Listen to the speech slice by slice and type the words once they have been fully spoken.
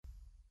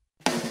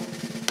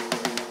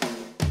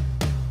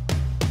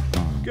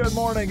Good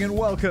morning and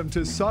welcome to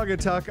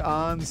Saugatuck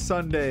on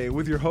Sunday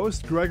with your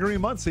host Gregory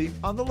Muncie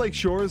on the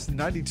Lakeshore's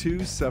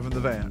 92.7 The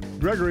Van.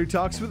 Gregory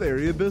talks with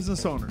area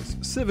business owners,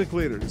 civic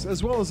leaders,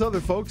 as well as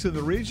other folks in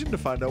the region to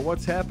find out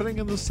what's happening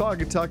in the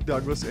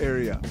Saugatuck-Douglas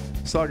area.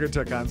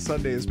 Saugatuck on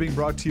Sunday is being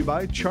brought to you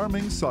by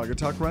Charming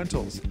Saugatuck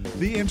Rentals,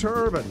 The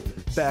Interurban,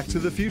 Back to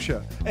the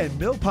Fuchsia, and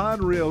Mill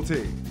Pond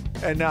Realty.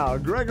 And now,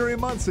 Gregory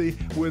Muncie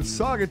with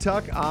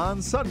Saugatuck on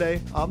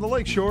Sunday on the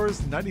Lakeshore's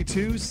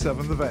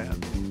 92.7 The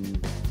Van.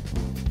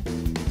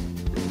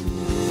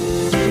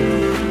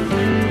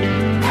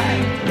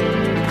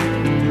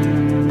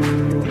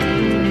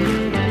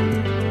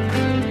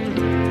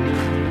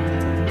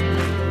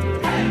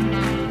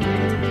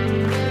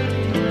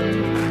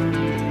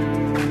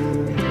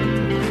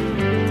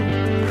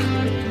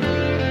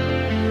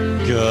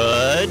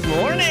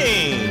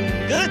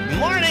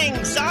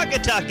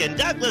 Saugatuck and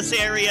Douglas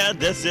area.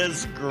 This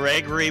is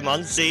Gregory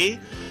Muncie,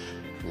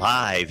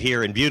 live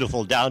here in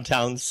beautiful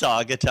downtown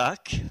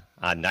Saugatuck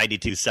on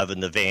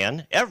 92.7 The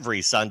Van.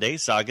 Every Sunday,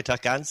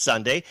 Saugatuck on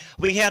Sunday.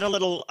 We had a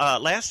little,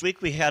 last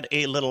week we had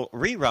a little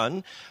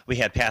rerun. We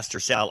had Pastor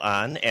Sal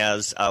on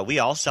as we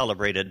all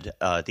celebrated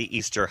the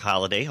Easter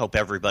holiday. Hope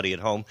everybody at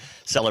home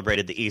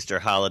celebrated the Easter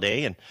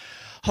holiday, and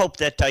hope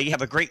that you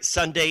have a great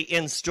Sunday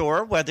in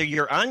store, whether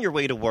you're on your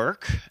way to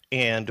work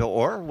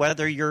or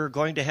whether you're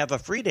going to have a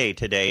free day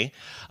today.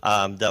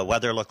 The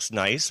weather looks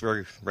nice.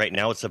 Right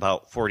now it's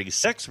about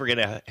 46. We're going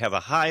to have a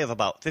high of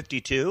about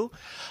 52.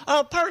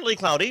 Partly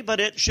cloudy, but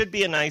it should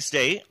be a nice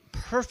day.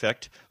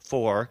 Perfect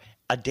for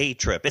a day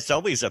trip. It's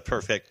always a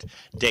perfect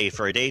day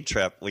for a day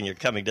trip when you're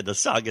coming to the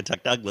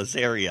Saugatuck-Douglas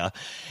area.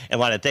 I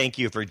want to thank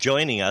you for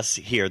joining us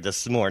here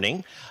this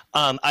morning.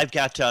 I've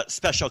got a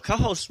special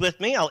co-host with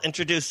me. I'll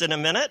introduce in a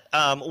minute.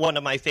 One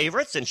of my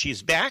favorites, and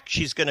she's back.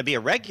 She's going to be a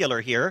regular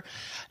here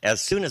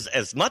as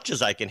much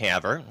as I can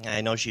have her.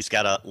 I know she's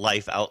got a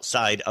life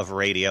outside of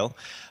radio.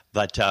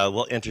 But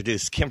we'll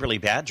introduce Kimberly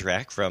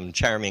Badrak from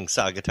Charming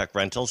Saugatuck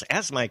Rentals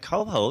as my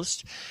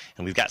co-host.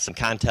 And we've got some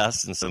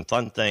contests and some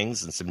fun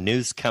things and some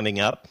news coming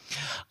up.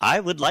 I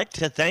would like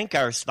to thank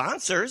our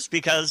sponsors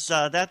because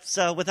that's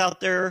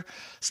without their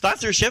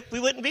sponsorship, we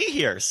wouldn't be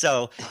here.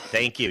 So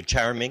thank you,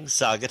 Charming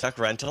Saugatuck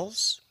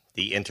Rentals,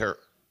 the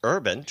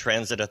Interurban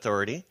Transit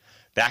Authority,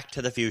 Back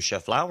to the Fuchsia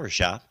Flower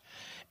Shop,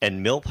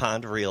 and Mill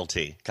Pond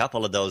Realty. A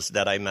couple of those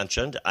that I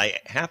mentioned, I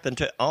happen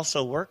to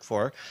also work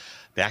for.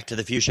 Back to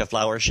the Fuchsia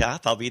Flower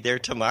Shop. I'll be there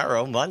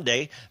tomorrow,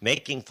 Monday,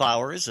 making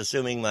flowers,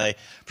 assuming my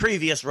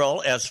previous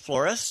role as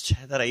florist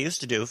that I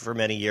used to do for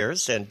many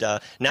years. And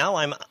now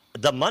I'm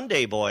the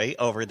Monday boy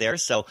over there,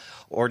 so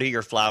order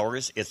your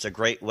flowers. It's a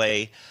great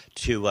way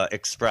to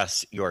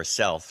express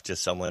yourself to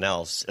someone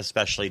else,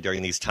 especially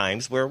during these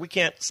times where we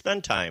can't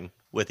spend time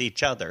with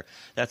each other.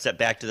 That's at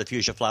Back to the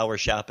Fuchsia Flower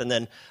Shop. And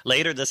then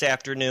later this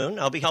afternoon,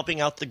 I'll be helping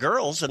out the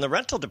girls in the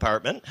rental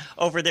department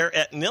over there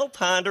at Mill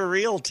Pond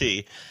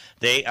Realty.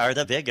 They are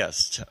the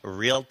biggest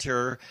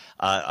realtor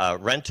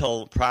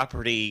rental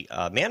property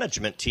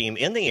management team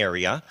in the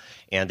area,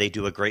 and they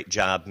do a great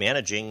job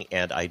managing,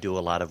 and I do a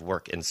lot of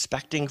work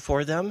inspecting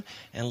for them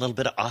and a little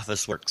bit of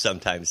office work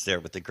sometimes there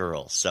with the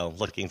girls. So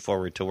looking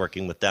forward to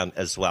working with them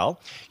as well.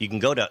 You can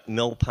go to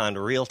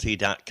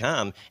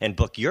millpondrealty.com and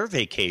book your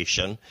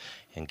vacation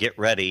and get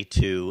ready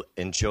to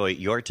enjoy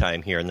your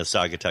time here in the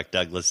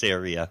Saugatuck-Douglas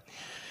area.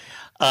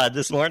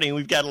 This morning,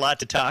 we've got a lot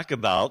to talk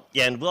about,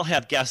 and we'll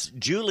have guest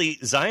Julie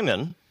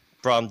Zyman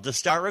from the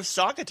Star of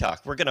Saugatuck.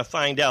 We're going to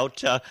find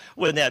out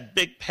when that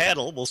big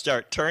paddle will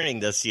start turning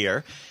this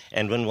year,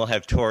 and when we'll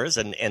have tours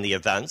and the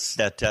events,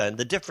 that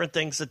the different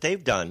things that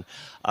they've done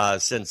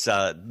since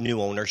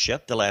new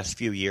ownership the last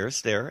few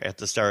years there at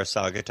the Star of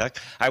Saugatuck.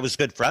 I was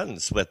good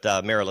friends with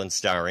Marilyn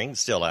Starring,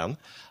 still am.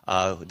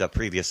 The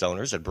previous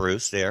owners at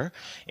Bruce there,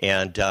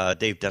 and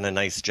they've done a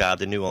nice job,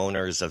 the new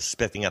owners, of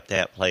spiffing up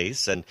that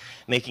place and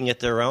making it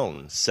their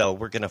own. So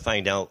we're going to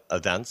find out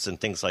events and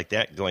things like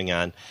that going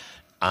on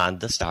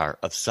the Star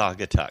of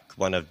Saugatuck,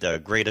 one of the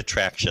great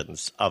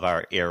attractions of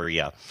our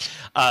area.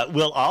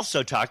 We'll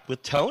also talk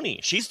with Tony.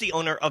 She's the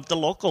owner of the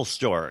local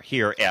store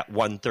here at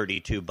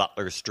 132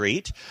 Butler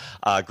Street.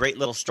 Great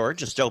little store,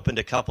 just opened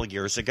a couple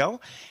years ago.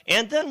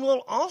 And then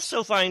we'll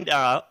also find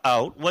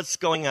out what's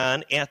going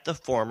on at the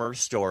former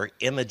store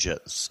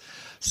Images.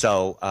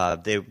 So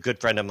the good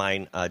friend of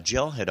mine,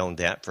 Jill, had owned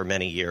that for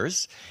many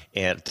years,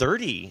 and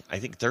 30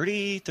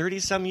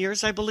 some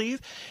years, I believe.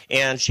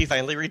 And she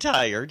finally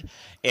retired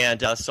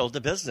and sold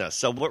the business.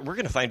 So we're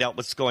going to find out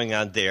what's going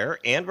on there,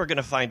 and we're going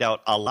to find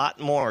out a lot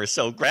more.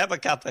 So grab a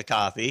cup of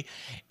coffee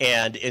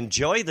and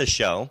enjoy the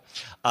show.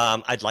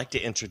 I'd like to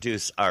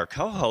introduce our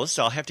co-host.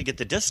 So I'll have to get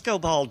the disco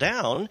ball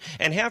down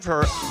and have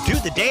her do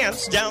the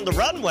dance down the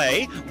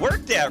runway,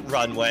 work that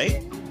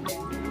runway.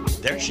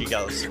 There she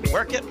goes.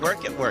 Work it,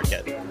 work it, work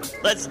it.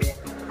 Let's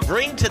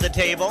bring to the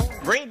table,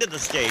 bring to the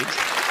stage,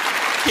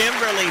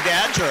 Kimberly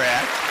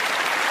Badrak.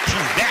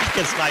 She's back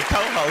as my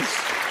co-host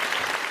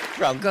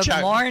from Good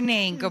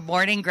morning. Good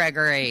morning,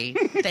 Gregory.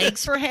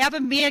 Thanks for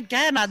having me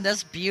again on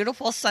this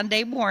beautiful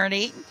Sunday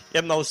morning.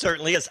 It most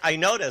certainly is. I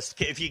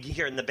noticed, if you can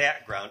hear in the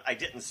background, I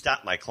didn't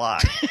stop my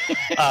clock.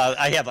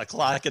 I have a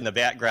clock in the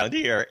background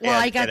here. Well,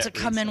 I got to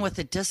come in with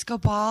a disco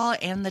ball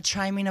and the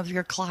chiming of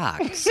your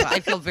clock. So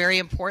I feel very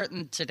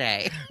important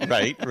today.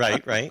 Right.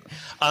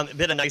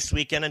 Been a nice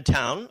weekend in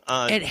town.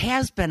 It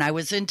has been. I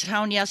was in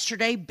town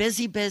yesterday,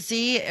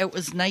 busy. It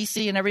was nice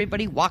seeing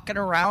everybody walking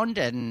around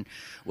and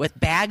with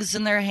bags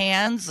in their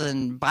hands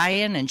and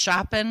buying and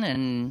shopping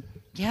and...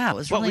 Yeah, it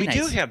was really nice.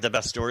 Well, we do have the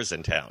best stores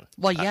in town.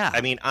 Well, yeah. I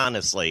mean,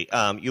 honestly,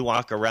 you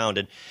walk around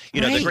and,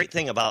 the great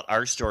thing about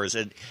our stores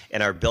and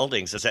our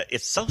buildings is that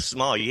it's so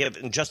small. You have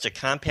in just a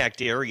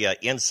compact area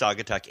in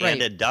Saugatuck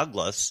and in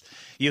Douglas.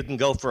 You can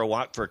go for a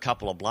walk for a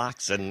couple of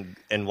blocks and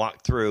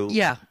walk through.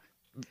 Yeah.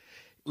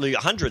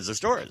 Hundreds of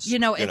stores.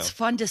 It's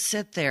fun to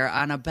sit there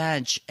on a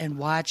bench and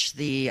watch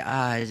the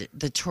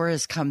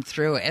tourists come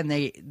through, and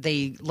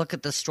they look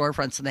at the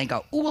storefronts and they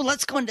go, "Ooh,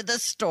 let's go into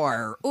this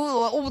store.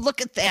 Ooh, look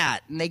at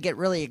that!" And they get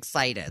really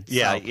excited.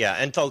 Yeah.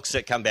 And folks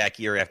that come back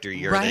year after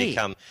year, they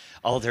come.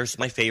 Oh, there's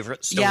my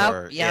favorite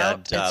store. Yeah.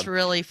 It's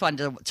really fun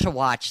to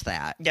watch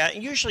that. Yeah,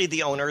 usually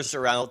the owners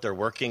are out. They're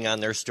working on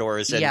their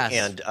stores,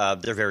 and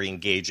they're very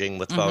engaging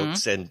with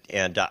folks. And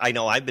I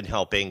know I've been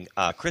helping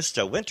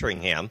Krista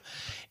Winteringham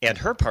and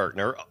her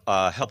partner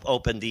help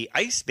open the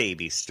Ice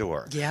Baby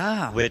store.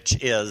 Yeah. Which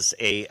is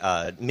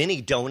a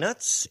mini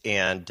donuts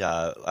and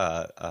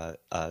the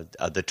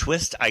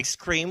twist ice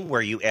cream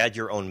where you add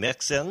your own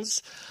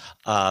mix-ins.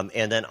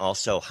 And then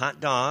also hot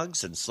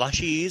dogs and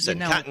slushies and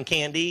cotton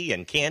candy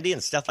and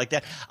stuff like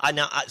that.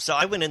 So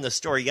I went in the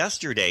store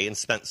yesterday and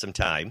spent some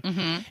time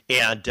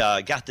and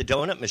got the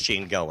donut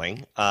machine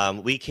going.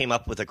 We came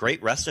up with a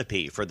great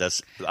recipe for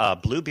this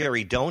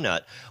blueberry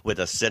donut with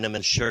a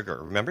cinnamon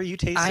sugar. Remember you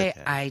tasted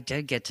that? I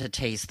did get to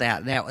taste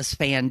that. That was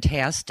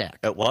fantastic.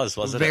 It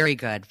wasn't it? Very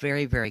good.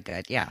 Very, very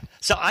good. Yeah.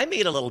 So I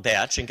made a little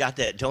batch and got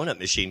that donut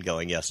machine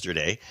going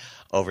yesterday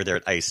over there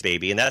at Ice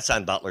Baby, and that's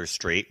on Butler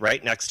Street,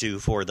 right next to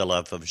For the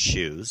Love of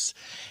Shoes,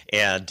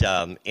 and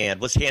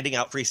was handing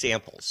out free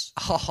samples.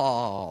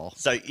 Oh,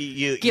 so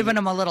you giving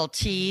them a little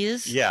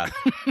tease. Yeah.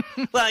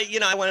 Well,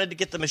 I wanted to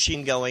get the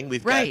machine going.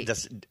 We've got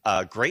this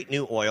great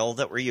new oil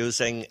that we're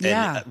using,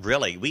 and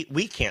really,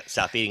 we can't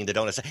stop eating the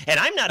donuts. And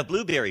I'm not a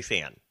blueberry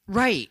fan.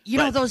 Right.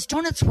 Those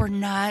donuts were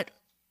not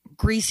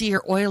greasy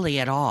or oily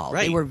at all.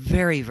 Right. They were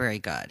very, very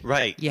good.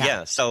 Right.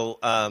 Yeah. So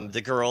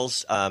the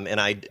girls and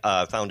I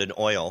found an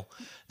oil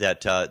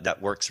that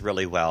works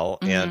really well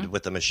and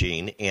with the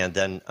machine, and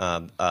then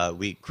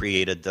we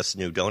created this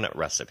new donut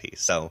recipe.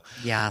 So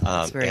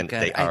that's very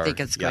good. I think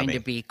it's yummy. going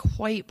to be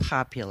quite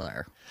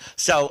popular.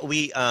 So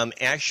we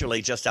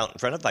actually just out in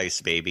front of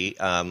Ice Baby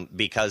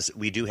because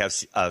we do have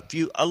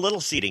a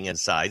little seating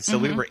inside, so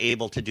we were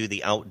able to do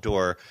the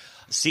outdoor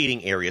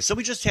seating area. So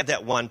we just have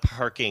that one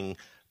parking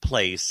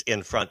place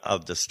in front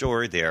of the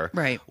store there,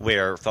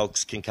 where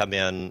folks can come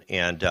in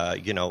and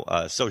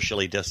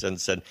socially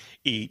distance and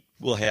eat.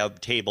 We'll have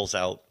tables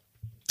out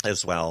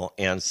as well,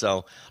 and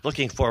so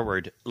looking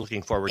forward to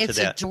that. It's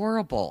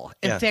adorable.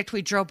 In fact,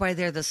 we drove by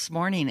there this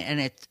morning,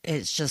 and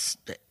it's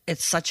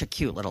such a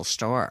cute little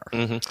store.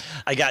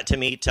 I got to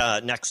meet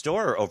next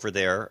door over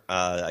there.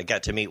 I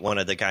got to meet one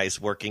of the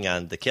guys working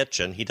on the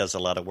kitchen. He does a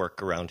lot of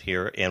work around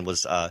here, and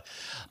was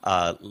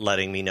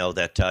letting me know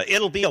that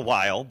it'll be a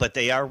while, but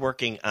they are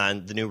working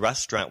on the new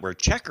restaurant where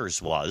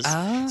Checkers was.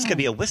 Oh. It's going to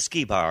be a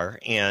whiskey bar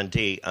and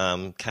a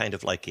kind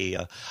of like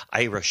a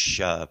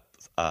Irish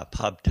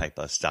pub type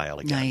of style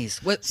again.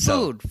 Nice. With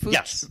food?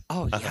 Yes.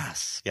 Oh,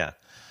 yes. Yeah.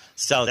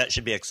 So that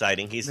should be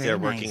exciting. He's Very there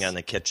working nice. on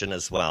the kitchen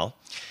as well.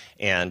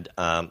 And,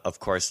 of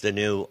course, the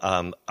new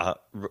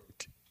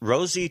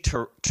Rosie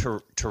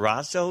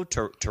Terrazzo.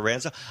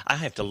 I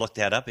have to look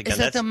that up again. Is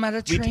that the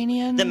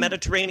Mediterranean? The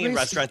Mediterranean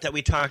restaurant that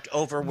we talked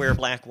over where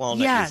Black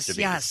Walnut used to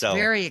be. Yes,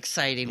 very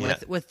exciting.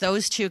 With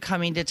those two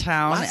coming to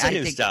town. Lots of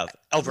new stuff.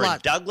 Over in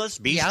Douglas,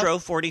 Bistro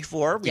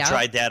 44. We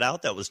tried that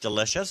out. That was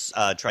delicious.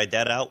 Tried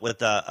that out with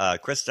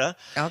Krista.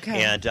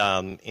 Okay. And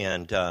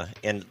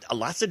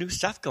lots of new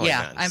stuff going on.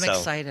 Yeah, I'm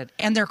excited.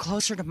 And they're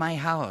closer to my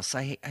house.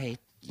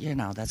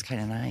 That's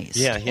kind of nice.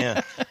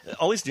 Yeah.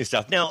 Always new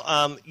stuff. Now,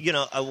 I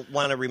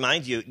want to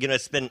remind you,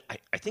 it's been,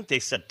 I think they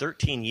said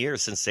 13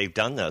 years since they've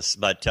done this,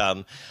 but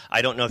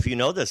I don't know if you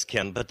know this,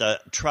 Kim, but the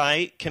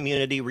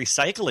Tri-Community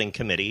Recycling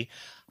Committee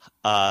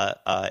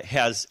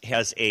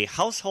has a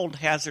Household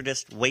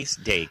Hazardous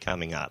Waste Day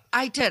coming up.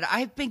 I did.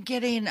 I've been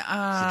getting.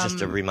 So just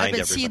to remind I've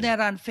been everybody. seeing that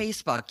on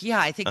Facebook.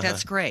 Yeah, I think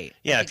that's great.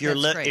 Yeah, if you're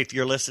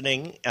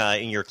listening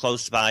and you're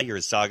close by, you're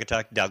in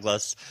Saugatuck,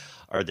 Douglas,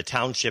 or the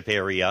township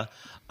area,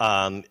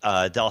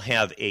 they'll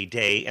have a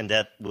day, and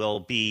that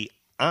will be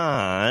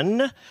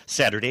on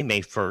Saturday,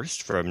 May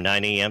 1st, from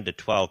 9 a.m. to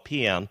 12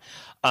 p.m.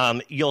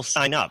 You'll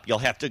sign up. You'll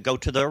have to go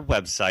to their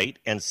website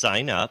and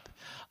sign up.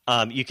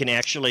 You can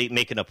actually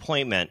make an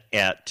appointment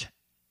at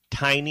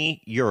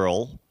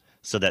tinyurl,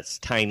 so that's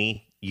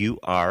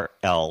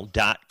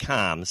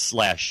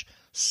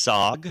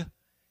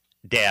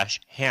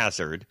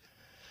tinyurl.com/sog-hazard.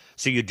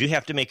 So you do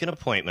have to make an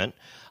appointment.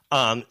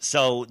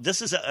 So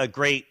this is a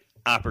great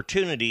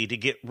opportunity to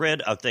get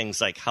rid of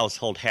things like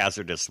household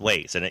hazardous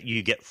waste, and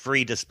you get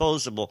free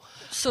disposable.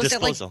 So is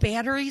that like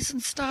batteries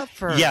and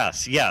stuff? Or?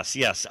 Yes.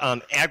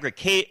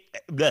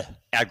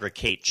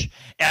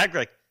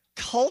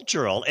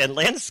 Agricultural and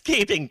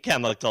landscaping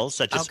chemicals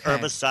such as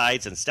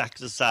herbicides,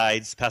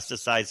 insecticides,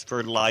 pesticides,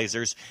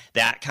 fertilizers,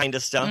 that kind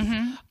of stuff.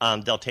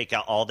 They'll take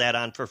out all that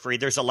on for free.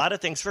 There's a lot of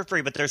things for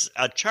free, but there's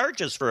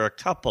charges for a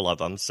couple of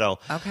them. So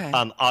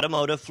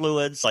automotive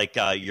fluids like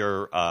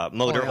your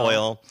motor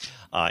oil,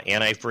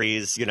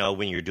 antifreeze,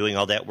 when you're doing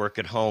all that work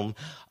at home,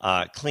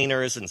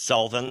 cleaners and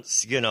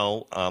solvents,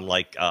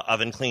 like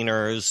oven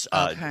cleaners,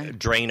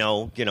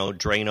 Drano,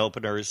 drain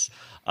openers,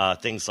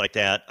 things like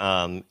that.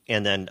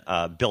 And then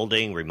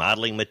building,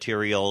 remodeling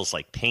materials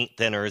like paint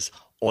thinners,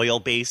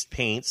 oil-based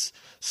paints,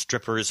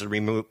 strippers and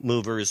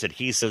removers,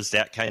 adhesives,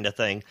 that kind of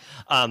thing.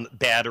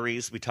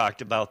 Batteries, we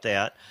talked about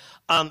that.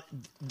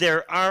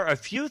 There are a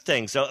few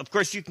things. So, of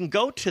course, you can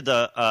go to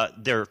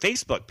their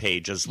Facebook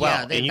page as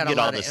well, and you get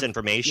all this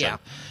information.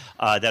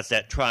 That's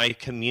that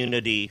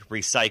Tri-Community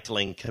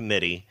Recycling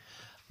Committee.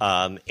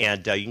 And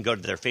you can go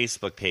to their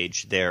Facebook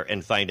page there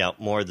and find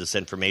out more of this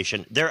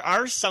information. There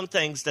are some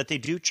things that they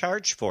do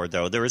charge for,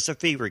 though. There is a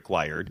fee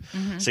required.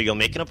 So you'll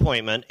make an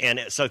appointment.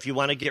 And so if you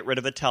want to get rid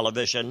of a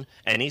television,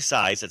 any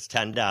size, it's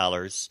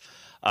 $10.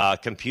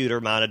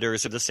 Computer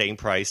monitors are the same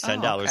price,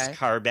 $10.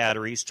 Car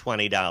batteries,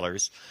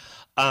 $20.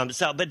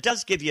 But it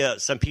does give you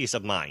some peace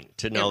of mind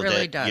to know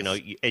that,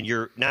 and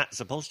you're not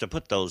supposed to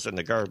put those in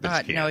the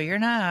garbage can. No, you're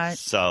not.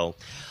 So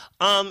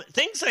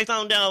things I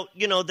found out,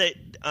 that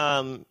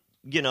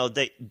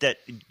that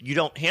you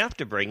don't have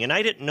to bring, and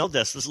I didn't know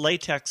this, is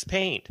latex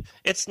paint.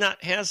 It's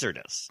not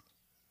hazardous.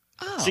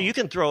 So you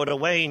can throw it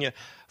away, and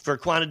for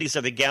quantities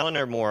of a gallon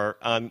or more,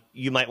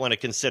 you might want to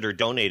consider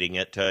donating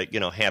it to,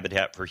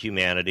 Habitat for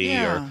Humanity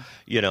or,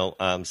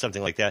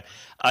 something like that.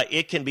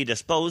 It can be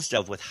disposed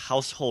of with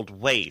household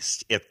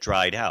waste if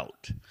dried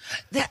out.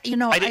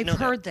 I've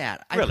heard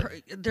that.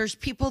 Really? There's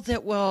people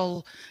that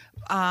will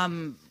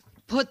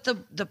put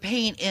the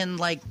paint in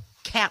like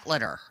cat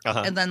litter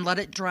and then let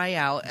it dry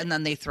out, and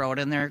then they throw it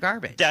in their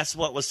garbage. That's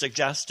what was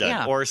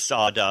suggested, or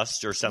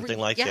sawdust or something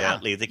like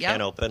that. Leave the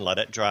can open, let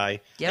it dry,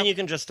 and you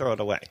can just throw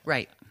it away.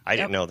 Right. I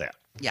didn't know that.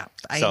 Yeah,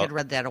 I had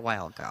read that a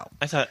while ago.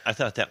 I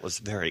thought that was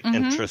very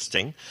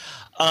interesting.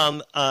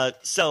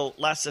 So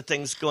lots of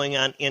things going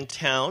on in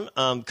town.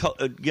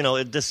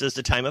 This is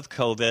the time of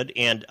COVID,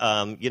 and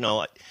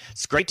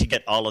it's great to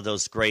get all of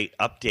those great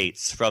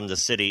updates from the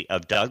city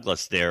of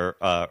Douglas. There,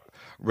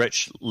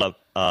 Rich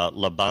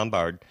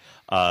LeBombard,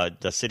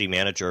 the city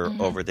manager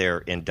over there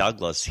in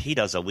Douglas, he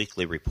does a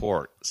weekly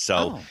report.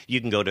 So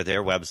you can go to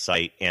their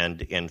website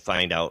and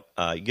find out,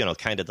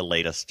 kind of the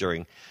latest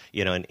during,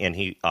 and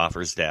he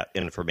offers that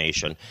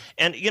information.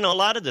 And, a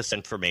lot of this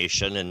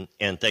information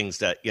and things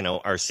that,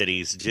 our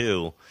cities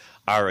do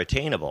are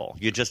attainable.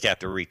 You just have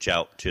to reach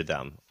out to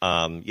them.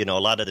 A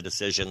lot of the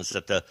decisions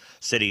that the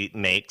city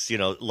makes, a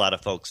lot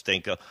of folks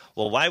think,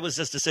 well, why was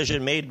this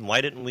decision made and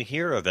why didn't we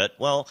hear of it?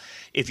 Well,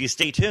 if you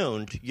stay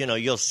tuned,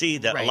 you'll see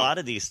that a lot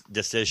of these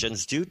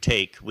decisions do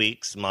take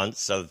weeks,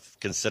 months of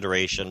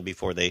consideration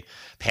before they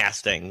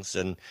pass things.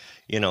 And,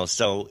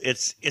 so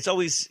it's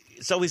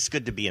always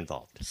good to be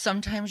involved.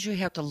 Sometimes you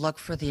have to look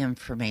for the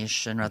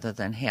information rather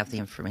than have the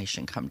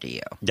information come to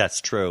you.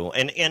 That's true.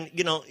 And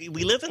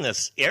we live in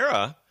this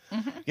era,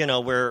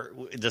 where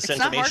this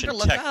information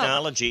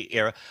technology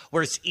era,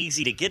 where it's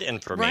easy to get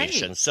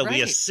information. So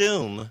we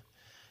assume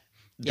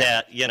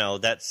that,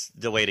 that's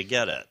the way to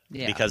get it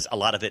because a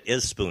lot of it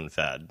is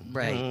spoon-fed.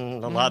 Right.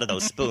 A lot of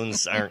those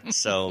spoons aren't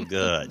so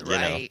good,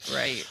 Right.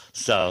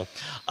 So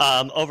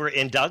over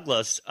in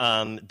Douglas,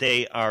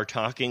 they are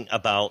talking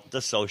about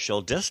the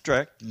social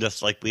district,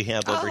 just like we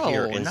have over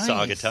here in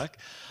Saugatuck.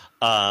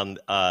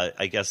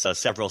 I guess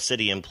several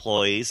city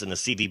employees and the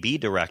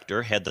CVB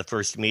director had the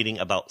first meeting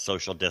about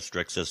social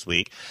districts this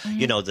week. The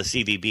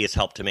CVB has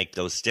helped to make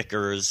those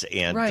stickers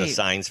and the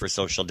signs for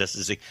social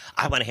distancing.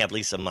 I want to have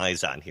Lisa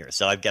Mize on here,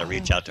 so I've got to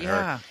reach out to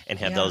her and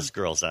have those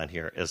girls on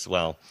here as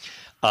well.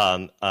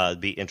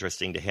 It'd be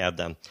interesting to have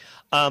them.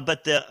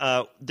 But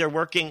they're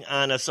working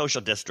on a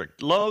social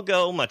district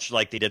logo, much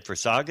like they did for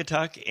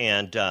Saugatuck,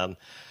 and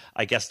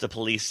I guess the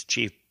police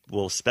chief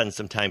will spend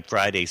some time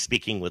Friday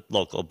speaking with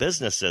local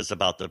businesses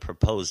about the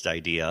proposed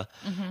idea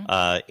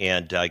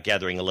and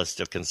gathering a list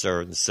of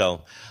concerns.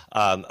 So,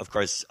 of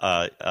course,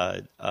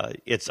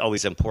 it's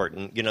always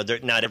important.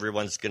 Not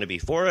everyone's going to be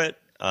for it.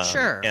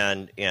 Sure.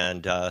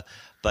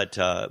 But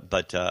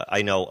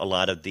I know a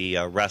lot of the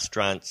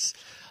restaurants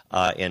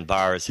and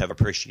bars have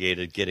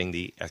appreciated getting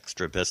the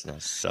extra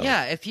business. So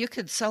if you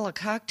could sell a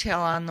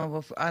cocktail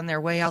on their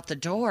way out the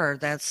door,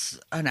 that's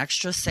an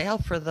extra sale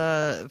for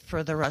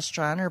the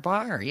restaurant or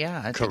bar.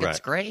 Yeah, I think it's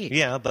great.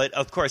 Yeah, but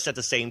of course, at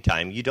the same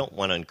time, you don't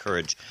want to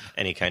encourage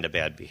any kind of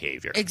bad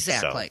behavior.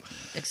 Exactly.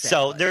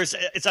 So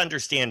it's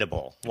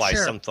understandable why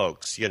some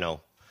folks,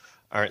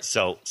 aren't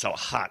so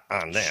hot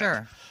on that.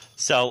 Sure.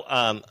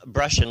 So,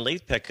 brush and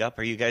leaf pickup.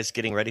 Are you guys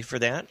getting ready for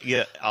that?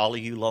 All of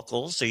you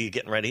locals, are you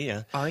getting ready?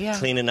 Oh, yeah.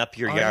 Cleaning up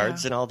your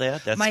yards and all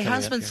that. That's my coming up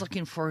husband's here.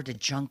 looking forward to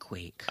Junk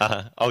Week.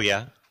 Oh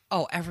yeah.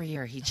 Oh, every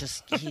year he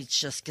just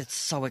gets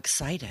so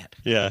excited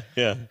Yeah.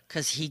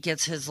 because he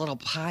gets his little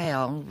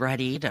pile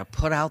ready to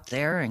put out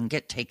there and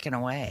get taken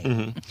away.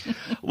 Mm-hmm.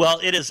 Well,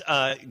 it is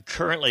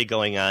currently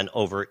going on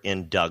over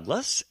in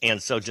Douglas,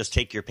 and so just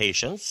take your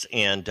patience,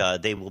 and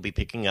they will be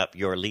picking up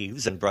your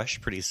leaves and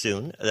brush pretty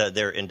soon.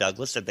 They're in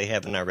Douglas if they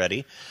haven't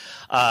already.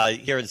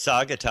 Here in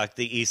Saugatuck,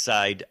 the East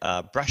Side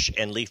brush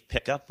and leaf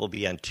pickup will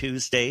be on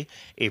Tuesday,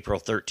 April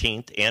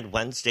 13th, and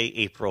Wednesday,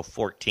 April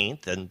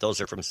 14th, and those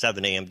are from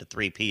 7 a.m. to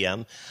 3 p.m.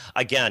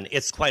 Again,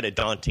 it's quite a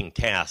daunting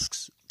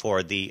task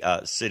for the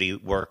city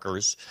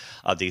workers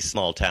of these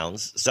small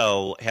towns.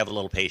 So have a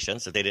little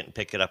patience. If they didn't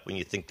pick it up when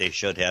you think they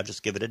should have,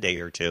 just give it a day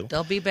or two.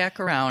 They'll be back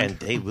around. And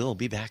they will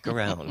be back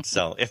around.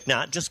 So if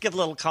not, just give a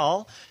little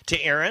call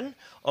to Aaron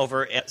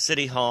over at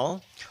City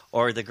Hall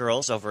or the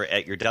girls over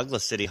at your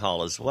Douglas City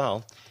Hall as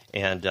well,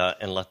 and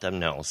let them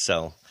know.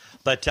 So,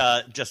 but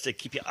just to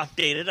keep you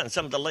updated on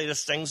some of the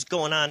latest things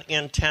going on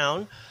in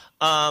town,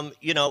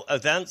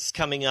 events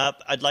coming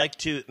up, I'd like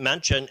to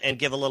mention and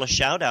give a little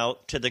shout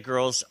out to the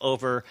girls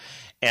over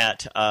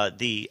at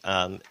the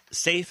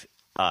Safe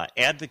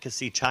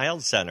Advocacy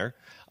Child Center.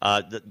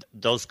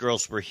 Those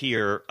girls were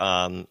here,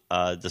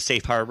 the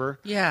Safe Harbor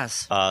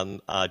Yes.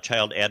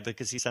 Child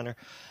Advocacy Center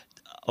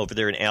over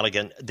there in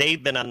Allegan.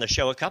 They've been on the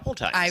show a couple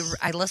times.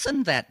 I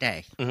listened that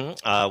day.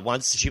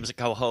 Once she was a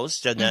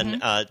co-host, and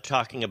then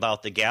talking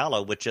about the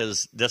gala, which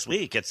is this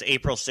week. It's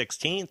April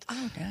 16th.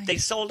 Oh, nice. They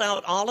sold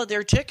out all of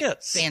their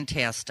tickets.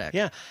 Fantastic.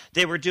 Yeah,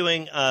 they were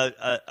doing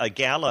a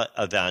gala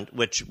event,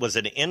 which was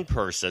an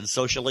in-person,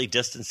 socially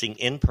distancing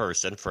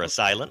in-person for a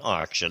silent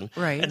auction.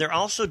 Right. And they're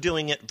also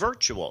doing it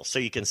virtual, so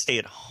you can stay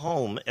at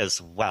home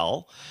as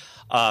well.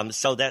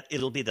 So that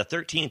it'll be the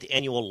 13th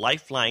annual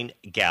Lifeline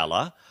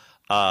Gala.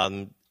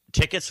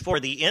 Tickets for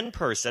the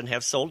in-person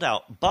have sold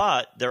out,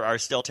 but there are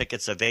still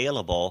tickets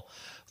available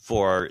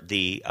for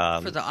the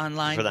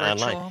online virtual.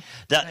 Online.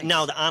 Nice.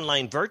 Now, the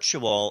online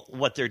virtual,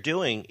 what they're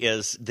doing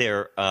is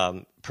they're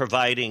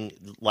providing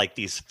like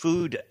these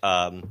food,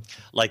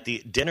 like the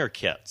dinner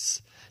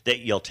kits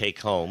that you'll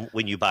take home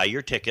when you buy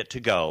your ticket to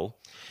go,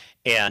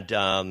 and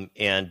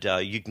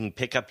you can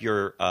pick up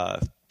your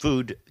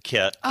food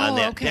kit on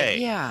that day.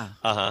 Yeah.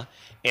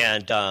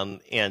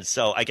 And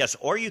so I guess,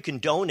 or you can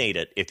donate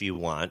it if you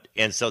want,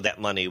 and so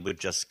that money would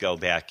just go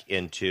back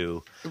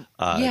into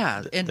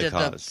into the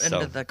cause.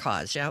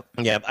 cause. Yep.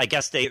 Yeah, I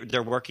guess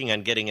they're working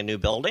on getting a new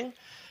building,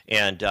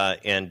 and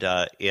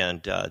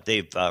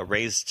they've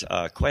raised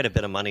quite a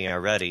bit of money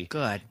already.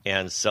 Good.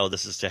 And so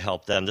this is to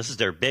help them. This is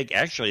their big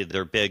show,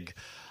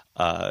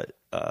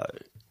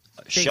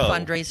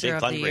 fundraiser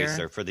of the year.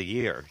 Fundraiser for the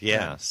year.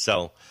 Yeah.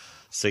 So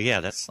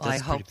yeah, that's. Well, I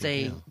pretty hope big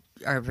they deal.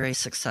 are very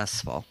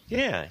successful.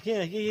 Yeah.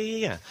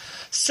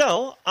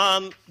 So,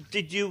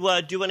 did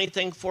you do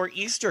anything for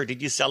Easter?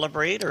 Did you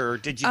celebrate, or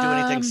did you do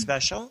anything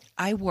special?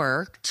 I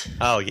worked.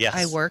 Oh, yes.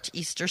 I worked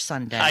Easter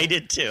Sunday. I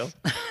did too.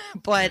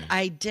 But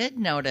I did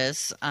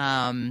notice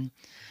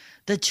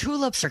the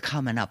tulips are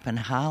coming up in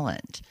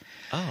Holland.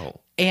 Oh.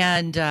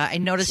 And I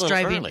noticed It's a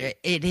little driving. early.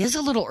 It is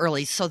a little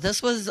early. So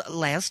this was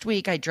last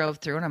week. I drove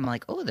through and I'm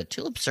like, oh, the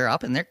tulips are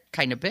up and they're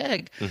kind of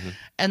big. Mm-hmm.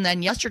 And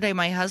then yesterday,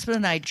 my husband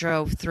and I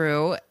drove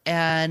through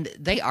and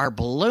they are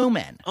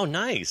blooming. Oh,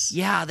 nice.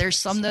 Yeah, there's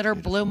some that are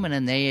blooming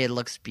and it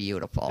looks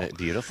beautiful.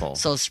 Beautiful.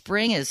 So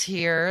spring is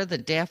here. The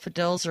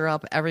daffodils are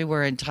up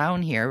everywhere in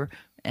town here.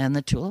 And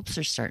the tulips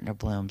are starting to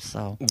bloom.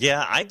 So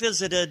Yeah, I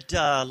visited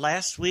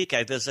last week.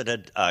 I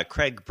visited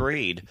Craig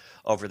Breed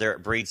over there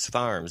at Breed's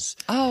Farms.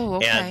 Oh,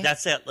 okay. And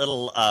that's that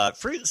little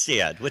fruit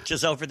stand, which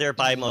is over there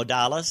by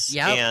Modalis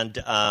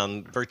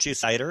and Virtue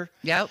Cider.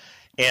 Yep.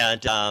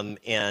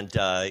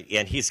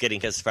 And he's getting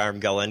his farm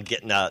going,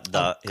 getting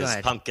his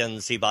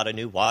pumpkins. He bought a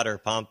new water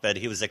pump, and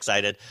he was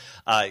excited.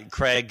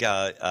 Craig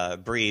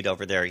Breed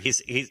over there.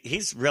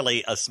 He's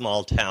really a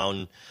small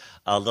town.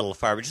 Little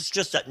farm.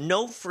 Just a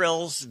no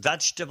frills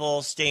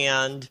vegetable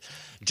stand.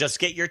 Just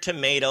get your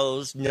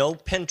tomatoes. No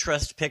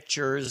Pinterest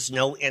pictures.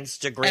 No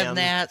Instagram. And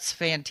that's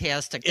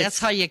fantastic. That's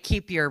how you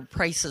keep your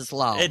prices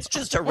low. It's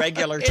just a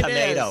regular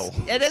tomato.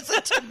 It is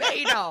a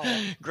tomato.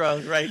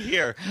 Grown right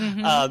here.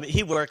 Mm-hmm.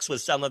 He works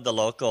with some of the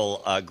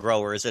local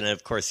growers, and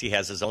of course he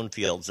has his own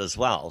fields as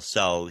well.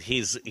 So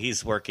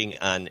he's working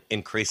on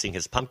increasing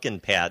his pumpkin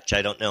patch.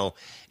 I don't know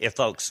if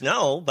folks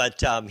know,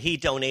 but he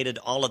donated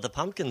all of the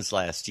pumpkins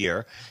last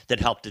year that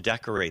helped to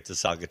decorate the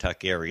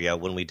Saugatuck area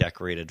when we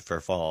decorated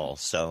for fall.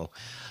 So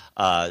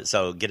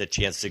So get a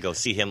chance to go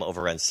see him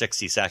over on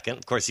 62nd.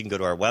 Of course, you can go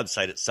to our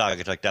website at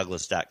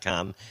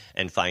saugatuckdouglas.com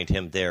and find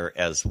him there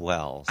as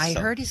well. I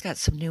heard he's got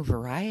some new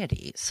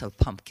varieties of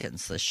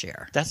pumpkins this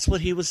year. That's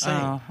what he was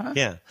saying.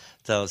 Yeah.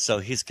 So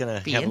he's going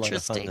to have a lot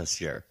of fun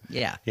this year.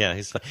 Yeah. Yeah,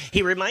 he's fun.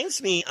 He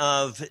reminds me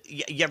of,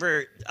 you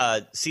ever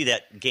see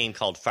that game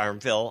called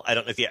Farmville? I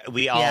don't know if I think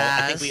we all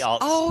kind of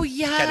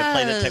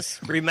play that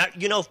type.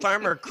 Remember,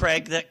 Farmer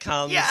Craig that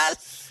comes?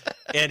 Yes.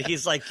 And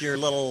he's like your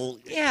little,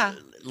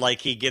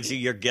 like he gives you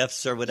your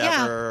gifts or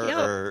whatever.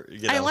 Yeah. Or,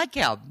 I like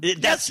him.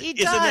 Yes, he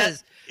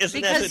does.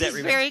 Isn't because that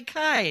he's very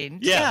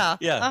kind. Yeah.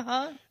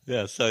 Uh-huh.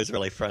 Yeah, so he's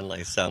really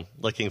friendly. So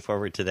looking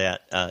forward to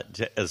that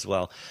as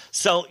well.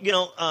 So,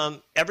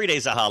 every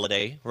day's a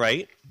holiday,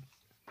 right?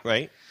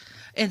 Right?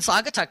 In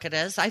Saugatuck it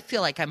is. I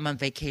feel like I'm on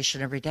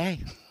vacation every day.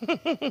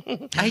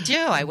 I do.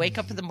 I wake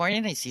up in the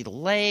morning, I see the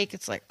lake.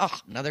 It's like,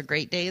 another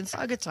great day in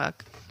Saugatuck.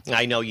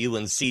 I know you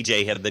and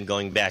CJ have been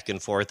going back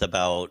and forth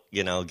about,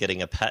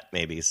 getting a pet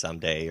maybe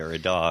someday or a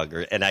dog.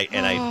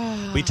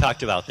 We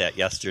talked about that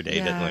yesterday,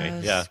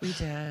 didn't we? Yeah, we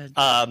did.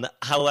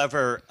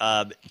 However,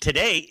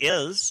 today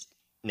is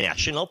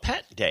National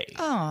Pet Day.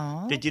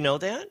 Oh. Did you know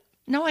that?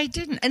 No, I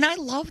didn't. And I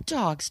love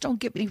dogs. Don't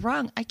get me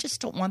wrong. I just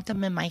don't want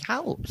them in my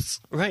house.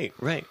 Right.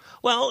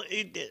 Well,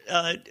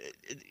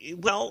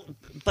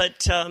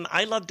 but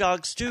I love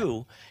dogs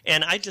too,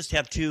 and I just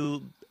have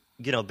too,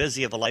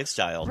 busy of a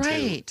lifestyle to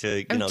tend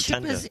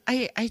to.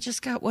 I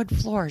just got wood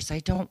floors. I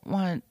don't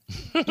want,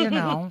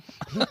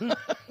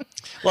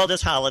 Well,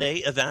 this holiday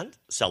event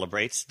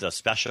celebrates the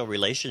special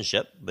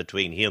relationship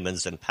between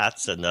humans and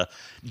pets and the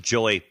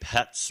joy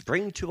pets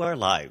bring to our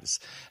lives.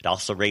 It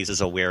also raises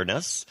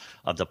awareness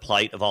of the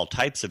plight of all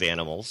types of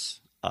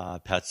animals,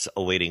 pets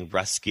awaiting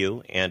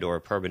rescue and or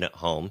a permanent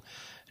home.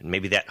 And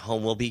maybe that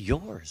home will be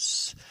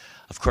yours.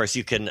 Of course,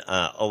 you can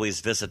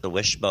always visit the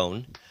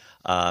Wishbone.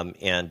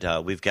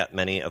 And we've got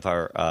many of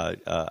our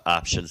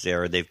options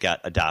there. They've got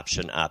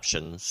adoption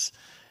options.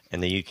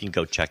 And then you can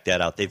go check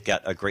that out. They've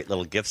got a great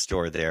little gift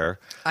store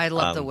there. I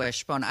love the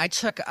Wishbone. I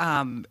took,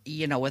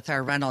 with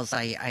our rentals,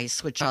 I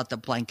switch out the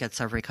blankets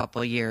every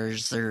couple of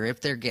years, or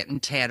if they're getting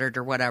tattered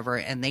or whatever,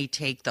 and they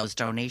take those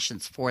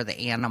donations for the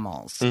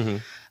animals.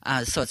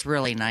 Mm-hmm. So it's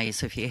really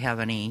nice if you have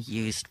any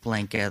used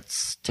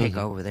blankets, take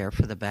over there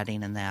for the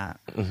bedding and that.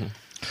 Mm-hmm.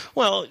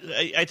 Well,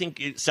 I think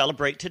you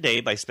celebrate today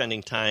by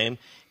spending time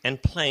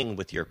and playing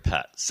with your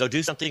pet. So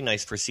do something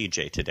nice for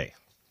CJ today.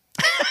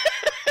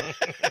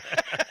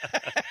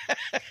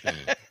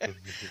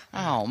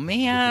 Oh,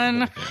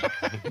 man.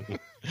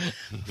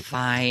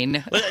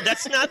 Fine. Well,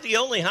 that's not the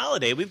only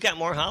holiday. We've got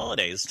more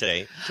holidays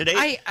today.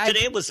 Today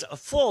was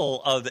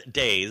full of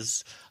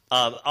days.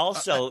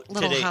 Also,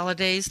 little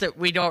holidays that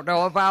we don't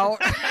know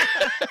about.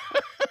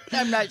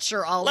 I'm not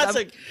sure all of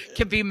them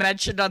can be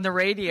mentioned on the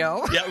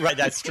radio. Yeah, right.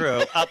 That's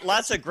true.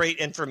 Lots of great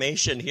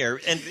information here,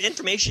 and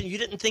information you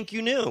didn't think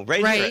you knew. Right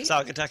here at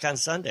Saugatuck on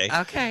Sunday.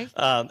 Okay.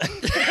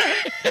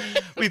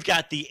 We've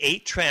got the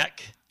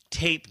 8-track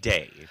tape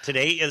day.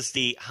 Today is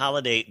the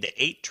holiday, the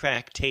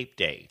 8-track tape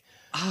day.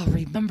 Oh,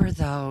 remember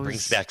those?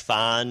 Brings back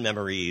fond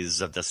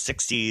memories of the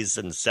 60s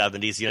and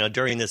 70s.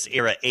 During this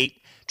era,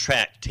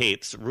 8-track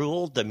tapes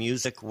ruled the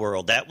music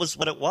world. That was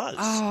what it was.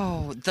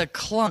 Oh, the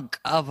clunk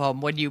of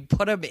them when you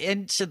put them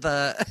into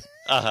the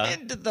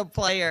into the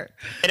player.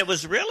 And it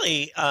was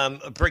really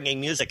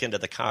bringing music into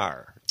the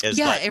car.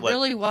 It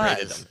really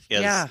was.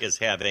 Is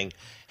having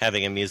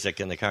a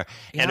music in the car.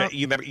 Yep. And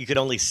you remember, you could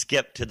only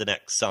skip to the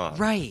next song.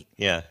 Right.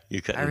 Yeah,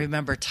 you could. I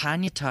remember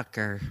Tanya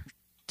Tucker,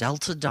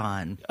 Delta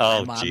Dawn.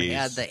 Oh, my mom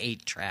had the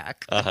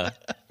 8-track.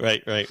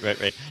 Right.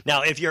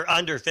 Now, if you're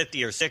under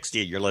 50 or 60,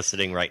 you're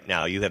listening right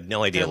now. You have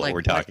no idea what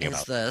we're talking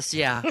about. What is this?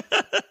 Yeah.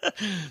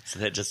 So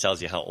that just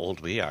tells you how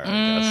old we are,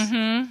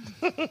 I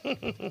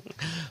guess.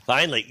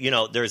 Finally,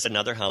 there's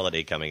another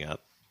holiday coming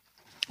up.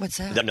 What's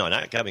that? No,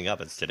 not coming up.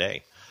 It's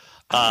today.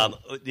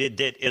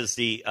 It is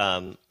the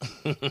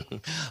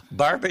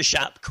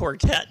Barbershop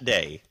Quartet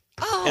Day.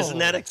 Oh, isn't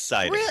that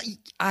exciting? Really?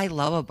 I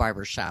love a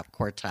barbershop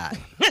quartet.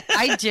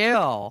 I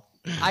do.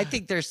 I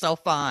think they're so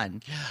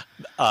fun.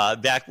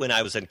 Back when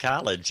I was in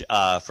college,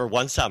 for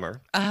one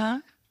summer,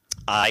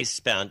 I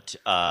spent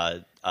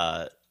that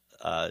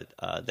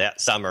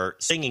summer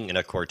singing in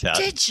a quartet.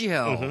 Did you?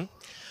 Mm-hmm.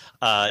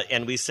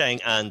 And we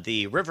sang on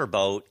the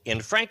riverboat in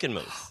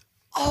Frankenmuth.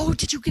 Oh,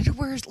 did you get to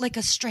wear like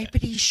a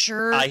stripedy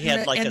shirt? I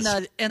had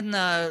and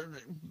the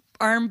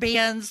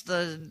armbands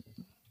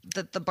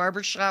that the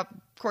barbershop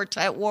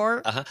quartet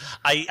wore.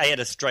 I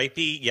had a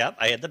stripy. Yep,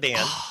 I had the band.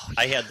 Oh, yes.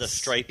 I had the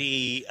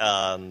stripy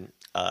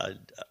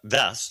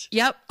vest.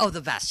 Yep. Oh,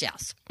 the vest.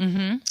 Yes.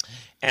 Mm-hmm.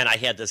 And I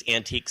had this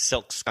antique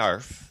silk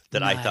scarf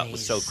that I thought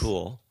was so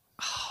cool,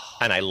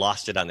 and I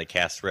lost it on the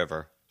Cass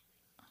River.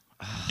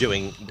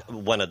 Doing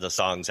one of the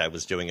songs I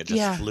was doing, it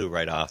just flew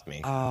right off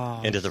me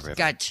into the river.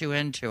 Got too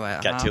into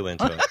it. Got too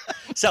into it.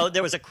 So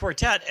there was a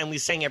quartet, and we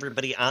sang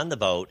everybody on the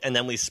boat, and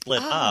then we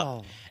split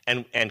up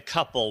and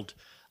coupled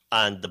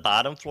on the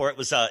bottom floor. It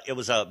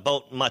was a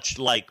boat much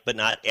like, but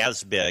not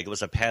as big. It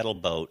was a paddle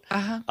boat,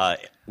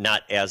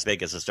 not as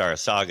big as the Star of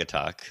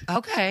Saugatuck.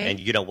 Okay.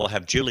 And, we'll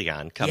have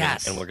Julianne coming,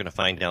 Yes. and we're going to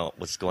find out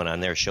what's going on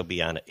there. She'll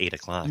be on at 8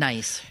 o'clock.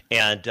 Nice.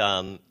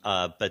 And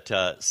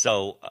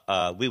so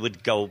we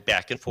would go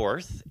back and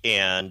forth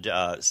and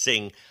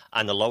sing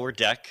on the lower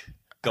deck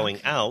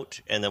going out,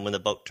 and then when the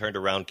boat turned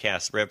around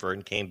Cass River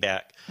and came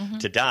back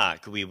to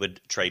dock, we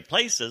would trade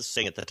places,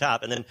 sing at the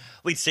top, and then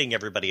we'd sing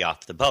everybody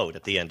off the boat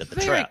at the end of the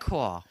Very trip.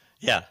 cool.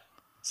 Yeah,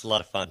 it's a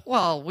lot of fun.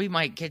 Well, we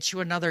might get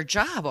you another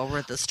job over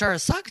at the Star of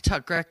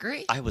Saugatuck,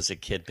 Gregory. I was a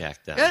kid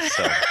back then,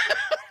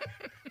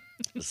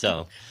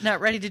 so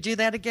Not ready to do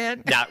that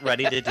again? not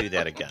ready to do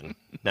that again.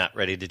 Not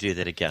ready to do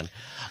that again.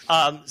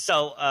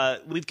 So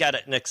we've got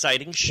an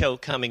exciting show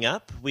coming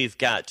up. We've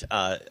got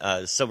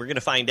so we're going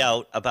to find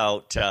out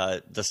about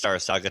the Star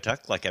of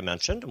Saugatuck, like I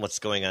mentioned, and what's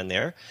going on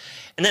there.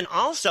 And then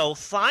also,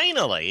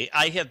 finally,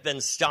 I have been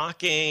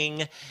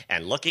stalking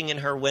and looking in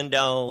her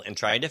window and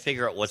trying to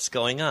figure out what's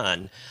going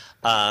on.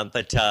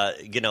 But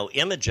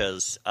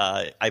Images,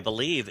 I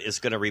believe, is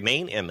going to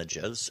remain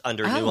Images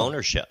under new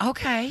ownership.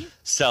 Okay.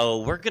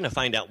 So we're going to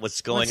find out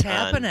what's going What's on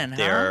happening,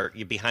 there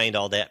behind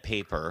all that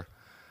paper.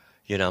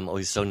 I'm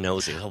always so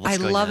nosy. I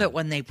love it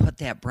when they put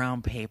that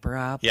brown paper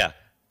up. Yeah.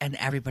 And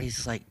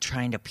everybody's like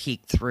trying to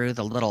peek through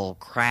the little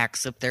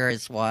cracks if there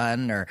is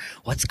one, or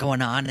what's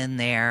going on in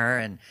there.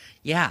 And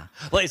yeah.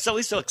 Well, it's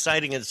always so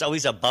exciting. It's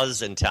always a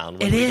buzz in town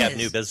when It we is. have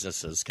new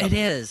businesses coming. It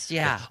is,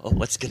 yeah. Oh,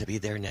 what's going to be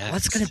there next?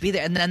 What's going to be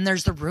there? And then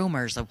there's the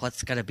rumors of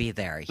what's going to be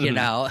there,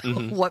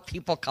 what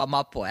people come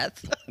up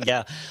with.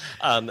 Yeah.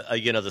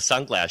 The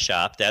Sunglass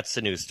Shop, that's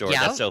the new store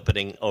Yeah. that's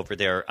opening over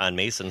there on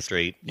Mason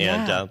Street.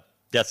 Yeah. And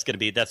that's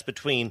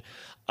between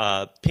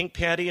Pink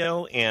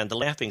Patio and the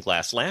Laughing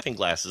Glass. Laughing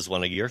Glass is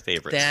one of your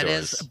favorite That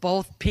stores. is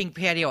both Pink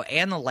Patio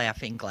and the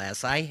Laughing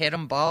Glass. I hit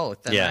them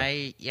both.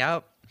 And Yeah.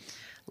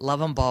 love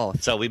them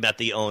both. So we met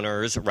the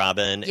owners,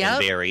 Robin and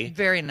Barry.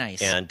 Very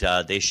nice. And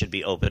they should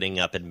be opening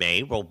up in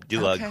May. We'll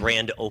do a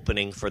grand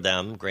opening for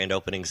them, grand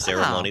opening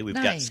ceremony. We've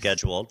got nice.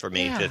 scheduled for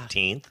May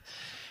 15th.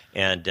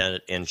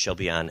 And she'll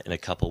be on in a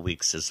couple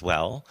weeks as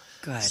well.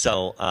 Good.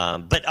 So,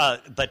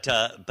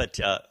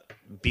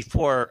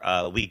 before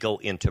we go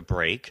into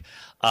break,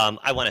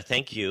 I want to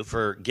thank you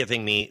for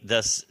giving me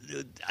this,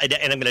 and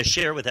I'm going to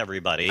share with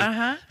everybody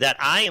that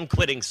I am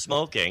quitting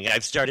smoking.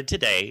 I've started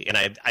today, and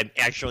I'm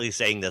actually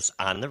saying this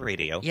on the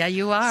radio. Yeah,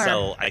 you are.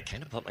 So I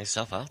kind of put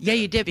myself out Yeah, there.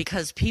 you did,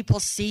 because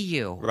people see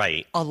you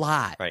a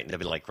lot. Right, and they'll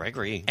be like,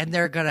 Gregory. And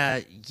they're going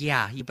to,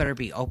 you better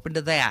be open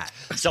to that.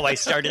 So I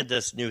started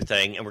this new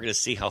thing, and we're going to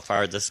see how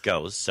far this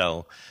goes.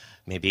 So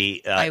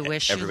maybe I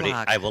wish you everybody,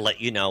 luck. I will let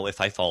you know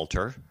if I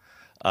falter.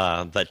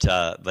 But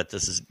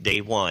this is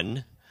day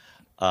one.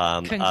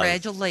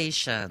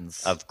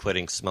 Congratulations. Of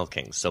quitting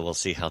smoking. So we'll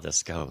see how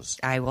this goes.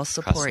 I will Cross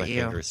support my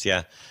you. fingers.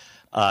 Yeah.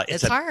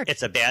 It's hard.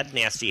 It's a bad,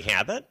 nasty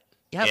habit.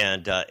 Yep.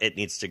 And it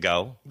needs to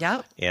go.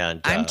 Yep.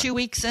 And I'm 2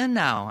 weeks in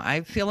now.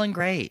 I'm feeling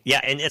great.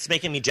 Yeah, and it's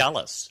making me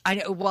jealous.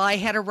 I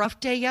had a rough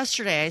day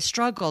yesterday. I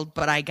struggled,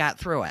 but I got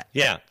through it.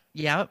 Yeah.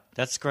 Yep.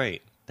 That's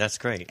great. That's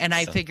great. And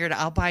I figured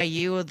I'll buy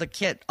you the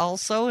kit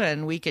also,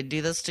 and we could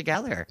do this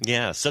together.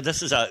 Yeah, so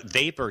this is a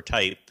vapor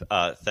type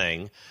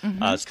thing.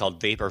 It's called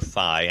Vapor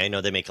Fi. I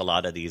know they make a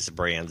lot of these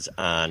brands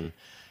on,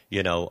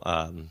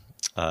 that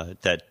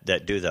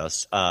do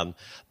this.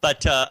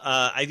 But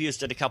I've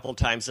used it a couple of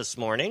times this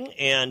morning,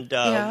 and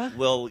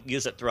we'll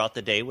use it throughout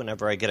the day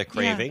whenever I get a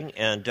craving,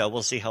 and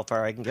we'll see how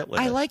far I can get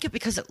with it. I like it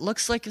because it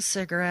looks like a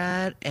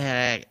cigarette.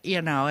 It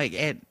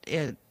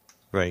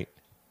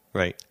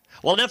Right.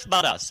 Well, enough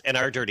about us and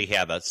our dirty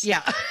habits.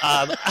 Yeah.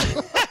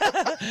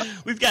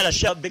 We've got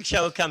a big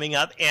show coming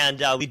up,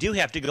 and we do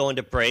have to go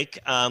into break.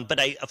 But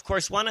I, of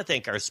course, want to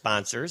thank our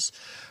sponsors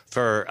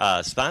for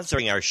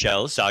sponsoring our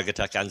show,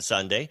 Saugatuck on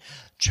Sunday,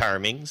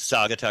 Charming,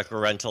 Saugatuck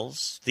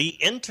Rentals, the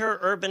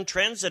Interurban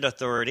Transit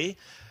Authority.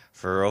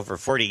 For over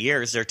 40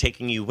 years, they're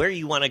taking you where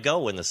you want to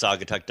go in the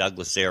Saugatuck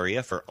Douglas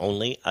area for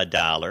only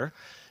 $1.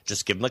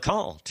 Just give them a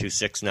call,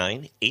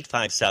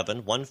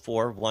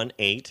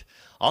 269-857-1418.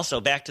 Also,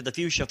 back to the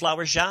Fuchsia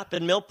Flower Shop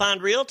and Mill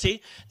Pond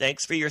Realty.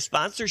 Thanks for your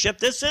sponsorship.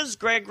 This is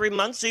Gregory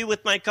Muncie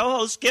with my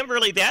co-host,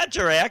 Kimberly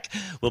Badgerak.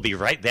 We'll be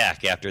right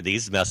back after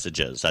these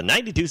messages on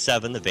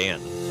 92.7 The Van.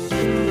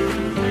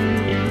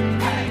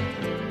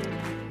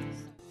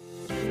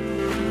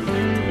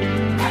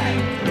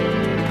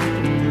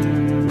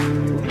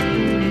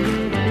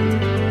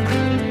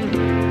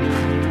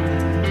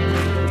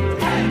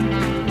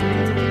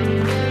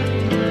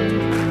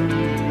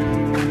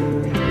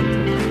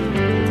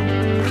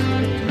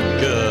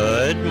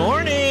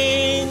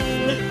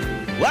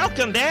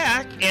 Welcome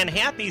back, and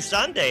happy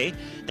Sunday.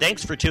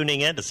 Thanks for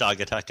tuning in to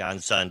Saugatuck on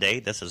Sunday.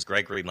 This is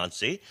Gregory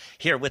Muncie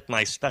here with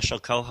my special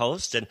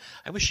co-host, and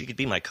I wish you could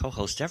be my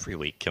co-host every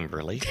week,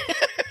 Kimberly.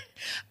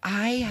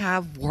 I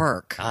have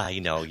work. I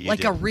know you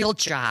like do. a real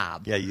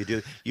job. Yeah, you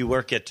do. You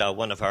work at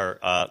one of our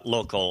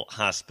local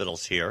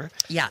hospitals here.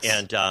 Yes.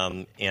 And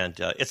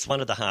it's one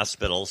of the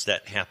hospitals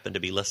that happen to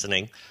be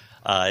listening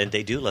And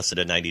they do listen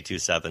to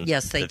 92.7.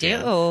 Yes, they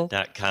do.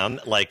 .com,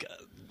 like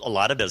a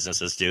lot of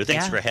businesses do.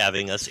 Thanks for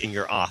having us in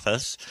your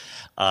office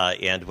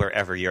and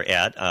wherever you're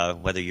at,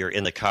 whether you're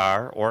in the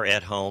car or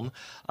at home.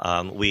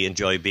 We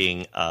enjoy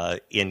being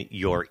in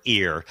your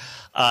ear.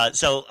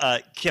 So,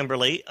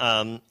 Kimberly,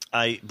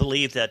 I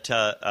believe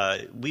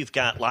that we've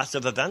got lots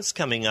of events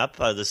coming up.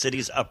 The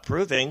city's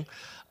approving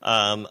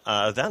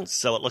events,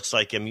 so it looks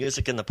like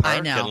music in the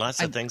park and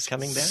lots of things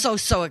coming back.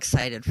 So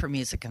excited for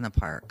music in the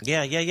park.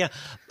 Yeah.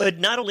 But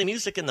not only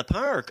music in the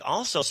park,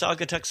 also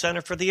Saugatuck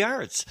Center for the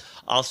Arts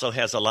also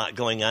has a lot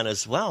going on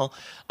as well.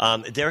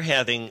 They're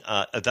having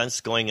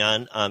events going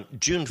on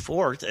June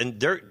 4th, and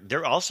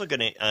they're also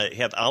going to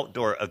have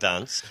outdoor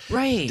events.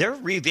 Right. They're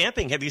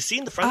revamping. Have you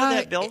seen the front of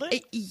that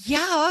building?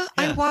 Yeah,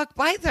 I walk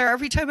by there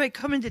every time I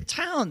come into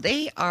town.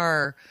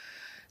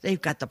 They've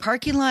got the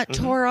parking lot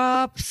tore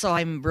up, so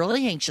I'm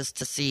really anxious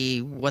to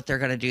see what they're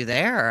going to do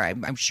there.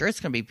 I'm sure it's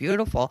going to be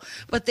beautiful.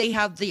 But they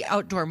have the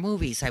outdoor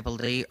movies, I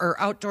believe, or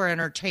outdoor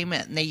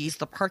entertainment, and they use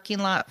the parking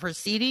lot for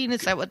seating.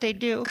 Is that what they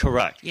do?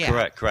 Correct.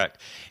 Yeah. Correct.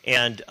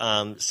 And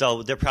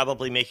so they're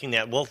probably making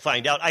that. We'll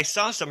find out. I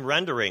saw some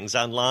renderings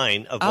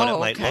online of what it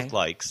might look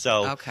like.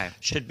 So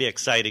should be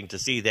exciting to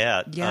see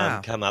that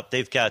come up.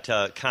 They've got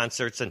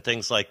concerts and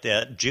things like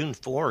that. June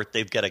 4th,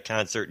 they've got a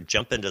concert,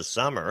 Jump Into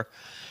Summer.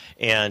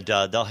 And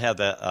they'll have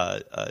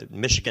a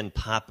Michigan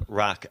pop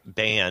rock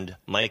band,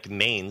 Mike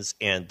Maines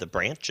and the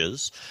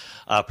Branches,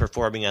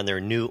 performing on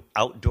their new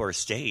outdoor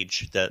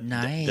stage that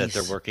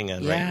they're working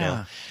on right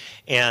now.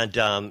 And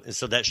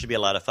so that should be a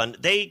lot of fun.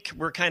 They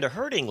were kind of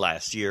hurting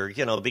last year,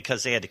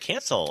 because they had to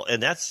cancel,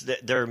 and that's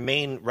their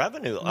main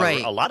revenue.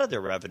 Right. A lot of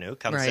their revenue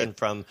comes in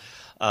from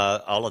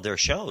all of their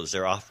shows,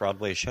 their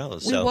off-Broadway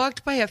shows. We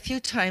walked by a few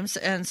times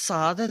and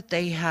saw that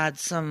they had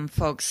some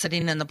folks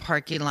sitting in the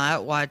parking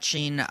lot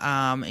watching,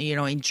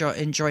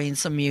 enjoying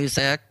some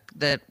music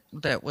that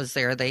was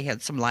there. They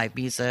had some live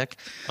music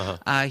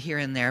here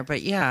and there.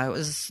 But, yeah,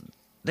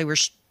 they were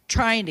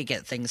trying to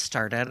get things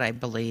started, I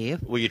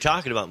believe. Well, you're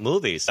talking about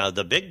movies. Now,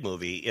 the big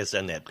movie is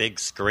in that big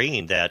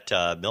screen that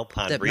Mill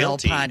Pond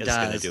Realty is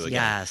going to do again.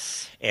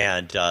 Yes.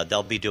 And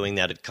they'll be doing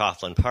that at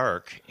Coughlin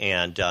Park.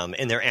 And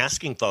they're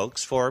asking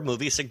folks for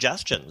movie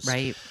suggestions.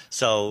 Right.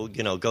 So,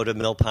 go to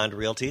Mill Pond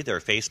Realty,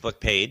 their Facebook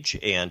page,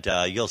 and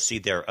you'll see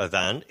their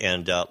event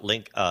and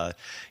link.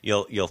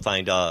 You'll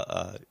find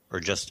or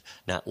just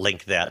not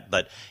link that,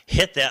 but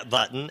hit that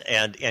button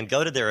and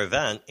go to their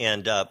event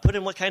and put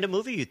in what kind of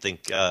movie you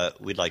think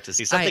we'd like to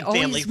see. Something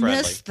family friendly. I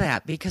always miss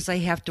that because I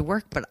have to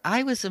work, but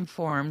I was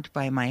informed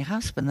by my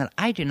husband that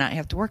I do not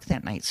have to work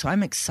that night, so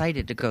I'm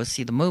excited to go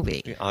see the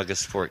movie.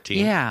 August 14th.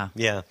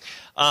 Yeah.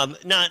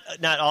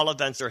 Not all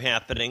events are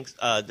happening.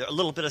 A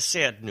little bit of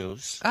sad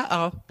news.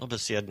 A little bit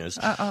of sad news.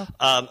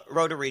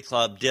 Rotary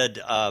Club did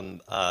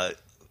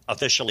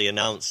officially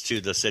announced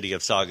to the city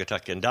of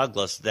Saugatuck and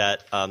Douglas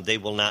that they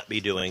will not be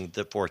doing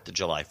the 4th of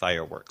July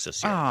fireworks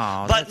this year.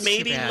 Oh, but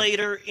maybe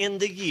later in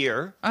the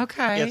year,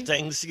 if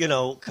things,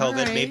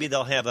 COVID, maybe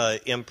they'll have an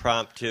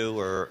impromptu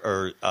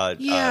or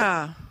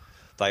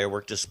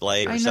firework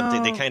display or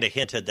something. They kind of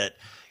hinted that,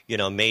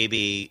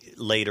 maybe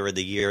later in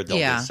the year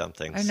they'll do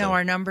something. I know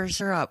our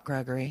numbers are up,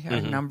 Gregory. Our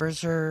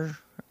numbers are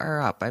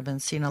up. I've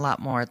been seeing a lot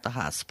more at the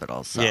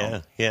hospital.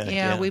 So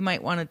we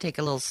might want to take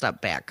a little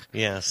step back.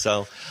 Yeah.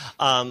 So,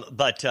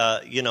 but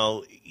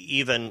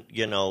even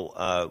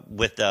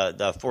with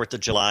the 4th of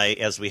July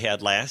as we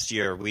had last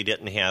year, we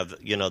didn't have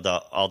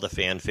all the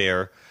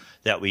fanfare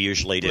that we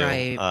usually do.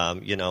 Right.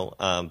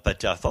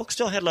 But folks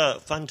still had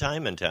a fun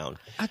time in town.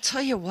 I'll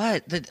tell you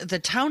what, the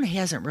town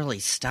hasn't really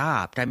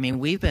stopped. I mean,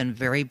 we've been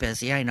very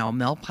busy. I know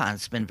Mill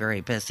Pond's been very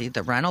busy.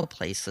 The rental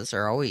places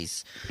are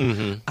always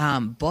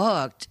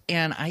booked,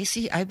 and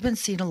I've been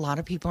seeing a lot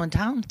of people in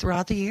town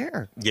throughout the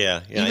year.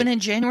 Yeah. Even in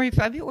January,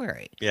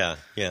 February. Yeah.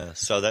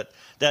 So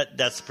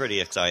that's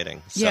pretty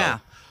exciting. So, yeah.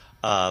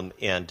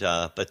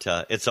 But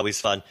it's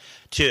always fun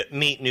to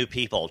meet new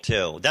people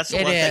too. That's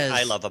the one thing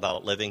I love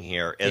about living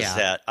here is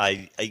that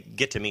I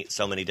get to meet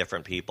so many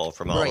different people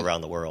from all around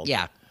the world.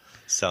 Yeah.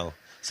 So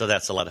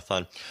that's a lot of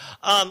fun.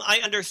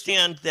 I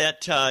understand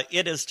that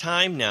it is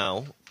time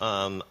now,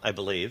 I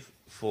believe,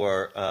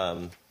 for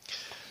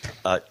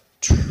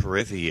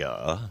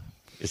trivia.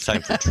 It's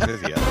time for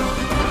trivia.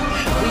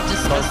 We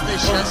discussed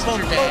this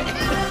yesterday.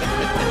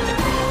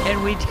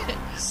 And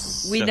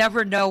we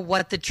never know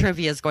what the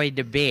trivia is going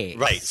to be.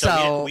 Right.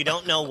 So we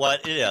don't know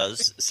what it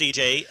is.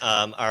 CJ,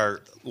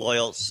 our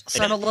loyal...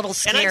 So I'm a little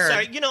scared. And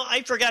I'm sorry,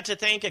 I forgot to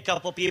thank a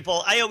couple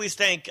people. I always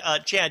thank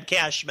Chad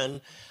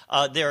Cashman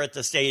there at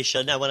the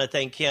station. I want to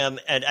thank him.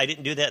 And I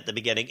didn't do that at the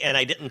beginning. And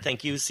I didn't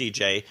thank you,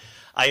 CJ.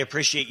 I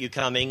appreciate you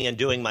coming and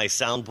doing my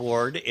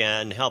soundboard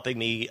and helping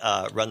me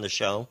run the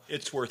show.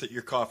 It's worth it.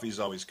 Your coffee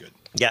is always good.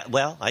 Yeah,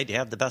 well, I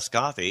have the best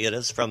coffee. It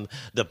is from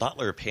the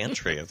Butler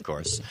Pantry, of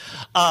course.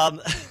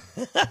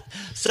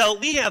 So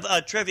we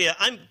have trivia.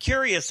 I'm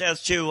curious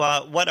as to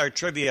what our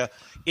trivia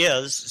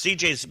is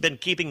CJ's been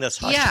keeping this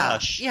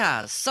hush-hush.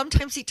 Yeah.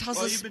 Sometimes he tells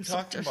Well, us. you've been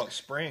talking about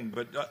spring,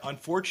 but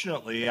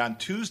unfortunately, on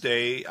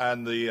Tuesday,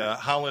 on the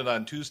Holland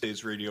on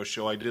Tuesdays radio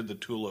show, I did the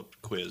tulip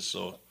quiz,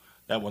 so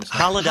that one's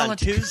Holland on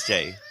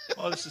Tuesday.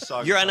 Oh, this is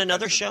Saugatuck. You're on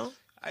another show?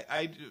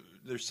 I do.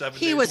 There's 7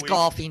 days He was a week.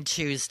 golfing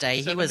Tuesday.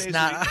 He 7 was days a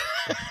not.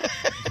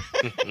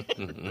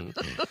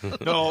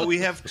 No, we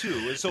have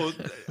 2. So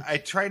I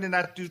try to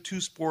not do too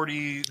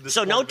sporty.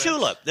 So no events.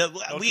 tulip. No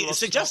We tulips.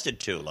 suggested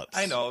tulips.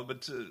 I know,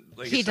 but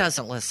like He I said,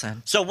 doesn't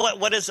listen. So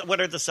what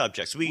are the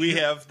subjects? we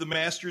have the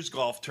Masters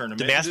golf tournament.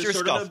 The Masters It's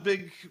sort golf. of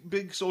a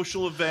big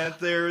social event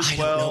there as I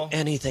well. don't know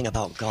anything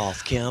about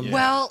golf, Kim.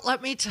 Well,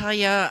 let me tell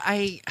you,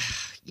 I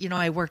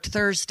worked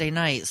Thursday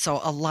night, so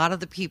a lot of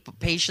the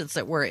patients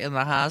that were in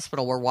the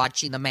hospital were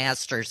watching the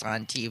Masters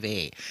on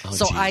TV.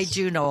 So geez. I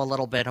do know a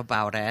little bit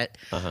about it.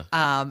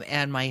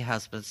 And my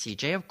husband,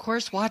 CJ, of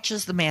course,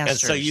 watches the And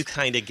Masters. so you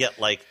kind of get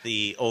like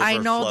the overflow. I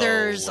know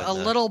there's and a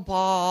the- little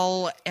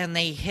ball, and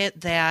they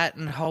hit that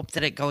and hope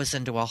that it goes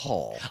into a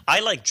hole. I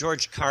like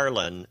George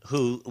Carlin,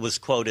 who was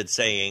quoted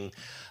saying,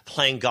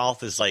 "Playing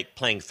golf is like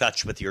playing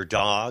fetch with your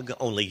dog,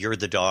 only you're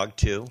the dog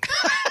too."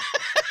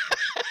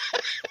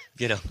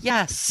 You know,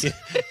 Yes.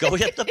 go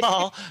hit the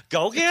ball,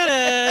 go get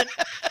it,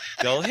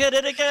 go hit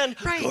it again,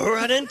 Right. go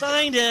run and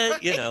find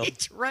it. You know,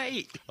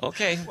 Right.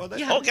 okay. Well, that-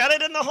 Oh, got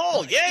it in the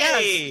hole!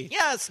 Yay!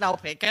 Yes. Now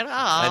pick it up.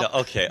 I know.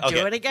 Okay.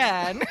 Do it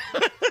again.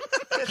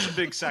 That's a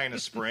big sign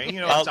of spring.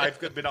 You know, Okay.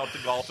 I've been out to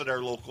golf at our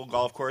local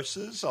golf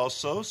courses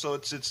also, so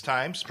it's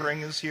time.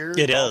 Spring is here.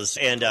 It Golf- is,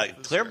 and golf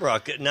is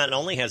Clearbrook not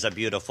only has a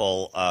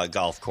beautiful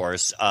golf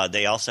course,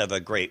 they also have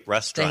a great They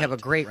restaurant have a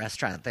great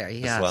restaurant there.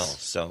 Yes. as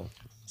well.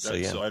 So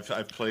yeah. So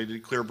I've played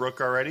at Clearbrook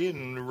already,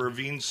 and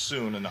Ravine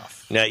soon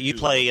enough. Now you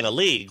play in a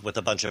league with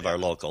a bunch of our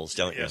locals,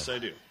 don't you? Yes, I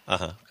do.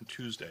 Uh-huh. On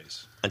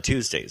Tuesdays. On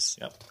Tuesdays.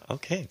 Yep.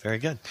 Okay, very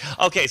good.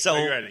 Okay, so Are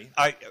you ready?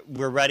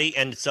 We're ready,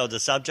 and so the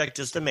subject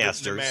is the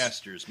Masters.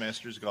 The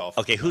Masters golf.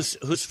 Okay, who's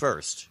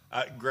first?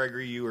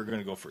 Gregory, you are going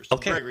to go first.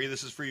 Okay. Gregory,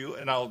 this is for you,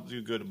 and I'll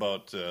do good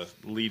about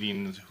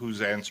leading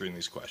who's answering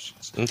these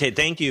questions. Okay,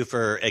 thank you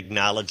for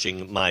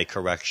acknowledging my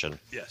correction.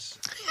 Yes.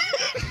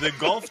 The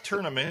golf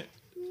tournament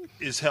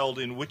is held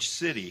in which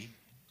city?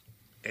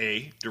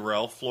 A,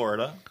 Doral,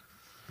 Florida.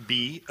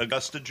 B,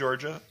 Augusta,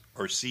 Georgia.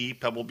 Or C,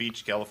 Pebble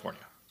Beach,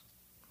 California.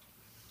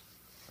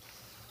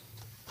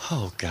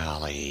 Oh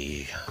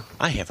golly,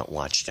 I haven't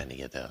watched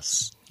any of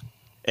this.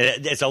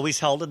 It's always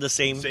held in the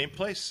same. Same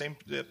place.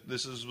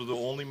 This is the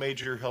only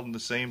major held in the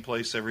same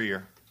place every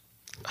year.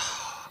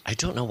 I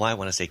don't know why I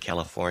want to say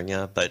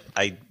California, but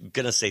I'm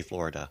gonna say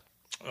Florida.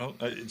 Oh,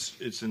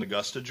 it's in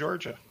Augusta,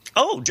 Georgia.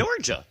 Oh,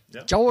 Georgia.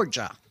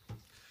 Georgia.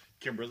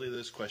 Kimberly,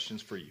 this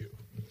question's for you.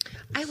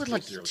 I would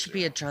like 0-0. to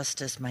be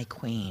addressed as my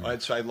queen.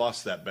 So I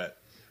lost that bet.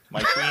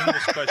 My queen,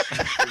 this question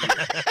is for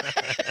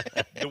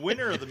you. The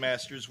winner of the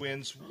Masters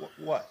wins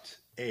what?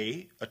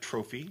 A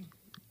trophy.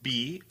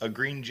 B, a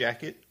green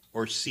jacket.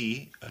 Or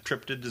C, a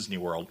trip to Disney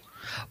World.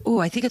 Ooh,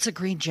 I think it's a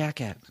green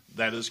jacket.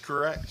 That is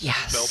correct.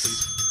 Yes.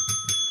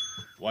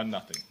 Bell,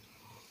 1-0.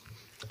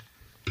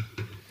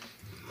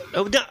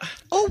 Oh no.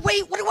 Oh,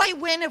 wait, what do I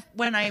win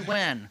when I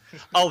win?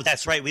 Oh,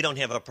 that's right. We don't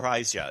have a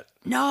prize yet.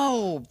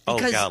 No, Oh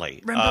because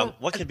golly. remember,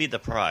 What could be the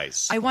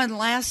prize? I won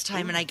last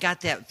time and I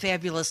got that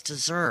fabulous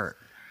dessert.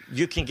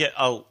 You can get.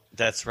 Oh,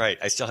 that's right.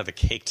 I still have a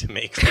cake to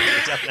make for you,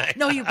 don't I?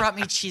 No, you brought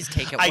me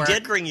cheesecake at I work.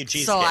 did bring you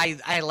So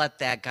cheesecake. I let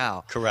that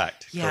go.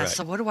 Correct. Yeah, correct.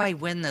 so what do I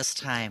win this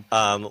time?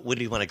 What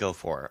do you want to go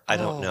for? I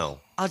don't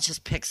know. I'll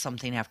just pick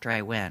something after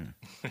I win.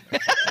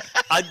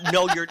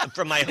 No, you're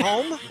from my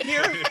home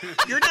here.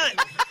 You're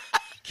not.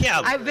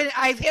 Kim,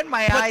 I've hit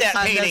my Put eyes that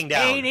on painting this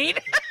down. painting.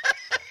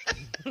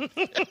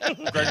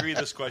 Gregory,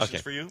 this question's Okay.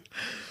 for you.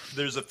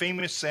 There's a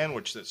famous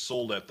sandwich that's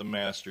sold at the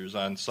Masters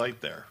on site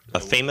there. a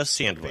famous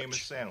sandwich.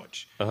 Famous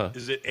sandwich. Uh-huh.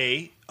 Is it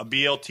A, a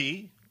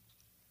BLT,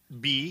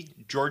 B,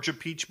 Georgia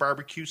peach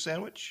barbecue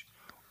sandwich,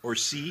 or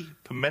C,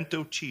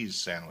 pimento cheese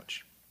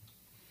sandwich?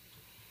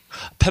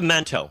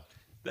 Pimento.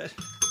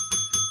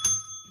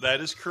 That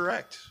is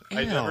correct.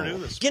 I Ew. never knew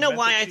this. You know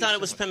why I Pimento thought cheese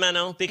it was sandwich.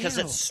 pimento? Because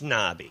Ew. it's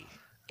snobby.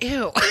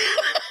 Ew.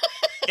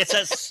 It's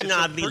a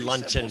snobby pretty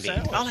luncheon simple meat.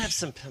 sandwich. I'll have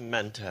some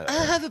pimento.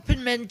 I have a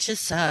pimento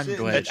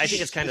sandwich. I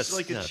think it's kind of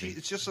like a snobby. cheese.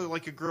 It's just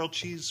like a grilled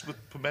cheese with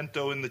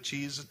pimento in the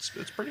cheese. It's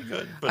pretty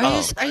good. Are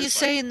Oh. you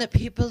saying that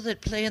people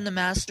that play in the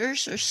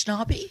Masters are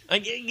snobby?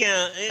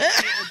 Yeah,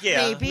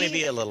 Maybe.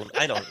 maybe a little.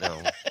 I don't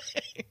know.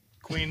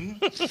 Queen,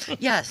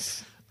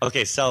 Yes.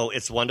 Okay, so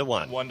it's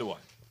 1-1. 1-1.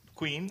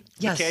 Queen,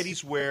 Yes. the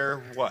caddies wear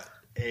what?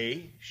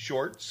 A,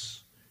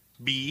 shorts.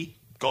 B,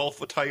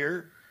 golf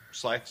attire,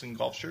 slacks and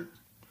golf shirt.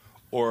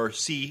 Or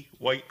C,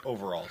 white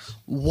overalls.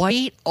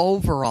 White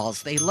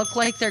overalls. They look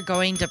like they're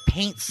going to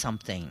paint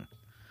something.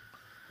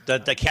 The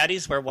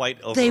caddies wear white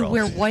overalls. They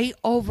wear white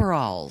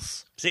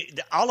overalls. See,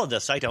 all of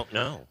this I don't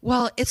know.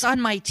 Well, it's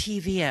on my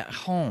TV at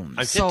home.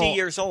 I'm 50 so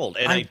years old,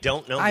 and I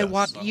don't know I this.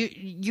 want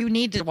you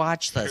need to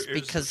watch this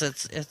Here's- because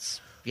it's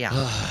yeah.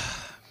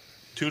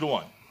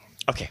 2-1.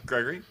 Okay.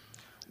 Gregory,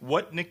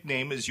 What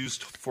nickname is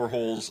used for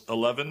holes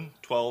 11,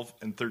 12,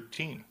 and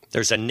 13?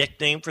 There's a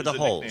nickname for the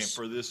There's a holes. nickname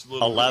for this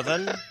little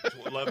 11,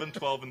 11,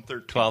 12, and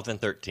 13. 12,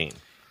 and 13.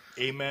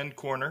 Amen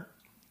corner.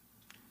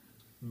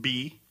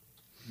 B,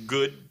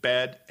 good,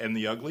 bad, and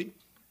the ugly.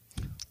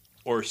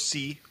 Or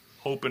C,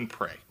 hope and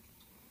pray.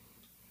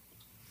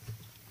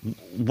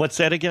 What's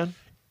that again?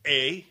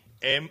 A,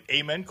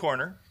 amen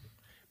corner.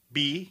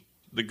 B,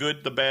 the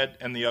good, the bad,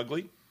 and the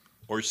ugly.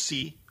 Or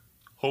C,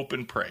 hope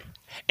and pray.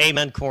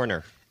 Amen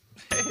corner.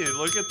 Hey,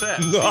 look at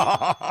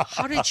that.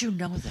 How did you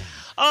know that?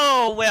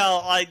 Oh,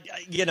 well, a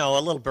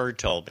little bird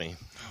told me.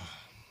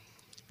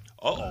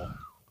 Uh-oh.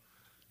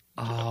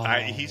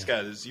 He's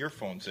got his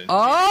earphones in.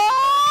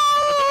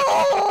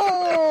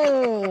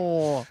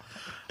 Oh!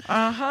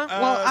 Uh-huh.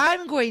 Well,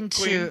 I'm going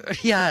to...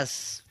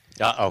 Yes.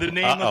 Uh-oh. The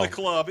name of the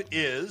club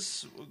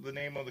is... The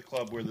name of the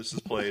club where this is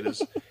played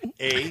is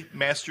A,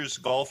 Masters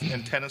Golf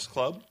and Tennis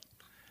Club.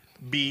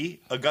 B,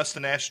 Augusta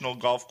National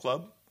Golf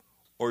Club.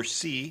 Or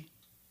C,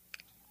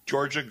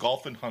 Georgia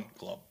Golf and Hunt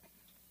Club.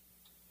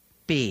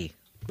 B.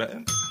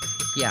 Ben?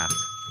 Yeah.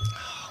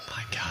 Oh,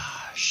 my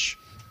gosh.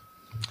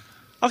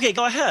 Okay,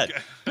 go ahead.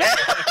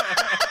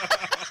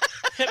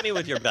 Hit me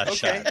with your best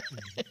shot.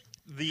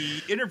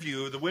 The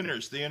interview the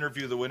winners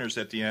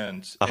at the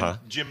end. Uh-huh.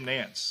 And Jim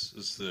Nance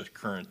is the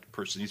current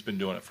person. He's been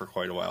doing it for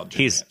quite a while.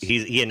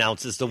 He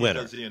announces the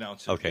winner. He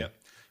announces Okay. Yeah.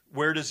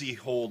 Where does he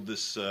hold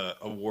this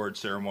award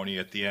ceremony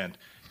at the end?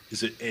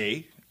 Is it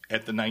A,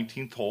 at the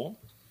 19th hole,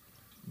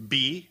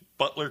 B,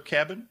 Butler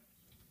Cabin,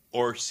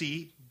 or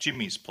C,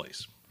 Jimmy's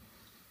Place?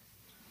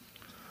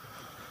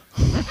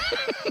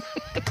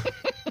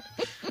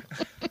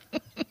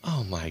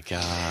 Oh, my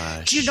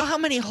gosh. Do you know how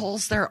many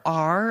holes there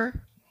are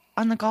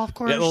on the golf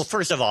course? Yeah, well,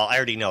 first of all, I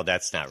already know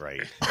that's not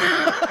right.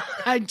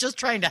 I'm just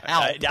trying to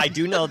help. I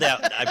do know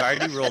that. I've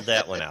already ruled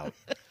that one out.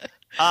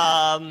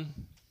 I'm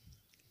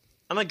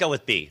going to go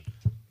with B.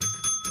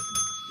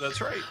 That's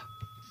right.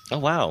 Oh,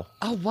 wow.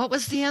 Oh, what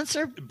was the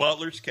answer?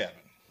 Butler's Cabin.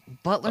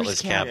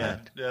 Butler's Cabin.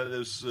 Cabin. Yeah, that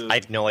is, I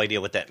have no idea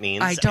what that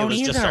means. I don't It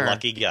was just a either.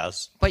 lucky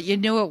guess. But you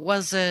knew it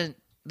wasn't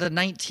the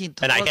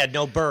 19th And hole. I had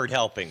no bird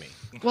helping me.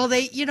 Well,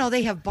 they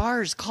have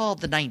bars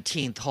called the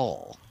 19th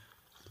hole.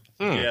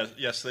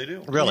 Yes, they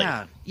do. Really?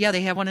 Yeah,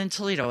 they have one in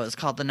Toledo. It's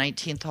called the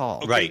 19th hole.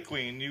 Okay, Right.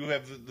 Queen,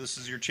 this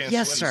is your chance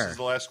Yes, to win. sir. This is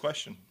the last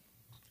question.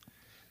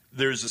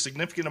 There's a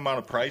significant amount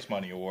of prize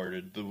money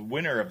awarded. The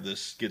winner of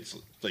this gets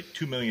like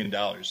 $2 million.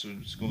 So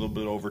it's a little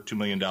bit over $2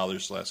 million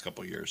the last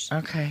couple of years.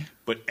 Okay.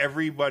 But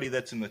everybody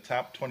that's in the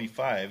top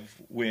 25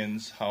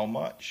 wins how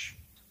much?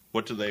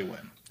 What do they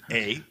win?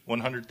 A,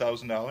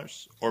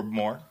 $100,000 or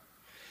more.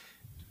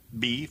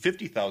 B,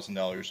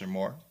 $50,000 or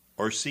more.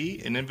 Or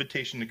C, an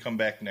invitation to come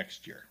back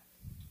next year.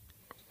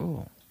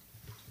 Ooh.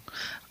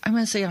 I'm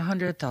going to say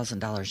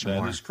 $100,000 That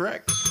more. is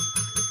correct.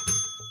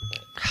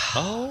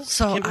 Oh,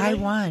 So Kimberly, I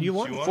won. You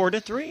won You won?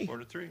 4-3.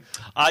 4-3.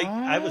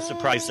 I was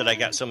surprised that I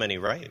got so many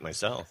right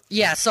myself.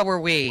 Yeah, so were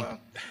we. Well,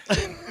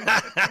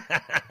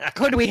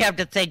 Who do we have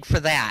to thank for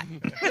that?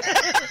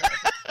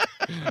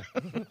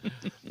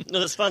 No,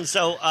 that's fun.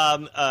 So,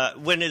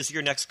 when is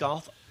your next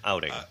golf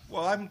outing?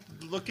 well, I'm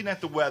looking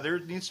at the weather.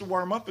 It needs to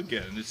warm up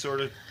again. It's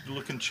sort of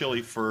looking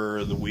chilly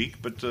for the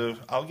week, but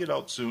I'll get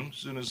out soon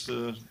as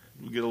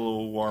we get a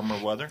little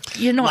warmer weather.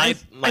 You know,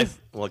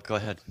 Well, go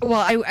ahead.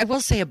 well, I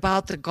will say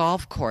about the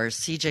golf course,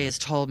 CJ has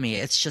told me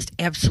it's just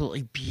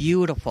absolutely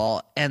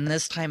beautiful. And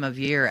this time of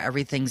year,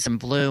 everything's in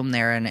bloom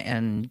there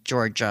in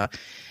Georgia.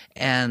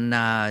 And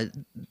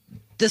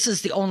this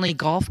is the only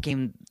golf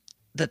game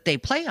that they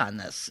play on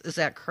this. Is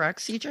that correct,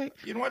 CJ?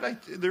 You know what?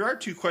 There are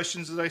two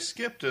questions that I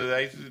skipped.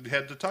 I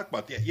had to talk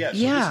about. Yeah. So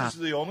Yeah. This is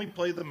the only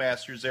play the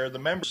Masters there. The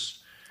members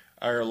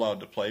are allowed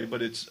to play, but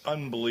it's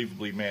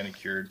unbelievably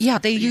manicured. Yeah,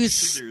 they These use-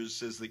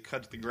 scissors as they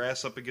cut the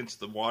grass up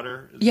against the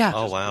water. It's Yeah.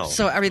 Oh, wow.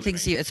 So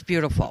everything's, it's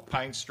beautiful.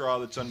 Pine straw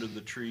that's under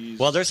the trees.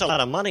 Well, there's a lot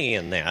of money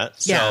in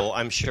that, so Yeah.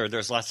 I'm sure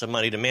there's lots of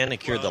money to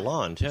manicure the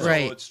lawn, too.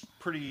 Right. So it's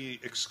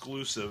pretty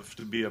exclusive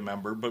to be a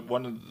member, but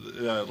one of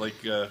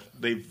the,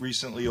 they've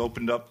recently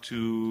opened up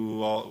to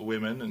all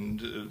women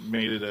and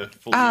made it a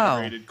fully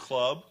integrated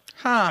club.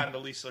 Huh.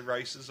 Condoleezza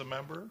Rice is a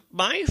member.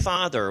 My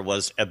father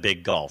was a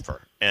big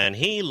golfer, and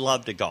he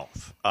loved to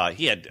golf.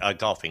 He had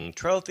golfing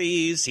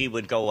trophies. He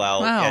would go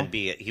out Wow. and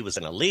he was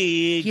in a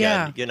league.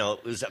 Yeah. And,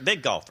 was a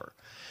big golfer.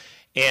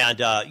 And,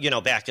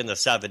 back in the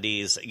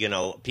 70s,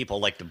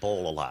 people liked to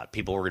bowl a lot.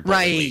 People were in bowling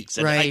Right, leagues.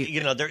 And right.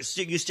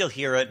 you still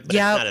hear it, but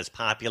Yep. it's not as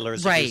popular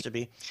as it Right. used to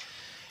be.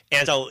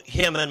 And so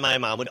him and my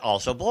mom would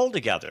also bowl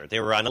together. They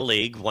were on a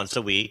league once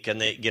a week,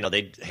 and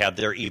they'd have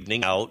their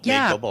evening out.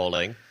 Yeah. They'd go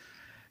bowling.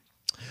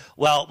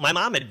 Well, my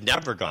mom had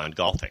never gone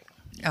golfing.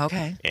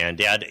 Okay. And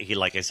Dad,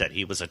 like I said,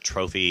 he was a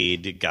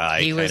trophied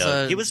guy. He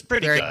was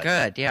pretty very good.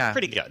 good, yeah.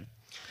 Pretty good.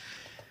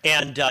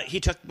 And he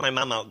took my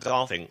mom out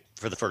golfing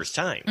for the first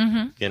time.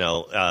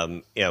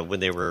 Mm-hmm. When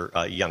they were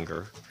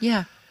younger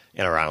Yeah.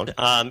 and around.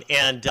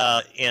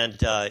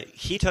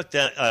 He took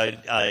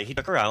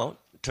her out,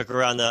 took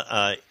her on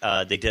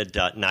they did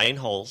 9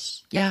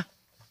 holes, Yeah.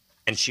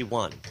 and she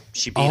won.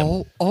 She beat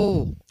him.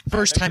 Oh,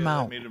 First time That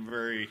out. made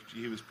him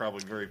he was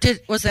probably very.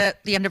 Was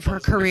that the end of her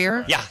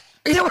career? Yeah.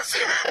 It was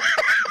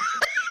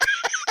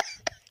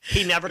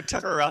He never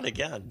took her out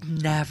again.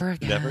 never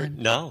again. Never.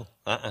 No.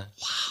 We're going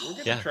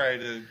to Yeah. try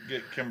to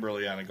get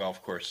Kimberly on a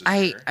golf course this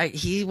year.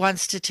 He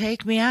wants to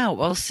take me out.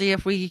 We'll see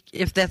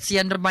if that's the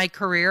end of my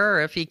career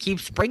or if he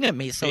keeps bringing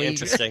me. So Be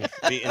interesting.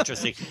 Be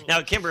interesting.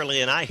 Now,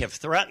 Kimberly and I have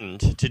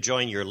threatened to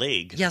join your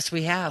league. Yes,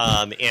 we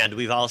have. And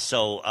we've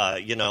also,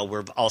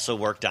 we've also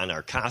worked on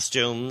our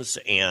costumes,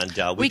 and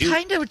we do.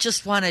 kind of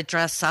just want to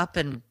dress up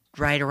and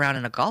ride around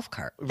in a golf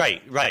cart.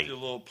 Right. The Right.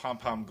 little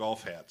pom-pom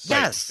golf hats.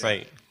 Yes.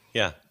 Right.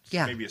 Yeah.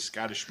 Yeah. Maybe a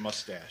Scottish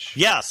mustache.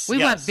 Yes. We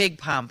yes. want big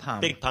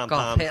pom-pom. Big pom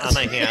golf pom hats. on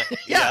my hat.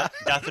 Yeah,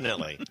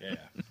 definitely.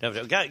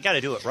 Yeah. Got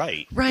to do it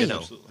right. Right. You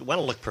know, want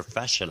to look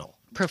professional.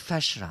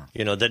 Professional.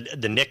 You know,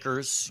 the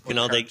knickers. You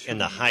know, and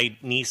the high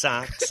knee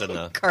socks and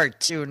the.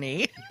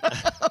 Cartoony.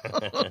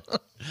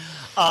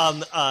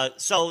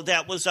 So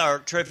that was our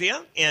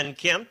trivia, and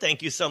Kim,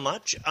 thank you so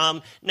much.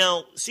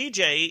 Now,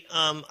 CJ,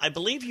 I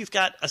believe you've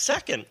got a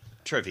second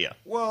trivia.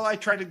 Well, I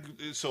try to.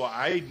 So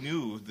I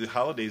knew the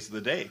holidays of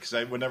the day because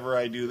whenever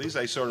I do these,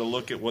 I sort of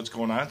look at what's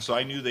going on. So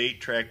I knew the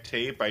 8-track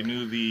tape. I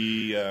knew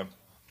the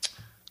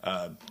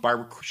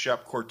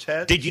Barbershop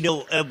Quartet. Did you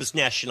know it was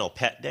National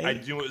Pet Day? I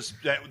knew it was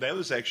that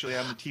was actually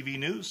on the TV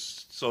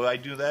news, so I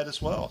knew that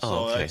as well.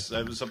 So okay.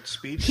 I was up to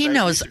speed. He I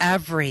knows researched- So I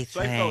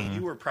everything. felt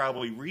you were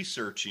probably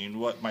researching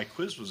what my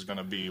quiz was going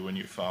to be when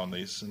you found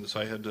these, and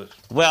so I had to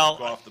Well,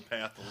 go off the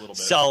path a little bit.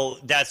 So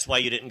that's why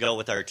you didn't go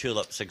with our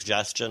tulip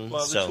suggestion.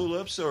 well, the so,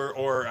 Tulips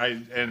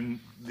and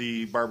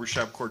the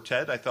Barbershop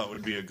Quartet, I thought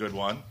would be a good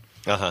one.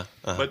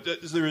 But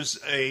there's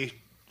a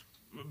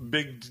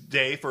big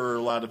day for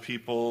a lot of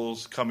people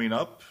coming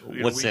up.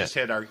 What's we that? just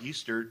had our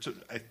Easter.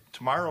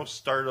 Tomorrow's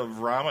start of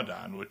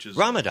Ramadan, which is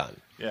Ramadan.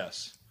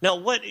 Yes. Now,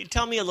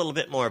 tell me a little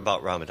bit more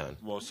about Ramadan.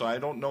 Well, so I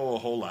don't know a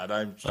whole lot.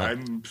 I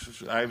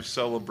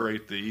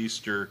celebrate the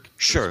Easter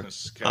Sure.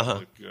 Christmas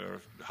Catholic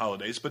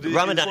holidays, but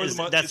Ramadan it's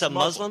that's a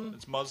Muslim?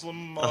 It's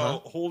Muslim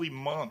holy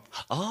month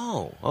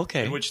Oh,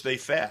 okay. in which they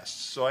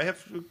fast. So I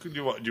have. Do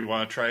you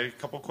want to try a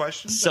couple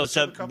questions? So it's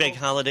a big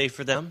holiday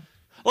for them.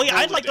 Well, yeah,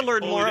 I'd like to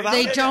learn more about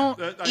They it. don't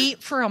I-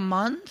 eat for a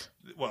month?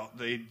 Well,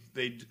 they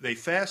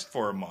fast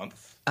for a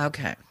month.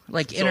 Okay.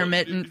 Like So,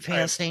 intermittent I have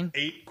fasting?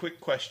 8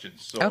 quick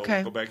questions. So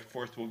Okay. we'll go back and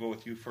forth. We'll go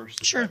with you first.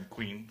 this Sure. time,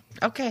 Queen.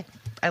 Okay.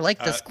 I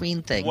like this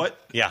queen thing. What?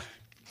 Yeah.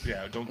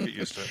 Yeah, don't get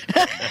used to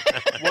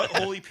it. What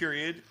holy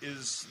period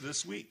is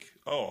this week?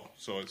 Oh,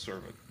 so it's sort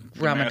of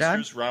a Ramadan?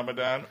 Masters,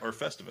 Ramadan, or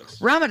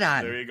Festivus.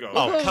 Ramadan. There you go.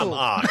 Oh, come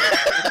on.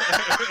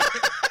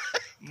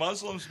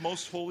 Muslims'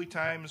 most holy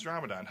time is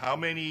Ramadan.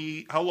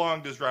 How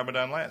long does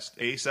Ramadan last?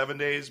 A, 7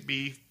 days,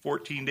 B,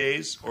 14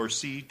 days, or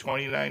C,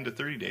 29 to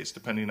 30 days,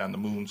 depending on the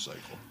moon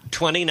cycle.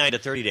 29 to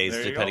 30 days,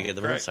 There you depending go. on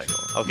the moon Correct.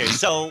 cycle. Okay,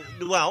 so,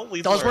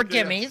 we've Those were learned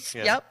gimmies.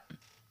 Yeah. Yep.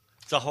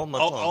 it's a whole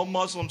month All long.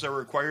 Muslims are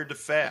required to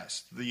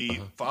fast.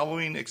 The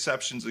following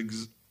exceptions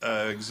exist.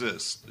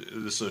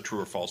 This is a true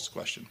or false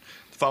question.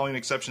 The following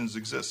exceptions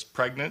exist.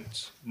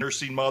 Pregnant,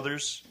 nursing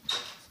mothers.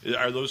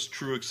 Are those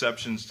true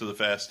exceptions to the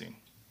fasting?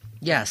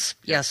 Yes.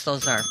 Yes,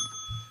 those are.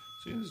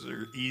 See, these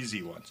are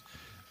easy ones.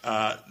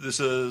 This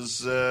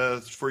is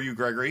for you,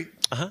 Gregory.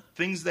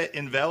 Things that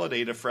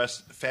invalidate a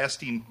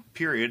fasting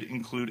period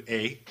include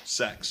A,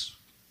 sex.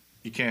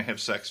 You can't have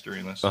sex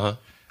during this.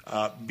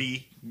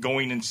 B,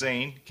 going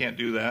insane. Can't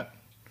do that.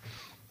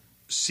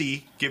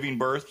 C, giving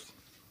birth.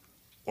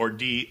 Or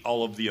D,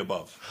 all of the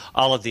above.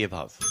 All of the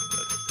above.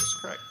 That's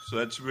correct. So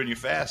that's when you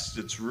fast.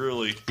 It's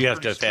really You have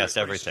to pretty fast strict,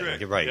 everything. pretty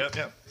strict. You're right. Yep.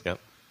 Yep.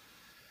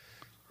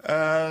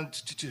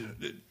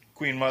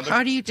 Queen Mother.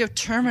 How do you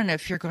determine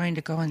if you're going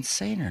to go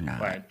insane or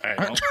not? I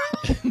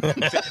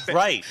don't.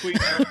 Right. Queen,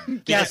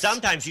 Because Yes.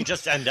 sometimes you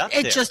just end up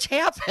It there. just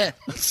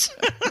happens.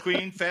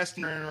 Queen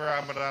fasting during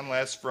Ramadan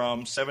lasts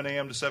from 7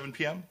 a.m. to 7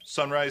 p.m.,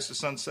 sunrise to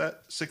sunset,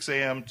 6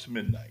 a.m. to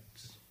midnight.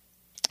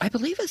 I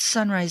believe it's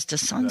sunrise to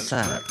That's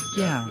sunset. correct.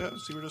 Yeah.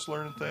 See, we're just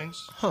learning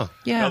things.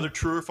 Yeah. Another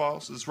true or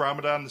false is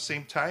Ramadan the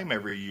same time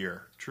every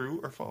year. True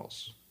or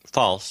false?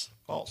 False.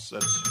 False.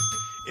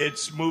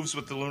 It moves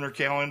with the lunar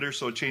calendar,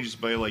 so it changes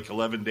by like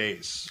 11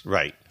 days.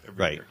 Right. Every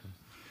Right.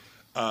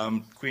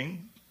 year.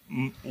 Queen,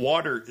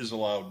 water is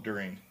allowed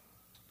during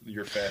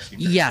your fasting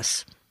period.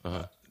 Yes.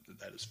 That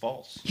is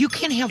false. You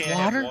can't have Can't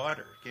water? have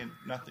water.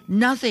 Nothing.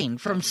 Nothing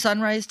from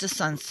sunrise to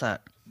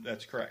sunset.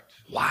 That's correct.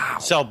 Wow.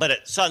 So, but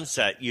at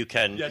sunset, you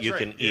can That's you right.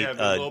 can You eat. have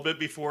a little bit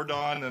before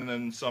dawn, and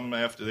then some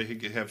after. They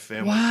could have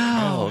family.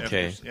 Wow. Oh,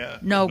 okay. Yeah.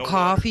 No water.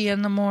 coffee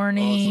in the Oh, so that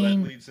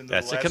morning. leads into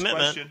That's the a last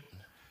commitment. question.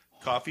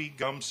 Coffee,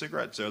 gum,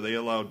 cigarettes, are they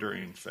allowed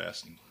during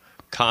fasting?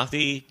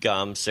 coffee,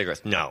 gum,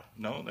 cigarettes. No.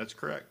 No, that's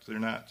correct. They're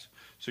not.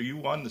 So you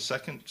won the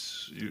second.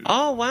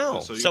 Oh, wow.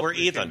 So, So we're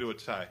you even. came to a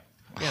tie.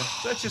 Yeah.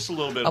 So that's just a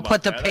little bit I'll about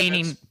put the that.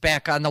 painting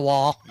back on the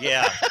wall.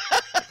 Yeah.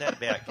 Put that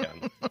back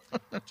in.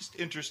 That's just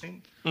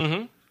interesting.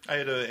 Mm-hmm. I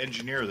had an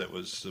engineer that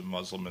was a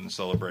Muslim and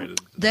celebrated.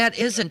 That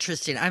is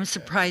interesting. I'm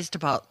surprised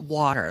about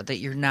water, that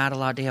you're not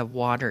allowed to have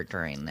water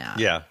during that.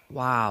 Yeah.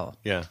 Wow.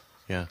 Yeah.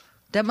 Yeah.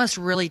 That must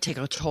really take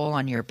a toll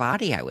on your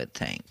body, I would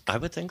think. I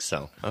would think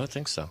so.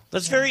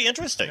 That's very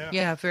interesting.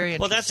 Yeah, very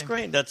interesting. Well, that's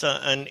great. That's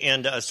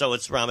so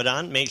it's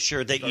Ramadan. Make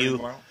sure that Starting you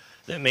tomorrow.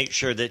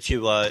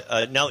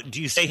 now.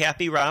 Do you say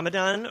Happy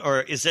Ramadan,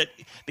 or is it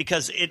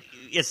because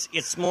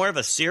it's more of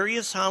a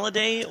serious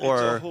holiday,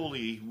 or It's a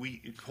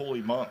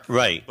holy month,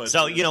 right? But,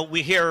 So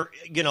we hear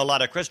a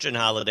lot of Christian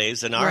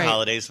holidays, and our Right.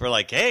 holidays we're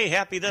like, hey,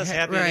 happy this,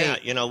 happy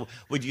Right. that.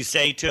 Would you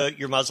say to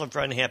your Muslim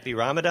friend Happy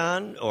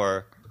Ramadan,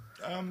 or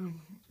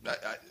I'm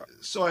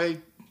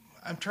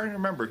trying to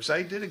remember because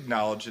I did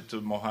acknowledge it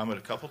to Mohammed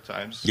a couple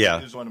times. Yeah.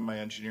 He was one of my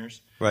engineers.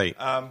 right?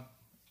 I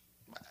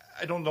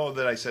don't know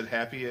that I said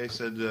happy. I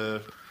said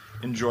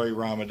enjoy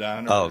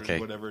Ramadan or okay.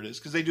 whatever it is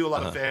because they do a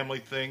lot of family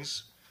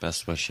things.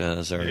 Best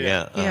wishes, or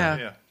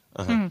Yeah.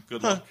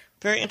 Good luck.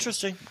 Very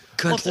interesting.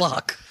 Good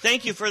luck.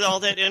 Thank you for all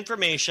that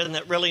information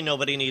that really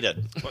nobody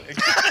needed.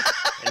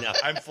 And,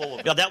 I'm full of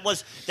it. no, that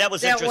was That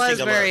interesting was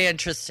to very learn.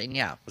 interesting,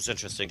 yeah. It was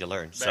interesting to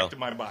learn. Back to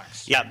my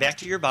box. Yeah, back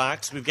to your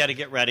box. We've got to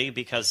get ready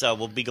because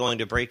we'll be going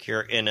to break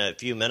here in a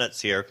few minutes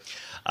here.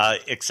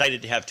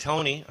 Excited to have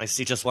Tony. I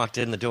see just walked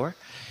in the door.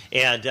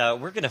 And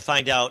we're going to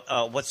find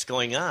out what's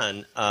going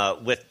on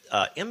with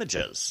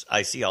images.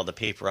 I see all the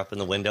paper up in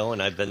the window,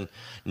 and I've been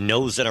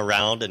nosing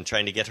around and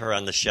trying to get her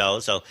on the show.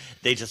 So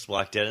they just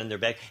walked in, and they're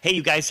back. Hey,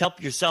 you guys,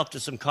 help yourself to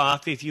some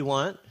coffee if you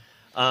want.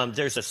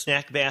 There's a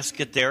snack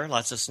basket there,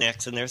 lots of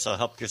snacks in there, so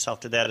help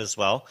yourself to that as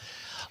well.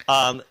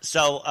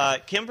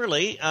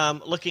 Kimberly,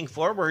 looking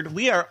forward,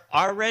 we are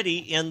already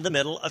in the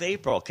middle of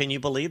April. Can you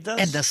believe this?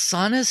 And the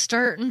sun is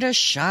starting to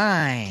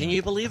shine. Can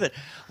you believe it?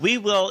 We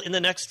will, in the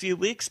next few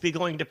weeks, be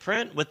going to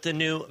print with the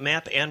new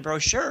map and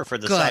brochure for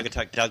the Good.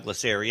 Saugatuck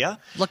Douglas area.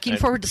 Looking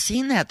forward to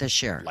seeing that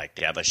this year. I'd like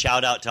to have a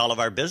shout out to all of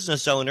our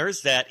business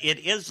owners that it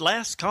is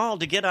last call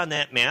to get on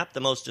that map,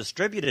 the most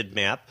distributed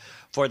map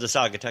for the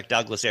Saugatuck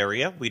Douglas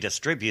area. We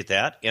distribute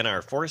that in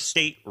our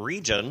 4-state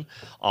region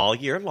all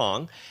year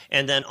long.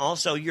 And then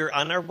also you're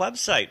on our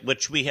website,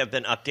 which we have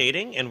been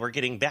updating, and we're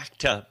getting back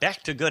to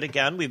good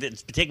again.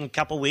 It's been taking a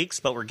couple weeks,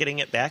 but we're getting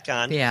it back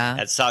on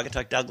at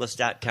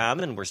saugatuckdouglas.com,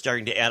 and we're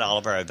starting to add all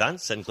of our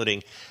events,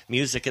 including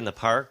music in the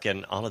park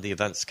and all of the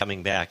events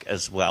coming back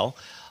as well.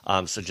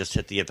 So just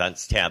hit the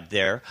events tab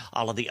there.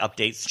 All of the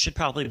updates should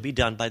probably be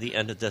done by the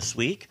end of this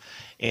week.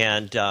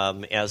 And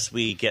as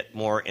we get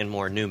more and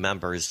more new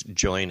members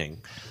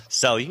joining.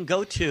 So you can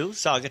go to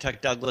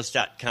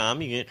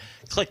saugatuckdouglas.com. You can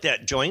click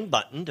that join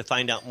button to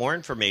find out more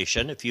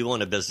information if you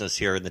own a business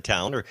here in the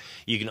town. Or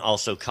you can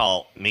also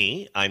call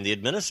me. I'm the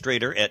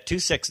administrator at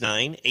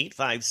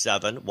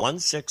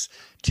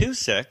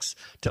 269-857-1626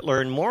 to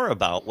learn more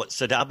about what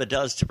Sadaba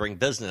does to bring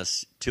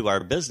business to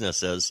our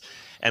businesses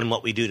and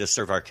what we do to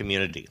serve our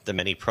community. The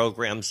many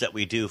programs that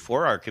we do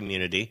for our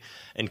community,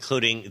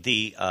 including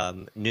the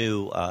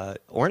new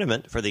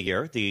ornament for the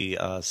year, the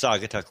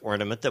Saugatuck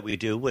ornament that we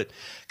do with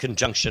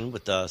conjunction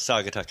with the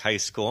Saugatuck High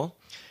School.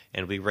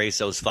 And we raise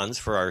those funds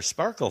for our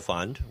Sparkle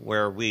Fund,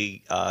 where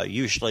we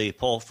usually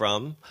pull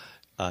from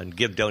and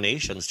give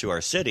donations to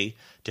our city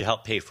to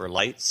help pay for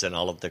lights and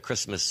all of the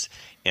Christmas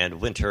and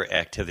winter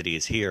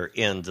activities here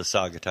in the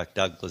Saugatuck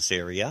Douglas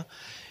area.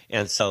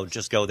 And so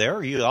just go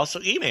there. You also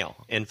email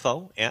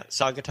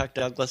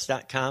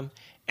info@saugatuckdouglas.com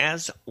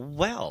as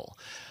well.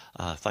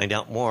 Find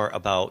out more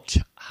about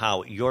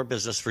how your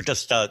business for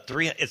just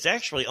it's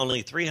actually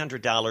only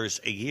 $300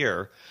 a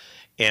year,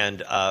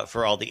 and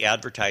for all the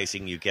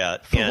advertising you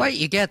get. For what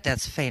you get,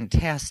 that's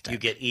fantastic. You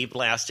get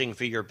e-blasting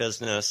for your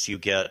business. You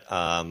get,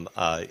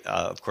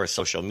 of course,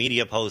 social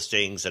media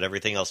postings and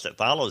everything else that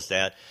follows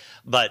that.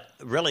 But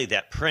really,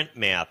 that print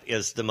map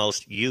is the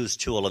most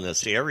used tool in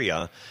this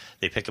area.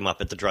 They pick them up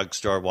at the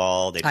drugstore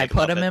wall. I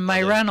put them in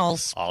my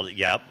rentals.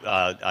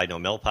 I know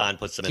Mill Pond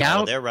puts them in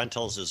all of their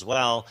rentals as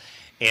well.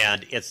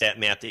 And it's that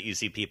map that you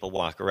see people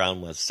walk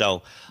around with.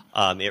 So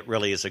it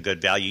really is a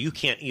good value. You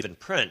can't even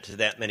print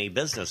that many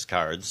business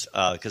cards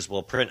because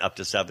we'll print up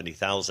to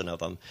 70,000 of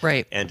them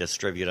and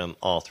distribute them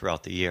all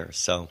throughout the year.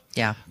 So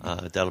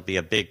that'll be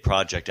a big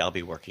project I'll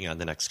be working on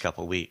the next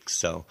couple weeks.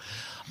 So,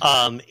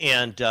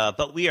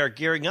 but we are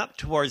gearing up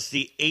towards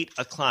the 8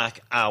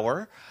 o'clock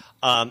hour.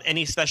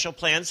 Any special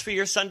plans for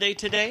your Sunday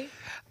today?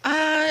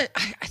 I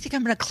think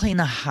I'm going to clean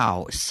the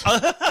house.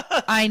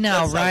 I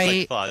know, that right? Sounds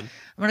like fun.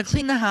 I'm going to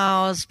clean the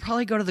house,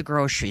 probably go to the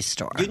grocery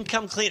store. You can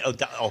come clean. How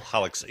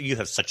you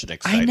have such an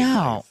exciting I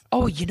know. life.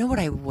 Oh, you know what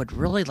I would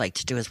really like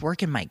to do is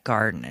work in my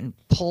garden and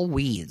pull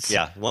weeds.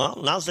 Yeah,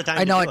 well, now's the time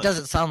I know to do it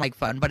doesn't sound like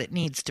fun, but it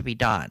needs to be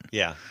done.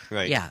 Yeah,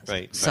 right. Yeah.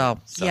 Right. So,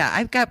 yeah,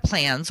 I've got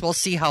plans. We'll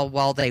see how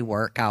well they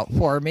work out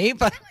for me.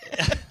 But,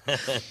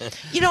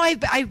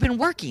 I've been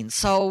working.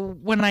 So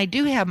when I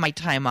do have my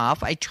time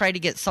off, I try to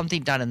get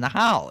something done in the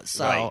house.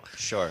 So, right.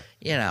 Sure.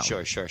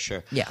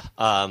 Sure. Yeah.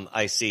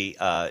 I see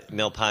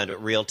Mill Pond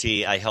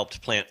Realty. I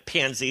helped plant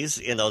pansies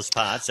in those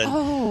pots.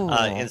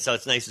 And so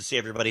it's nice to see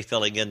everybody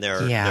filling in their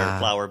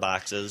flower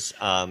boxes.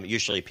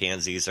 Usually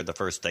pansies are the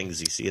first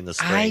things you see in the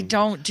spring. I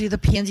don't do the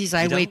pansies.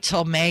 I wait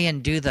till May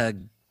and do the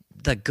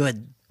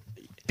good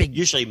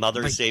Usually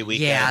Mother's Day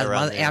weekend. Yeah,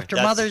 around there. after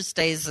Mother's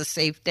Day is a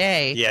safe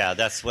day. Yeah,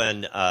 that's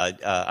when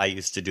I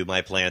used to do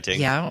my planting.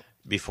 Yeah.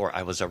 Before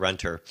I was a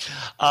renter.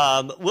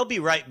 We'll be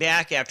right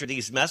back after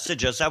these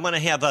messages. I want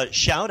to have a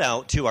shout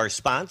out to our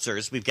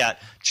sponsors. We've got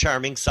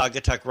Charming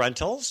Saugatuck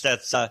Rentals.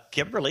 That's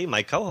Kimberly,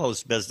 my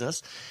co-host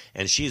business,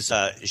 and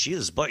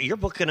you're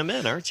booking them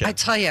in, aren't you? I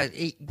tell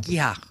you,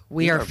 yeah,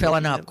 we are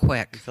filling up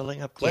quick.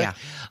 Filling up quick. Yeah.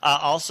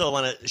 Also,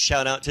 want to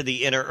shout out to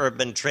the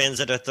Interurban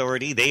Transit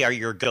Authority. They are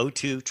your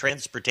go-to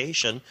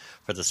transportation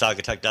for the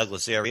Saugatuck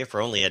Douglas area for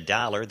only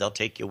 $1. They'll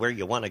take you where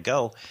you want to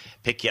go,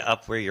 pick you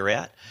up where you're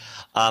at.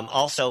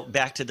 Also,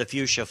 Back to the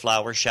Fuchsia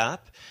Flower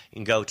Shop. You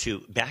can go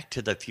to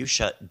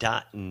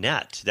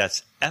backtothefuchsia.net.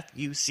 That's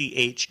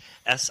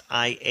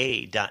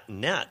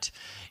FUCHSIA.net.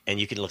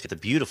 And you can look at the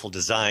beautiful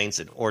designs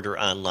and order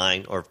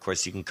online, or, of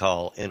course, you can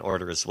call and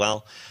order as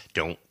well.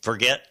 Don't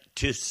forget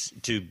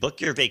to book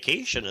your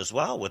vacation as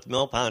well with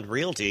Mill Pond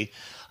Realty.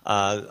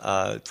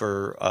 For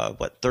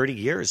 30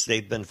 years,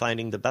 they've been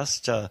finding the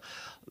best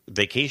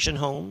vacation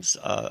homes,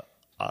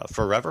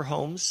 forever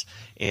homes,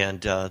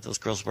 and those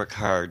girls work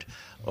hard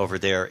over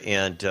there,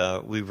 and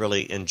we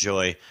really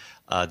enjoy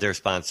their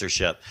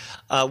sponsorship.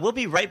 We'll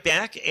be right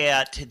back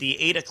at the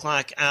 8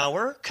 o'clock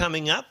hour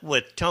coming up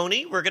with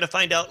Tony. We're going to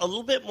find out a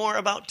little bit more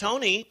about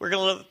Tony. We're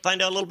going to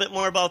find out a little bit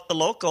more about the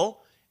local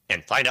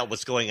and find out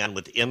what's going on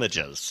with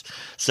Images.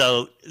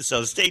 So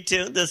stay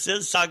tuned. This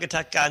is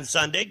Saugatuck on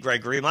Sunday.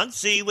 Gregory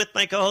Muncie with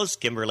my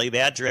co-host Kimberly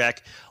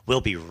Badrak.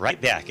 We'll be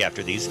right back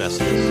after these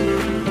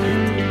messages.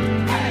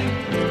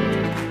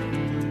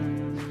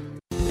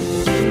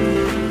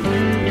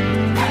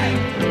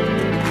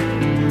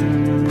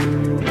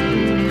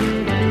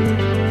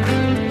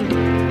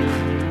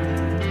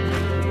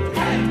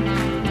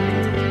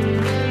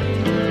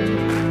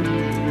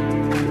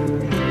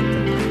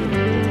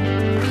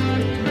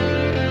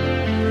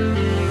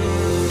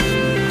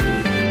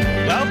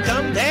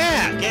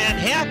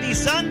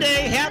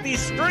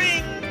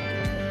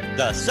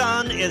 The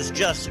sun is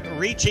just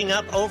reaching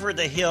up over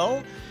the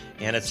hill,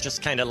 and it's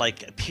just kind of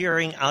like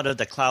peering out of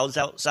the clouds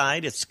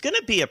outside. It's going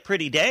to be a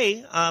pretty day.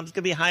 It's going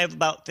to be a high of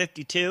about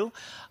 52,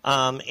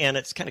 and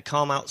it's kind of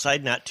calm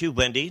outside, not too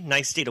windy.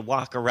 Nice day to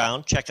walk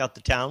around, check out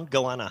the town,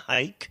 go on a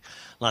hike.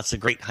 Lots of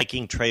great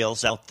hiking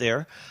trails out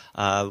there.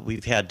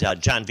 We've had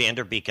John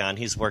Vanderbeek on.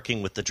 He's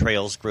working with the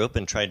Trails Group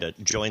and trying to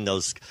join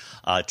those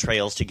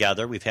trails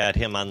together. We've had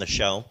him on the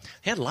show.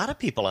 We had a lot of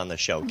people on the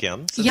show,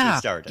 Kim, since we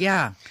started.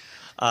 Yeah.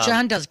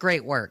 John does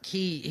great work.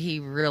 He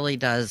really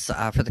does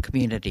for the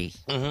community.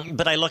 Mm-hmm.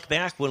 But I look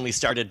back when we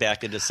started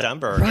back in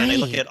December, and I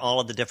look at all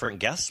of the different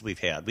guests we've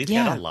had. We've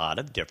had a lot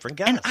of different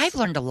guests. And I've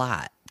learned a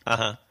lot.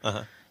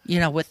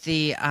 You know, with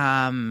the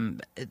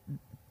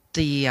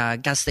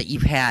guests that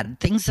you've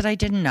had, things that I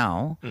didn't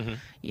know,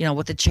 you know,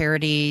 with the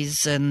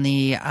charities and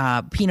the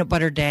peanut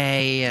butter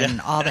day and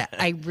all that.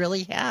 I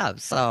really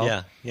have. So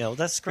yeah, well,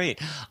 that's great.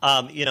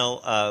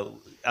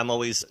 I'm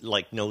always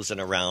like nosing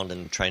around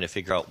and trying to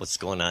figure out what's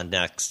going on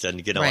next.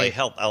 And, I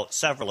help out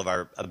several of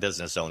our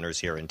business owners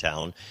here in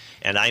town.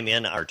 And I'm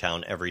in our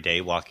town every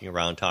day walking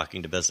around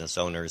talking to business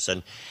owners.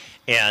 And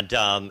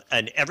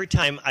every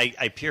time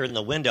I peer in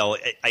the window,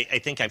 I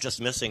think I'm just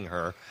missing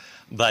her.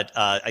 But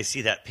I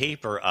see that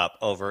paper up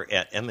over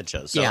at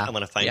Images. So I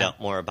want to find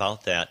out more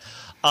about that.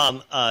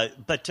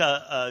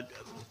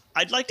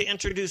 I'd like to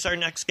introduce our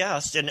next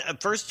guest. And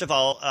first of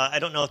all, I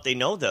don't know if they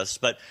know this,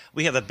 but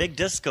we have a big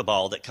disco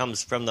ball that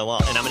comes from the wall.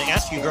 And I'm going to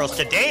ask you girls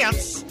to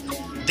dance.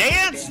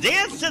 Dance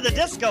to the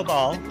disco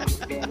ball.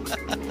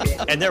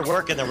 And they're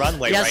working the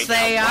runway right now. Yes,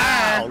 they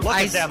are. Wow, look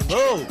at them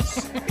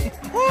moves.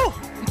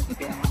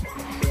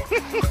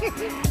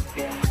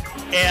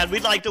 And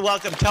we'd like to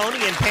welcome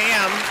Tony and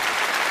Pam.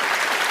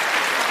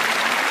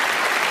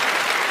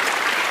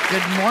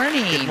 Good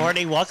morning. Good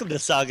morning. Welcome to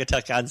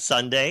Saugatuck on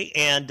Sunday.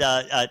 And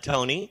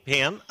Tony,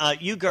 Pam,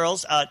 you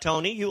girls,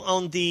 Tony, you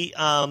own the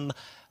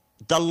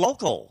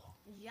local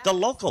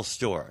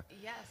store.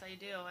 Yes, I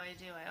do. I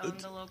own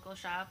the local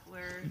shop.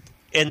 We're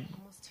and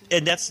almost 2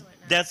 years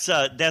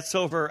that's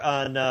over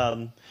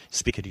on.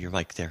 Speaking to your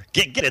mic there.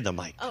 Get in the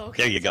mic. Oh,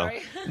 okay. There you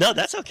Sorry. go. No,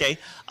 that's okay.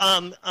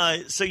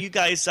 So you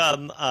guys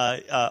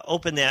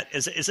open that.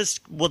 Is this?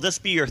 Will this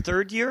be your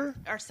third year?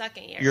 Our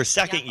second year. Your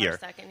second year. Our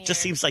second year.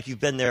 Just seems like you've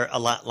been there a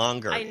lot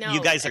longer. I know.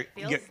 You guys it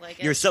feels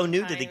like you're so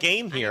new to sometimes. the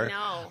game here.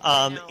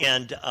 I know.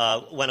 And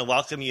want to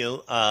welcome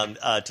you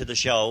to the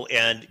show.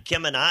 And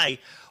Kim and I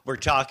were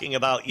talking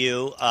about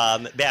you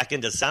back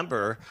in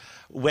December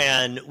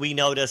when we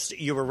noticed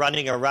you were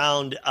running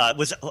around. I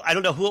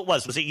don't know who it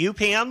was. Was it you,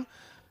 Pam?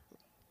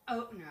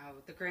 Oh no,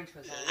 the Grinch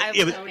was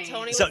Tony.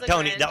 Tony was the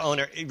Tony, Grinch. the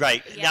owner,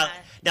 right? Yeah.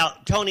 Now,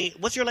 Tony,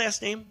 what's your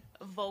last name?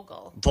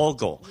 Vogel.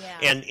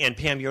 Yeah. And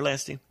Pam, your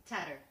last name?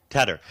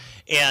 Tatter.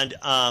 And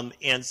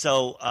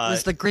so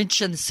was the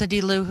Grinch and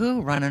Cindy Lou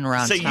Who running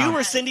around? So town? you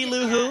were Cindy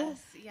Lou Who?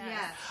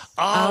 Yes.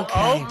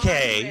 Oh,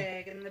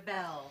 okay. And the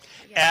bell.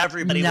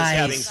 Everybody was Nice.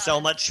 having so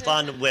much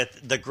fun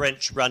with the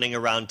Grinch running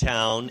around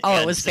town. Oh,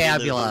 and it was Cindy Lou Who.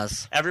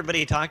 fabulous.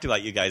 Everybody talked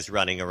about you guys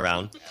running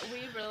around.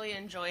 We really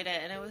enjoyed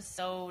it, and it was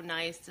so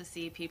nice to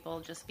see people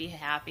just be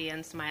happy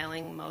and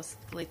smiling,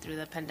 mostly through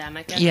the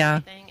pandemic and Yeah.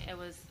 everything. It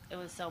was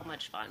so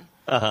much fun.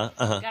 Uh huh.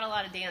 Uh huh. We got a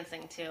lot of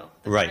dancing too.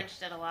 The Right. French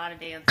did a lot of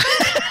dancing.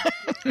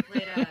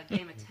 Played a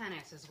game of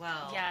tennis as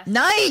well. Yes.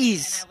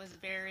 Nice. And I was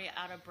very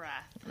out of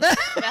breath.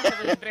 I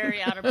was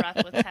very out of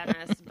breath with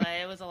tennis, but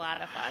it was a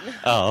lot of fun.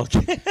 Oh,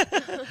 okay.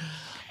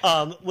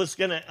 Was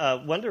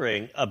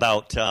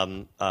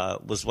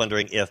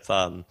wondering if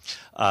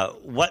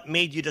what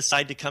made you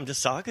decide to come to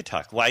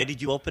Saugatuck? Why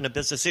did you open a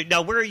business here?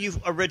 Now, where are you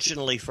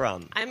originally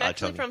from? I'm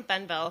actually Tony?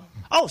 from Fenville.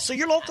 Oh, so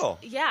you're local.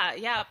 Yeah.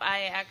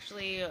 I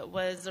actually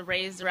was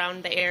raised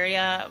around the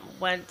area,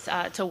 went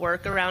to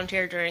work around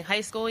here during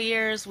high school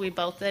years. We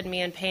both did,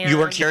 me and Pam. You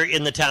worked here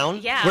in the town?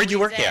 Yeah. Where'd you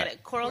we work did.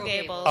 at? Coral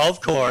Gables. Oh,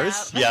 of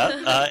course. Yeah.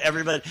 Yeah.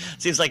 Everybody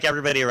seems like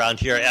everybody around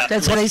here.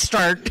 That's when I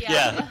start.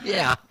 Yeah.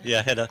 Yeah.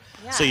 Yeah.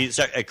 So you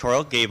start at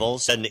Coral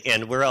Gables, and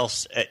where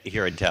else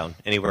here in town?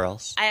 Anywhere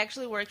else? I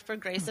actually worked for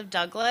Grace of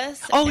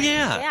Douglas. Oh, and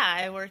yeah.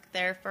 Yeah, I worked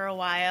there for a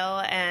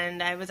while,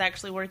 and I was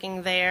actually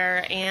working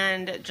there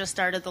and just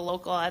started the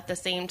local at the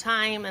same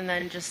time, and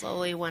then just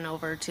slowly went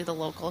over to the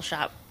local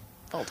shop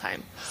full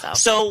time.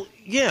 So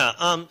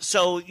yeah,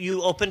 so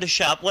you opened a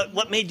shop.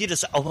 What made you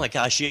decide? Oh my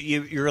gosh,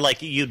 you're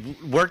like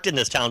you'd worked in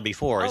this town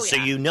before, Oh, so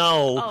yeah. you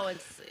know. Oh,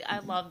 I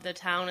love the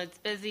town. It's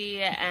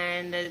busy,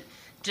 and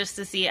just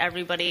to see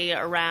everybody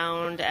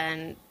around,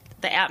 and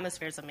the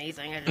atmosphere is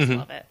amazing. I just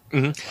love it.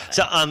 Mm-hmm.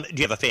 So, do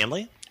you have a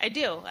family? I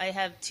do. I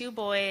have 2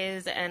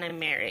 boys, and I'm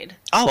married.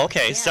 Oh,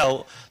 okay. Yeah.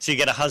 So you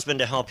get a husband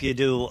to help you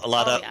do a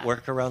lot Oh, of yeah.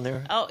 work around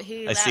there. Oh,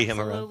 he I see him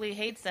around. absolutely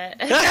hates it.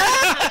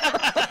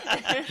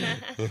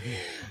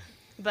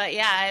 But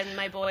yeah, and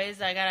my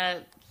boys, I got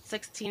a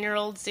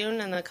 16-year-old soon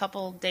in a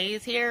couple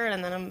days here,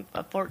 and then I'm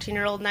a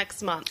 14-year-old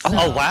next month. So,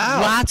 Oh wow!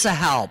 Lots of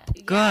help.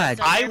 yeah, Good.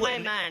 so I they're my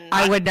would- men.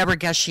 I would never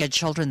guess she had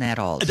children that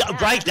old.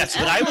 Right, that's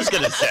what I was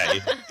going to say.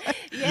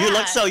 Yeah. You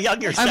look so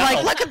young yourself. I'm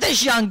like, look at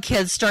this young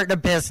kid starting a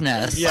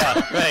business. Yeah,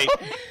 right.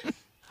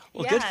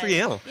 Well, good for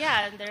you.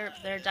 Yeah, and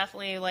they're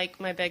definitely like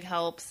my big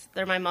helps.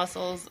 They're my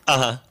muscles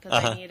Uh-huh,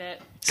 because I need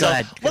it. So,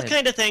 Good, what good.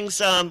 kind of things?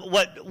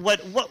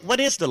 What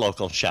is the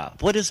local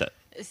shop? What is it?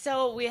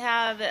 So we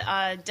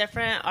have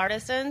different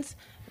artisans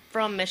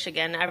from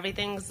Michigan.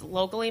 Everything's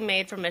locally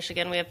made from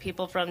Michigan. We have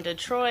people from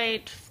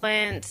Detroit,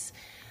 Flint,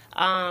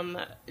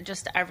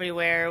 just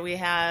everywhere. We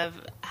have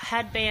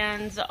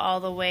headbands all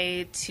the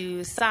way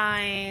to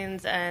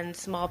signs and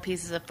small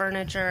pieces of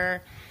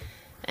furniture.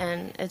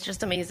 And it's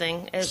just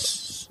amazing.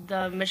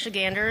 The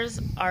Michiganders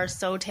are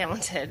so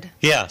talented.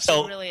 Yeah,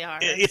 so They really are.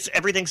 it's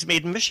everything's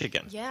made in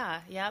Michigan.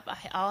 Yeah, yep,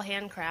 all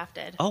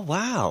handcrafted. Oh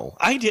wow!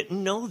 I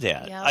didn't know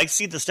that. Yep. I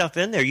see the stuff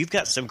in there. You've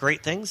got some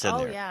great things in Oh,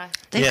 there. yeah.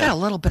 They've Yeah. got a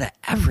little bit of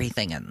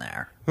everything in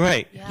there.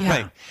 Right. Yeah.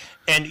 Right.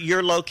 And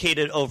you're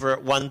located over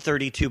at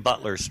 132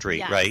 Butler Street,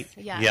 Yes, right?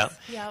 yes,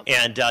 Yeah.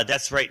 yep. And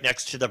that's right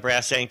next to the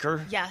Brass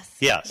Anchor. Yes.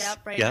 Yes. Yep,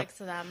 right Yep. next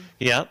to them.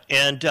 Yeah.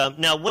 And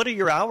now, what are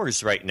your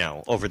hours right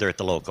now over there at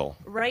the local?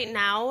 Right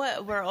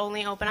now, we're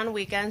only open on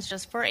weekends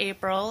just for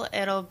April.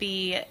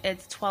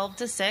 It's 12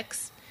 to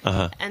 6.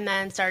 Uh-huh. And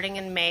then starting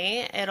in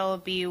May, it'll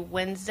be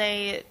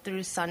Wednesday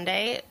through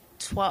Sunday,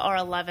 12 or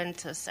 11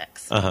 to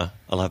 6.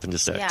 11 to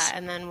 6. Yeah,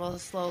 and then we'll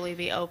slowly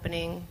be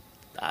opening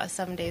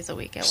 7 days a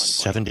week at one point.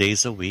 7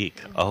 days a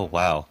week. Oh,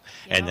 wow.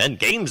 And Yep. then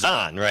game's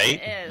on,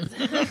 right?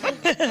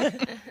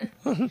 It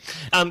is.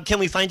 Can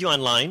we find you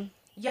online?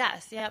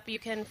 Yes, yep. You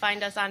can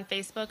find us on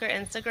Facebook or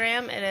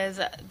Instagram. It is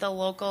The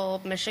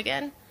Local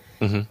Michigan.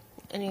 Mm-hmm.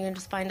 And you can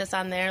just find us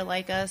on there,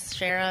 like us,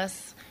 share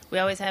us. We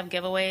always have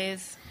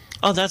giveaways.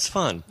 Oh, that's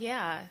fun.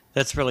 Yeah.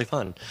 That's really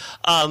fun.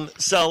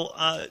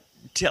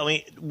 Tell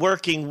me,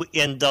 working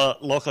in the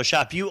local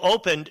shop, you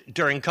opened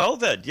during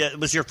COVID. Yeah, it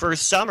was your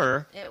first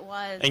summer, It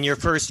was. and your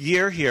first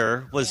year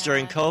here was Yeah.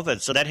 during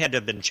COVID, so that had to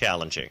have been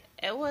challenging.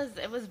 It was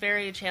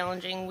very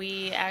challenging.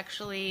 We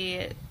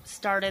actually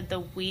started the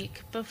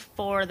week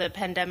before the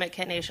pandemic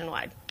hit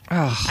nationwide.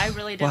 Oh, I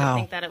really didn't wow.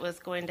 think that it was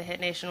going to hit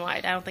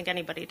nationwide. I don't think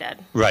anybody did.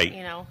 Right.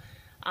 You know,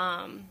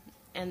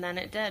 and then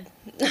it did.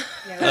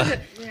 Yeah,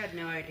 we had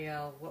no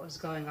idea what was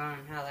going on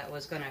and how that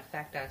was going to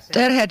affect us.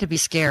 That had to be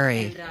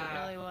scary. And, It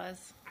really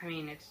was. I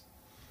mean,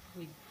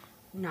 we're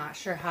not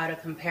sure how to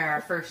compare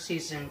our first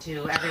season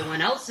to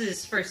everyone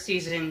else's first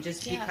season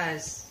just Yeah.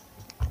 because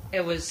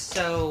it was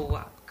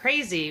so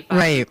crazy. But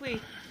Right. I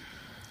think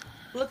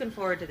looking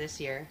forward to this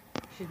year.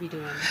 Should be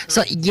doing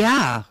So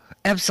yeah,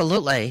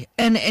 absolutely.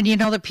 And you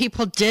know, the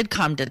people did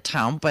come to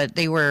town, but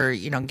they were,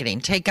 you know,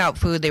 getting takeout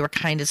food. They were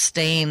kind of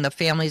staying. The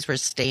families were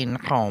staying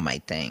home, I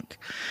think.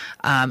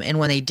 And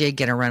when they did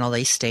get a rental,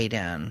 they stayed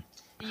in.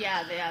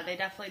 Yeah, they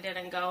definitely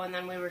didn't go, and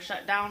then we were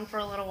shut down for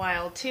a little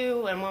while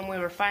too. And when we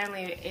were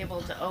finally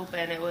able to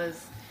open, it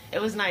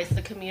was nice.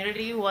 The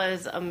community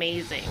was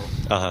amazing.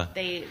 Uh-huh.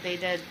 They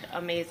did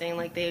amazing.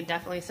 Like they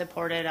definitely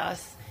supported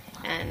us,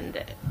 and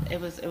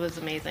it was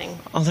amazing.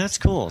 Oh, that's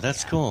cool.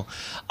 That's cool.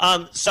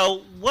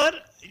 So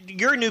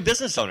you're a new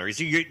business owner.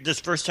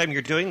 This first time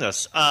you're doing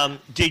this.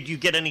 Did you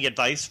get any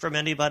advice from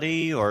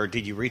anybody, or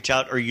did you reach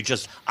out, or you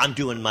just, I'm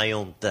doing my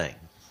own thing?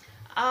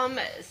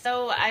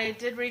 So I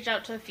did reach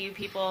out to a few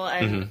people.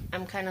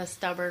 I'm kind of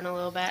stubborn a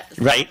little bit.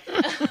 So Right?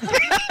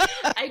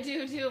 I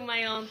do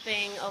my own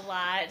thing a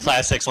lot.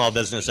 Classic small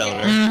business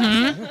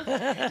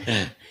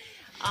owner.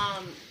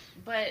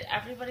 But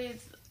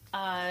everybody's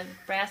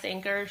brass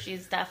anchor.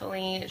 She's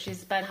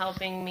been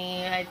helping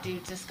me. I do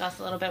discuss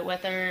a little bit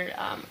with her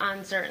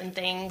on certain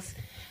things.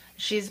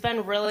 She's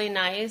been really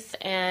nice,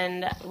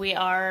 and we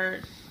are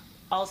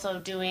also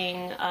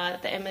doing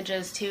the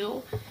images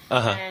too.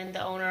 And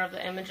the owner of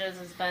the images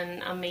has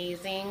been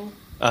amazing.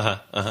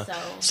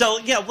 So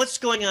yeah, what's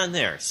going on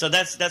there? So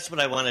that's what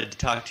I wanted to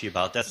talk to you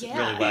about. That's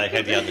really why I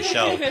had you on the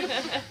show.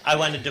 I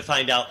wanted to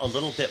find out a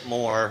little bit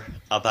more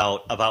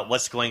about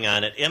what's going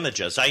on at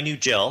Images. I knew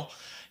Jill,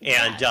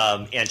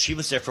 and she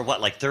was there for what,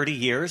 like 30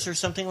 years or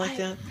something like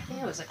that? I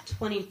think it was like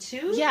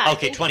 22. Yeah.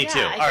 Okay, 22.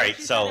 Yeah, All right,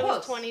 she so said it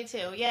was 22.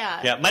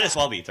 Yeah. Yeah, might as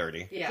well be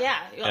 30. Yeah.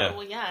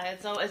 Well, yeah.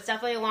 So it's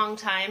definitely a long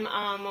time.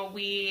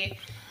 We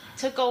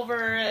took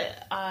over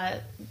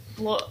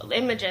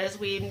Images.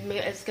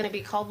 It's going to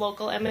be called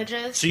Local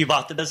Images. So you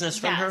bought the business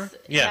from her?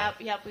 Yeah.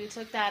 Yep. We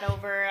took that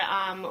over.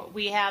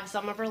 We have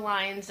some of her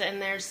lines in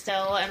there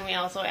still, and we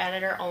also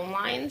added our own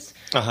lines.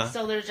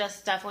 So there's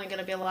just definitely going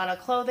to be a lot of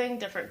clothing,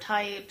 different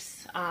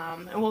types,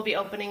 and we'll be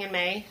opening in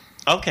May.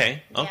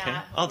 Okay.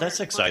 Yeah, Oh, that's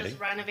we're exciting.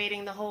 just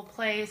renovating the whole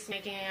place,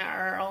 making it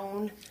our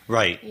own.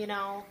 Right. You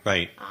know.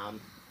 Right.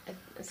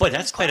 It's Boy,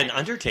 that's quite fun. an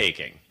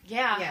undertaking.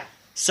 Yeah.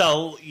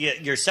 So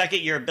your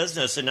second year of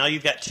business, and now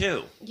you've got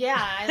two. Yeah,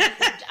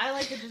 I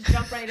like to just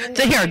jump right into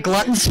They are things.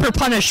 gluttons for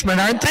punishment,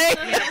 aren't they?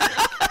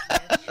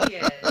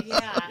 Yeah.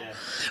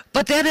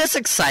 But that is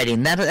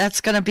exciting.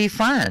 That's going to be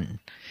fun.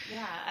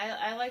 Yeah,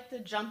 I like to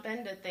jump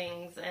into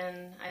things,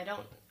 and I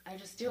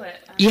just do it.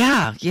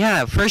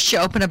 Yeah. First you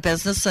open a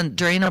business and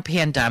during a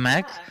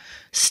pandemic,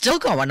 still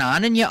going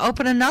on, and you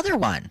open another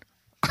one.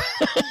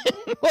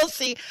 Well,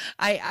 see,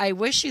 I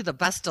wish you the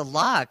best of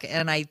luck,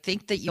 and I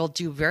think that you'll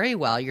do very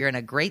well. You're in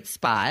a great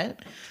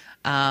spot.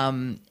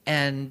 And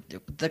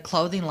the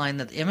clothing line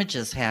that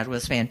Images had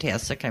was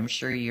fantastic. I'm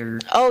sure you're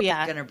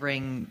going to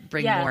bring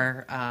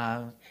more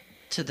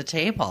to the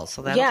table.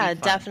 So that'll be fun.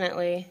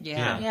 Definitely.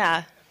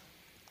 Yeah.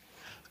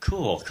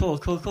 Cool.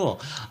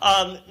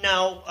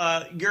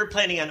 Now, you're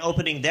planning on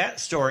opening that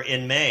store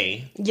in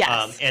May.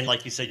 Yes. And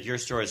like you said, your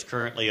store is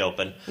currently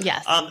open.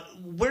 Yes.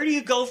 Where do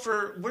you go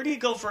for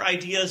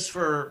ideas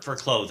for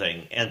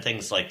clothing and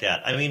things like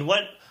that? I mean,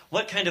 what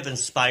kind of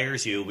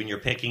inspires you when you're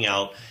picking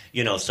out,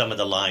 some of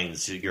the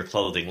lines, your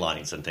clothing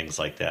lines and things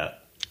like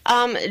that?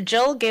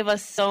 Jill gave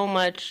us so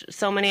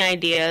many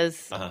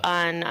ideas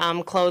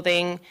on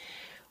clothing.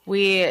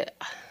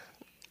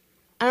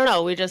 I don't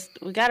know. We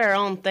got our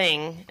own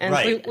thing, and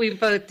Right. We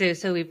both do.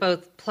 So we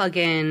both plug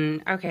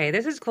in. Okay,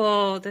 this is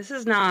cool. This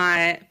is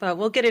not, but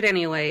we'll get it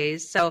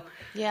anyways. So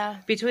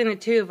between the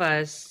two of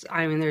us,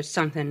 I mean, there's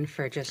something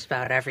for just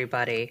about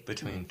everybody.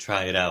 Between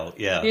try it out,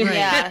 yeah.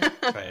 Yeah.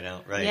 Try it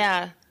out, right.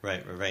 Yeah.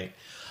 Right.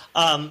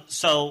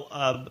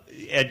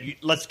 Ed,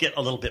 let's get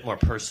a little bit more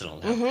personal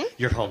now.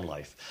 Your home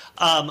life.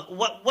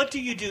 What do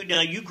you do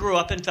now? You grew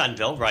up in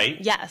Fenville, right?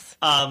 Yes.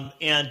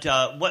 And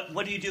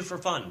what do you do for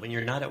fun when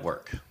you're not at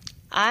work?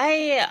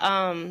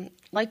 I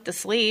like to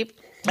sleep.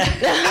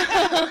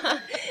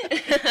 Because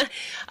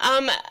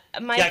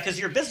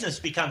your business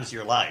becomes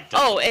your life.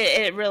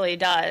 It really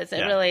does.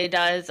 It really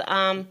does.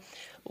 Our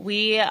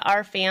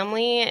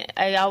family.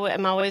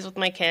 I'm always with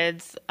my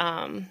kids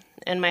and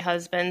my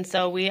husband.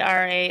 So we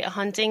are a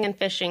hunting and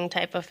fishing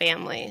type of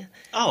family.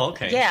 Oh,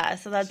 okay. Yeah.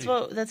 So that's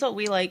what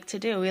we like to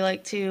do. We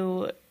like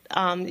to.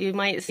 You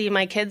might see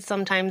my kids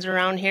sometimes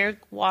around here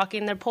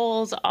walking their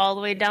poles all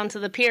the way down to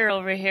the pier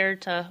over here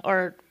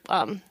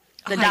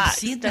the docks I've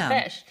seen to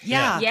them. fish.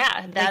 Yeah.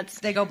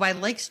 They go by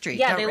Lake Street.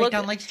 Yeah, they look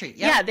down Lake Street.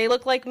 Yeah, they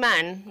look like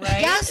men,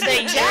 right? Yes,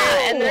 they do.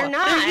 And they're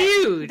not. They're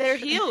huge. They're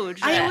huge.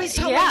 I always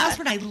tell my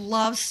husband I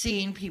love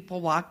seeing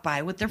people walk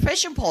by with their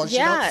fishing poles. You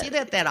don't see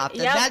that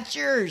often. Yep. That's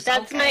yours.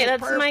 That's okay,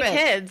 my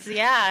kids.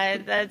 Yeah,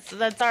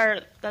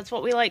 that's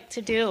what we like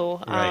to do.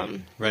 Right.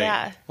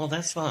 Yeah. Well,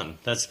 that's fun.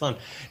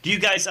 Do you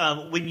guys,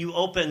 when you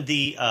open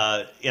the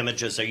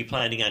Images, are you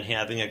planning on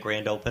having a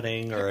grand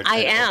opening or an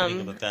opening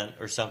of event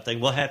or something?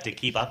 We'll have to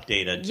keep updated.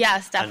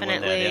 Yes, definitely.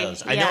 On when that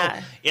is. I know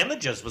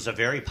Images was a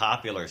very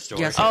popular store.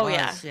 Yes, Oh it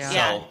yeah. was, yeah.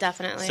 Yeah,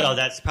 definitely. So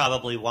that's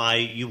probably why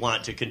you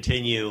want to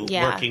continue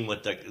working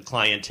with the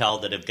clientele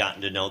that have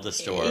gotten to know the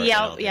store.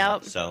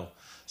 Yep. So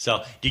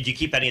did you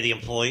keep any of the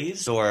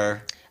employees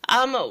or?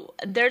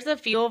 There's a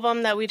few of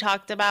them that we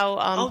talked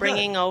about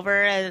bringing good.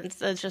 over, and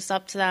it's just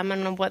up to them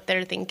and what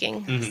they're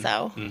thinking.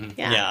 So,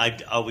 Yeah,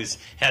 I've always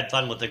had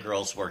fun with the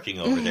girls working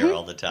over there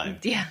all the time.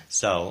 Yeah.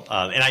 So,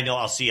 and I know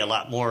I'll see a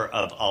lot more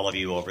of all of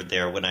you over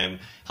there when I'm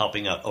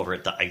helping out over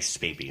at the Ice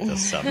Baby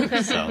this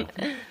summer. So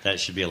that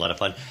should be a lot of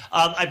fun.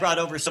 I brought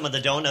over some of the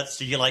donuts.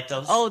 Did you like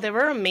those? Oh, they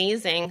were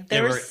amazing.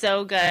 They were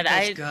so good.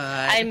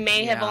 I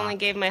may have only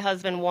gave my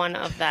husband one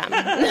of them.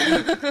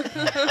 I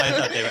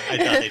thought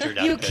they turned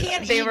out You good.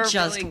 can't They eat were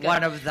just really good.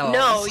 one of those.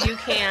 No, you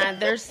can't.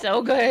 They're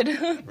so good.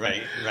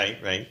 Right.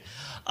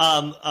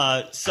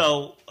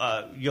 So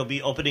you'll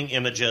be opening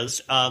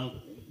Images.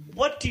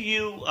 What do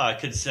you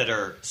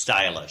consider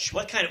stylish?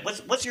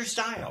 What's your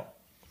style?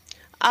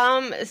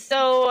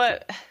 So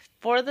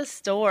for the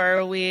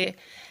store,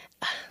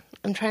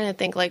 I'm trying to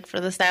think, like, for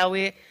the style,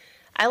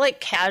 I like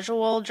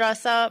casual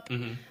dress up.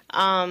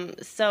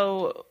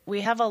 So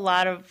we have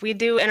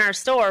in our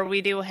store,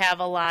 we do have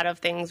a lot of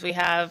things. We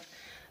have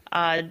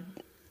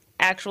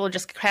actual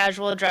just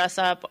casual dress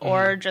up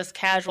or just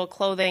casual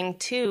clothing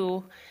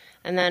too.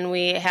 And then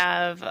we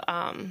have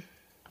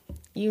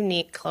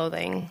unique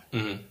clothing.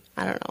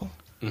 I don't know.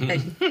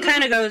 It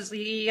kind of goes,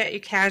 you got your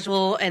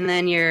casual and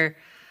then your,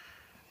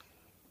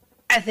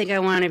 I think I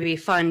want to be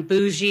fun,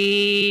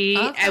 bougie.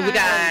 Okay. And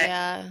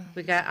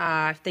we got,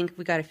 I think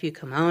we got a few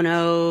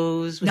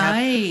kimonos. We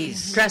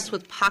Nice. have dress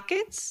with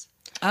pockets.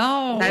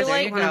 Oh, That's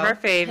there you one of go. our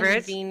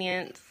favorites.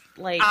 Convenient,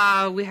 like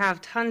We have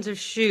tons of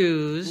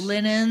shoes.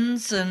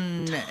 Linens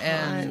and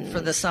for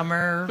the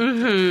summer.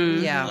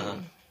 Yeah.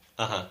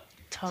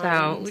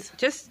 So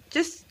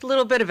just a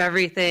little bit of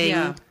everything.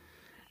 Yeah.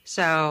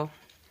 So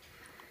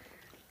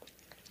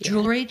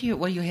Jewelry? You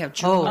have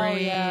jewelry. Oh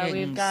yeah,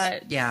 we've and-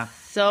 got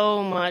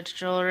so much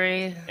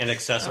jewelry And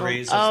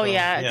accessories. as Oh well?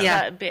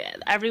 yeah.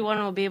 Everyone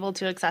will be able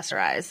to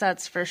accessorize.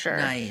 That's for sure.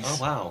 Nice. Oh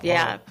wow.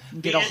 Yeah. Wow.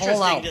 Get a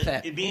whole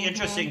outfit. It'd be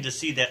interesting to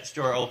see that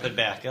store open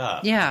back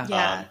up. Yeah.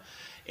 Yeah.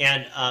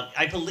 And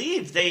I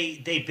believe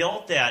they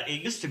built that.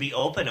 It used to be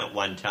open at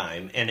one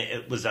time, and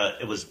it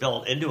was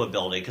built into a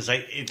building. Because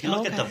if you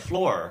look at the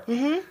floor,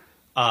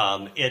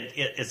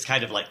 it's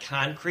kind of like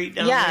concrete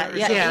down there.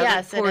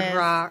 Yes, poured it is.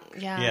 rock.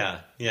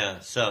 Yeah.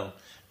 So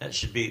that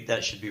should be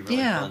really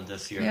fun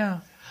this year. Yeah.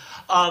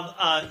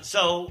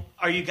 So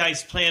are you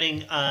guys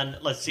planning on,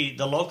 let's see,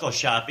 the local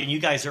shop, and you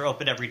guys are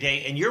open every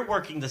day, and you're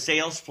working the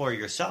sales floor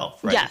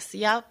yourself, right? Yes.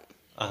 Yep.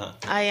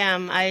 I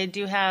am. I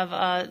do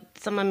have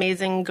some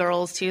amazing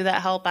girls too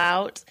that help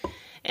out,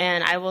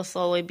 and I will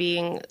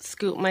slowly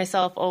scoop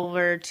myself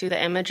over to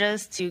the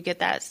Images to get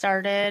that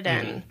started.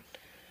 And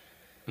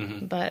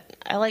but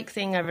I like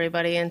seeing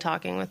everybody and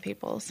talking with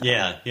people. So.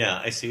 Yeah,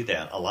 I see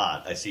that a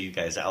lot. I see you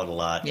guys out a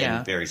lot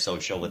and very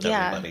social with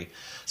everybody.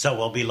 So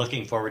we'll be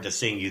looking forward to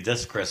seeing you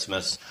this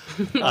Christmas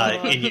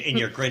in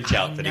your Grinch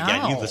outfit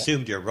again. You've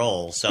assumed your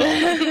role, so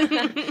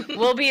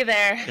We'll be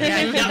there.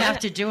 Yeah, you have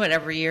to do it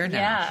every year now.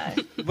 Yeah.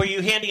 Were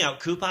you handing out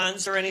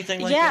coupons or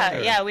anything like that?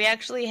 or- Yeah. We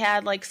actually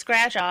had like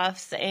scratch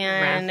offs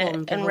and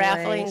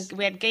raffling.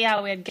 We had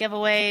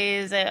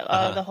giveaways,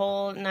 the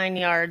whole 9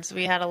 yards.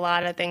 We had a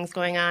lot of things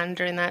going on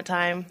during that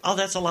time. Oh,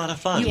 that's a lot of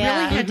fun. You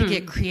Yeah. really had to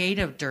get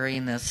creative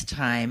during this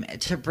time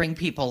to bring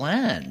people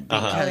in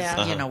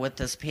because, with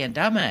this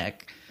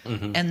pandemic.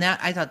 And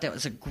I thought that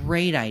was a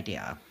great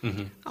idea.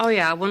 Oh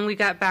yeah, when we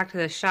got back to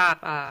the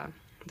shop,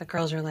 the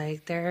girls were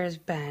like, "There's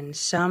been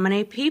so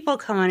many people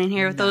coming in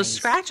here with those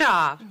scratch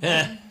offs."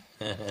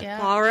 Yeah.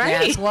 All right,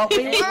 That's what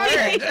we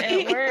wanted.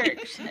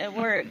 It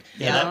worked.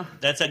 Yeah,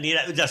 that's a neat.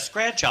 The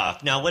scratch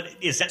off. Now, what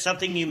is that?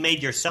 Something you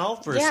made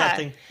yourself, or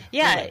something?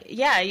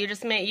 Yeah. You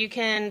just you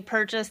can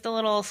purchase the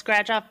little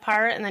scratch off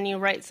part, and then you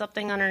write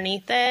something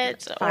underneath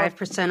it.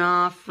 5%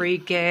 off, free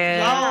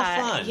gift. Oh,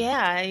 fun.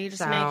 Yeah, you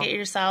just make it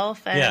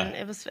yourself, and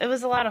it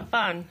was a lot of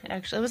fun.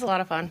 Actually, it was a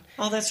lot of fun.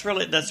 Oh, that's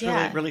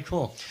really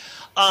cool.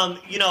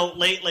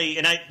 Lately,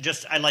 and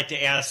I like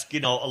to ask, a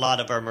lot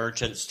of our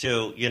merchants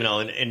too, and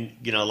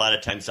a lot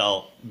of times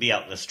I'll be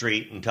out in the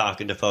street and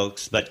talking to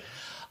folks, but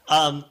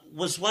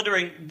was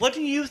wondering, what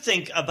do you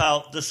think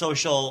about the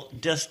social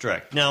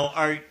district? Now,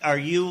 are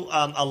you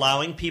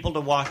allowing people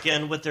to walk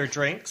in with their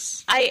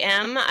drinks? I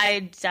am.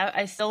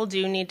 I still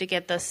do need to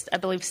get this, I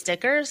believe,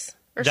 stickers.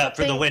 Or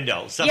something. For the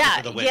window. Something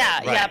for the window.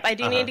 Yeah, right. I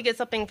do need to get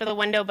something for the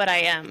window, but I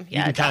am. Yeah,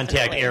 you can contact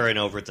definitely. Erin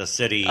over at the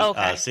city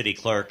city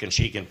clerk, and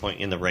she can point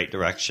you in the right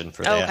direction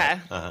for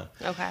that. Okay.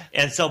 Okay.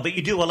 And so, but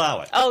you do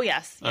allow it? Oh,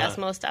 yes. Yes,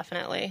 most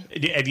definitely.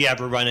 Have you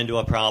ever run into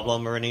a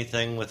problem or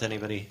anything with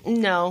anybody?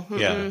 No.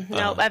 Yeah.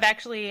 No. I've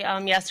actually,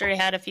 yesterday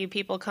had a few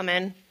people come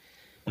in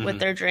with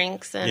their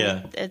drinks,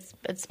 and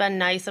it's been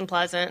nice and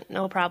pleasant.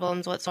 No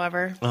problems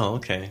whatsoever. Oh,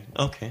 okay.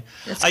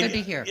 That's good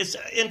to hear. It's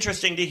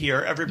interesting to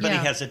hear. Everybody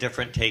has a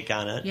different take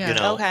on it.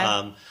 Yeah.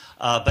 Okay.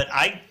 But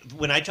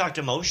when I talk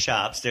to most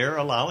shops, they're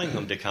allowing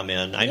them to come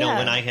in. I know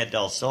when I had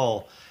Del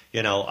Sol,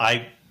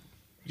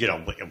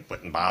 it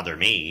wouldn't bother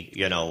me,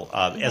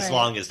 as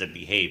long as the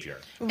behavior.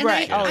 And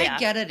Right. I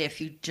get it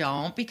if you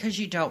don't, because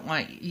you don't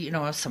want,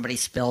 if somebody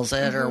spills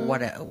it or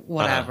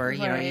whatever,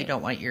 you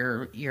don't want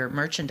your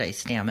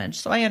merchandise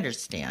damaged. So I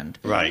understand.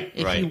 Right.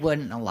 If you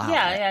wouldn't allow it.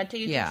 Yeah, to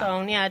use its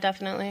own. Yeah,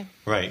 definitely.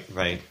 Right.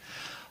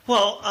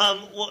 Well,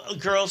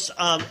 girls,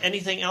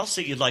 anything else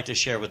that you'd like to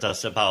share with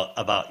us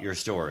about your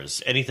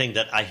stores? Anything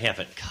that I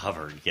haven't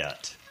covered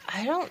yet?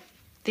 I don't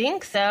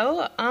think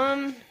so.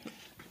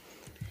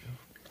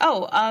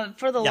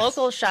 For the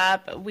local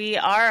shop, we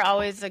are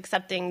always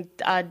accepting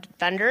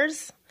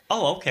vendors.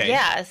 Oh, okay.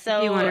 Yeah, so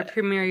If you want to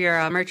premiere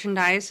your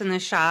merchandise in the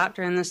shop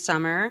during the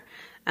summer,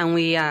 and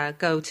we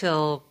go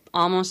till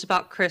almost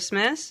about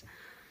Christmas,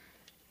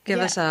 give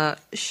us a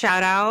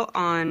shout out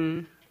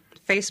on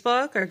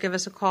Facebook or give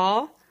us a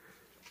call.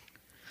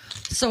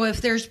 So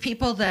if there's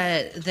people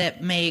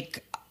that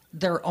make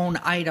their own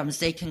items,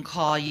 they can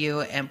call you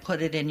and put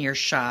it in your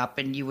shop,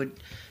 and you would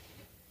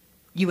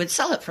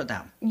sell it for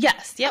them.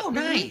 Yes. Yep. Oh,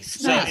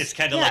 nice. So it's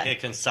kind of like a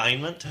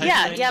consignment type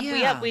thing?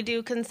 Yep. We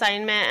do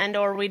consignment and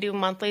or we do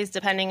monthlies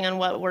depending on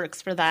what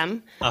works for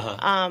them.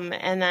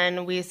 And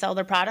then we sell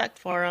their product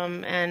for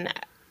them, and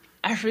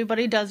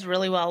everybody does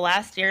really well.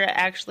 Last year,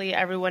 actually,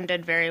 everyone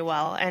did very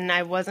well, and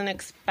I wasn't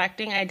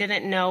expecting. I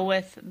didn't know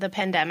with the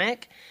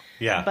pandemic.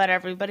 Yeah. But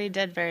everybody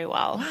did very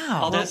well.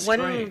 Wow. Oh, that's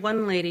great.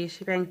 One lady,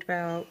 she banked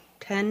about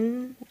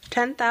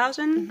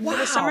 10,000 for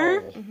the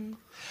summer. Mm-hmm.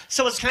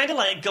 So it's kind of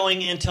like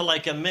going into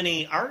like a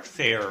mini art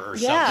fair or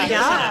something, isn't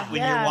it?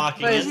 When you're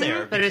walking in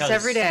there. But it's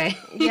every day.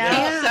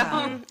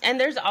 And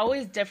there's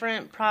always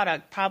different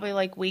product, probably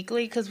like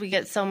weekly, because we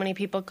get so many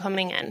people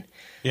coming in.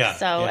 Yeah.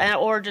 So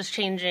or just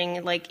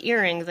changing like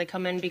earrings. They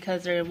come in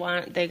because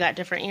they got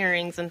different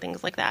earrings and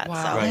things like that.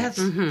 Wow.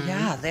 So.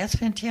 That's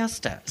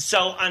fantastic. So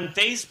on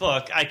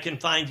Facebook, I can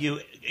find you.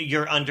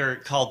 You're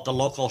called The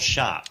Local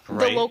Shop,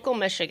 right? The Local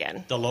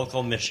Michigan. The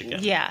Local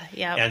Michigan. Yeah.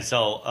 And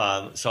so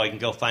I can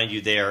go find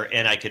you there,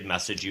 and I could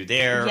message you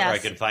there, or I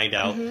can find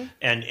out.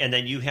 And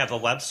then you have a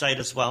website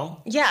as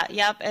well? Yeah,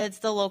 yep. It's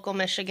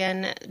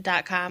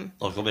thelocalmichigan.com.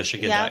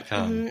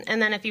 Localmichigan.com.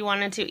 And then if you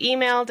wanted to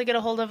email to get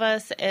a hold of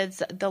us, it's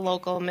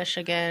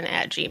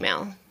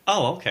thelocalmichigan@gmail.com.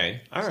 Oh,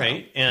 okay. All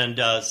right. And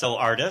so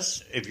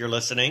artists, if you're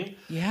listening,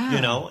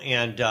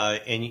 and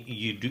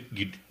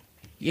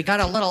you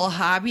got a little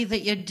hobby that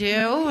you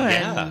do.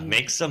 And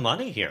make some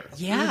money here.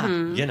 Yeah.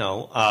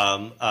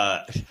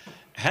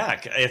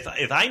 Heck,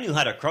 if I knew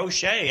how to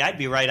crochet, I'd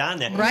be right on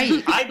that.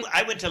 Right.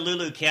 I went to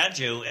Lulu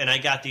Kaju and I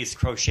got these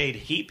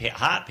crocheted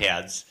hot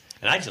pads,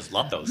 and I just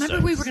love those.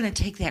 Remember, we were going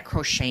to take that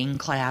crocheting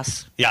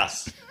class.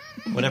 Yes.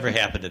 Whatever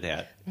happened to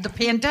that? The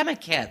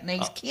pandemic hit, and they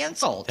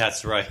canceled.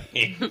 That's right.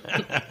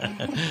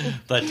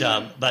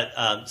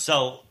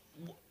 So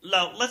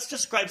now let's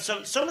describe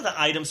some of the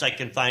items I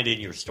can find in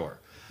your store.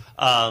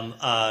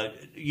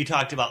 You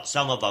talked about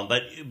some of them,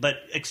 but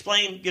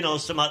explain,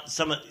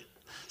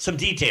 some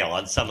detail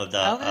on some of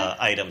the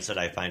items that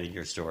I find in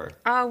your store.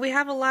 We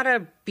have a lot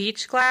of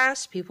beach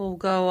glass. People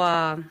go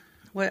up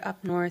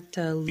north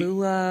to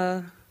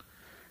Lula.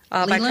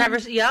 By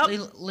Traverse. Yep.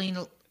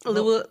 Leelanau.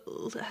 They'll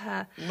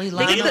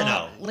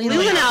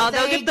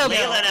get the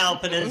Leelanau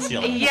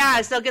Peninsula.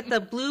 Yes, they'll get the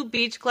blue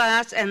beach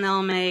glass, and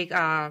they'll make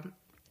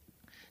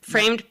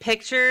framed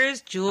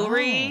pictures,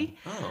 jewelry,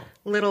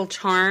 little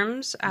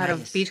charms out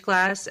of beach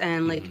glass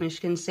and Lake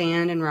Michigan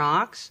sand and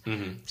rocks.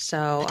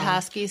 So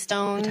Petoskey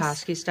stones.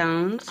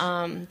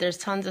 There's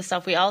tons of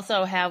stuff. We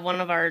also have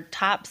one of our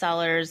top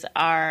sellers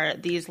are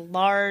these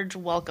large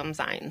welcome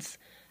signs.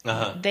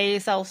 They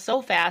sell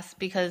so fast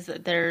because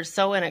they're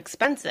so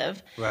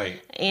inexpensive. Right.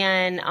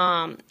 And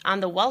on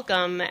the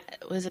welcome,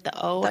 was it the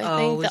O, I think?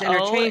 The O is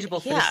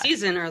interchangeable for the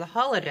season or the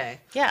holiday.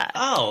 Yeah.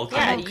 Oh, okay.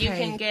 Yeah, you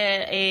can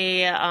get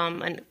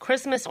a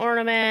Christmas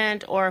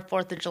ornament or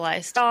 4th of July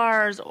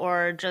stars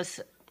or just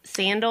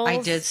sandals. I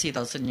did see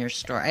those in your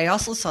store. I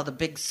also saw the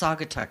big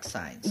Saugatuck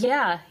signs.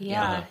 Yep.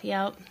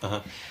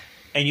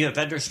 And you have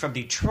vendors from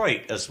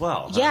Detroit as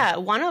well. Huh? Yeah,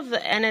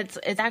 and it's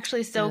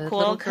actually so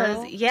cool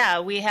because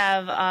we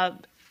have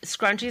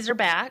scrunchies are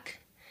back.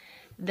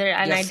 They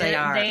are.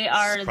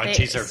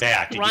 Scrunchies are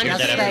back. Did you hear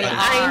that, everybody?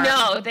 I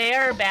know they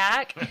are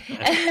back,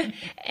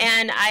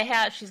 and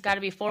she's got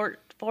to be 14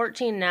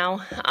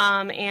 now,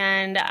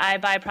 and I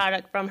buy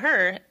product from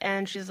her,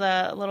 and she's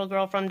a little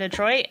girl from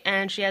Detroit,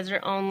 and she has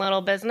her own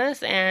little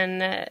business,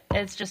 and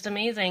it's just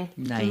amazing.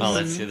 Nice. Oh,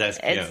 that's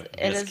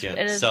cute.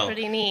 It is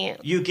pretty neat.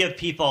 You give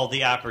people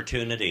the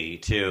opportunity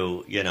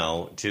to,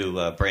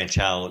 to branch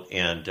out,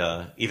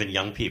 and even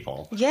young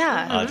people,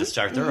 to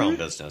start their own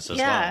business as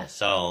well.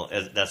 So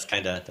that's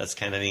kind of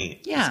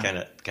neat. Yeah,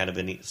 it's kind of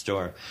a neat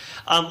store.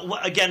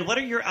 Again, what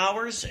are your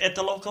hours at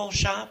the local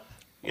shop?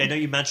 I know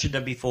you mentioned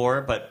them before,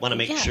 but want to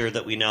make sure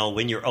that we know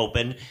when you're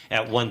open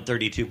at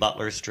 132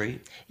 Butler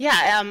Street.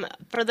 Yeah,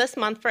 for this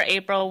month, for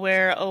April,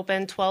 we're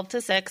open 12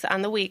 to 6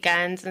 on the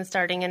weekends, and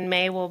starting in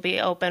May, we'll be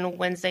open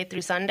Wednesday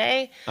through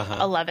Sunday,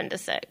 11 to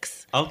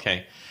 6.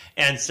 Okay.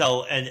 And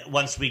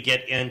once we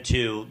get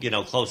into,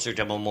 closer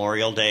to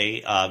Memorial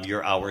Day,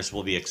 your hours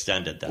will be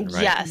extended then,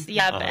 right? Yes,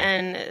 yep.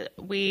 And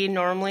we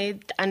normally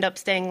end up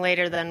staying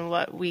later than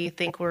what we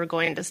think we're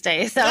going to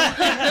stay. So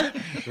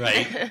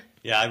Right.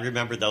 Yeah, I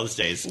remember those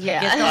days.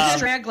 Yeah. Get those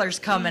stragglers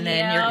coming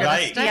in. You're going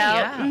to stay.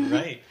 Yeah.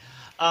 Right.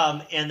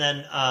 And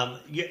then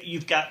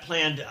you've got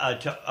planned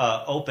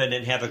to open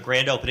and have a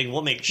grand opening.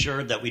 We'll make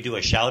sure that we do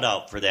a shout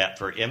out for that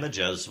for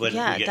images when we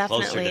get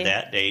closer to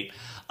that date.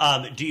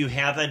 Do you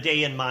have a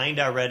day in mind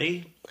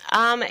already?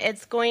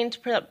 It's going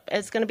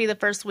to be the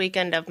first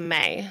weekend of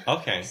May.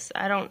 Okay. So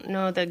I don't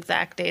know the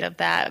exact date of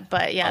that,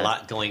 but yeah. A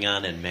lot going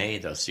on in May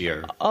this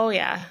year. Oh,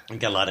 yeah. We've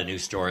got a lot of new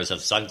stores. A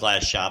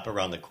Sunglass Shop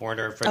around the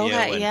corner from you.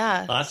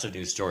 Yeah. Lots of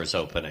new stores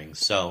opening.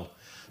 So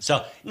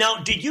So now,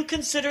 did you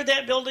consider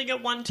that building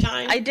at one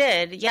time? I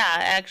did, yeah,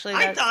 actually.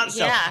 I thought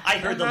so. Yeah. I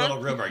heard the little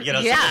rumor, it's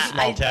a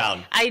small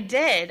town. I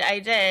did.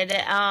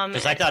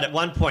 Because I thought at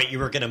one point you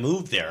were going to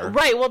move there.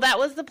 Right, well, that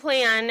was the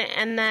plan,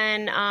 and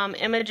then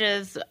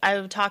Images,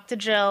 I talked to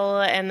Jill,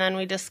 and then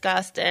we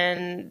discussed,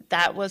 and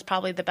that was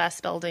probably the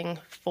best building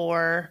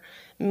for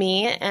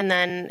me, and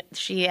then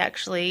she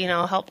actually,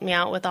 helped me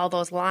out with all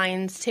those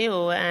lines,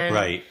 too, and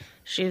right.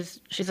 She's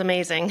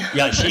amazing.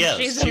 Yeah, she is.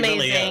 She's she amazing.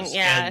 Really is.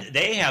 Yeah. And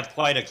they have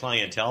quite a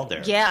clientele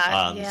there.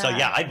 Yeah. So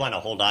I'd want to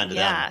hold on to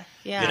them.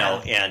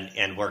 Yeah.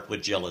 And work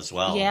with Jill as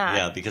well.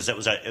 Yeah. Because it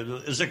was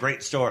a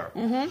great store.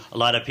 Mm-hmm. A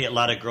lot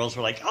of girls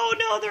were like, "Oh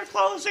no, they're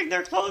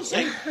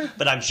closing."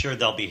 But I'm sure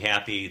they'll be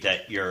happy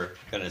that you're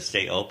going to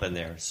stay open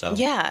there. So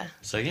yeah.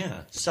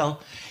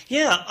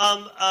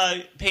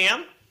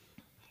 Pam,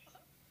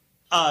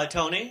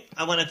 Tony,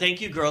 I want to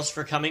thank you girls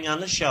for coming on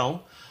the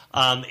show.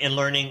 And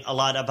learning a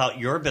lot about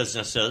your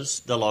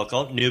businesses, the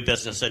local, new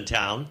business in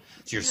town.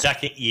 It's your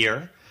second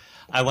year.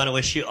 I want to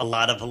wish you a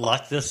lot of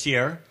luck this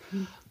year.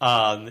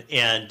 I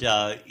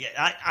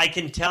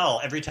can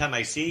tell every time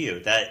I see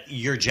you that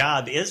your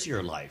job is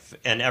your life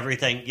and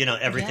everything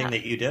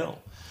that you do.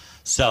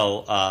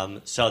 So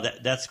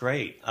that's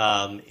great.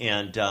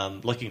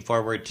 Looking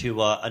forward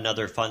to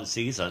another fun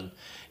season.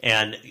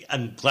 And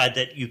I'm glad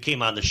that you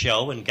came on the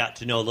show and got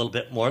to know a little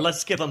bit more.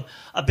 Let's give them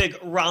a big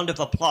round of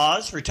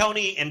applause for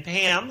Tony and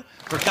Pam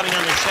for coming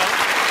on the show.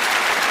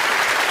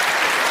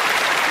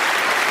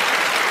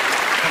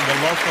 From the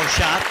local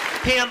shop.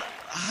 Pam,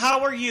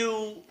 how are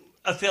you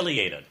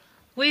affiliated?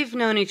 We've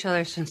known each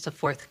other since the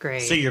 4th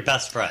grade. So you're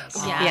best friends.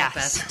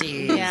 Yes.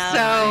 Besties. Yeah.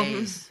 So,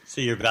 Nice. So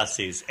you're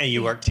besties. And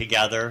you work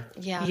together?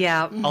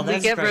 yeah. Oh, we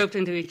that's get great. roped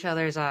into each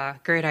other's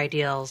great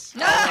ideals.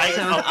 I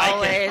can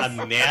Always.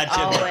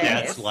 imagine what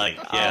that's like.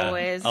 Yeah.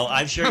 Always. Oh,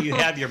 I'm sure you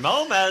have your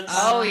moments.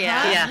 Oh,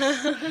 yeah.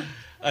 Yeah.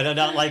 I don't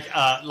know,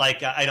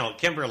 I know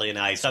Kimberly and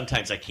I.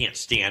 Sometimes I can't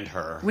stand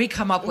her. We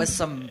come up with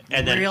some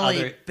And then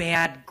really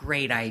bad,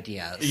 great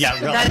ideas. Yeah,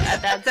 really.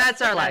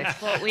 That's our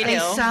life. What we They do.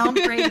 sound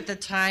great at the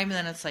time, and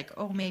then it's like,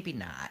 oh, maybe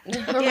not.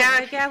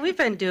 Yeah, we've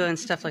been doing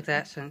stuff like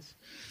that since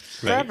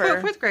Right.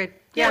 Forever. 4th grade.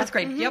 Yeah, it's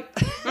great. Yep.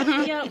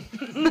 Yep.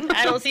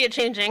 I don't see it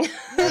changing.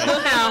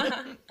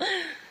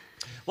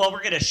 Well,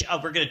 we're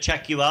gonna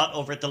check you out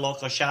over at the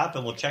local shop,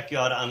 and we'll check you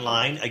out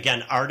online.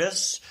 Again,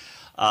 artists,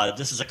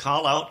 this is a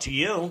call out to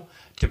you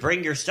to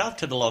bring your stuff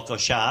to the local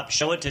shop,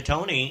 show it to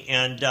Tony,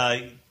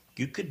 and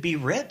you could be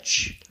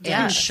rich.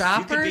 Yeah, Yes.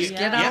 shoppers,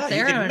 get out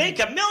there. You could and- make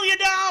 $1 million.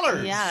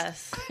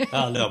 Yes. I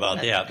don't know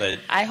about that, but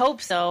I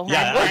hope so.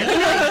 yeah,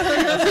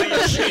 that's what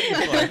you're shooting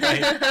for,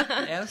 right?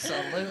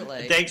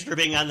 Absolutely. Thanks for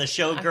being on the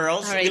show,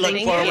 girls. All right, we look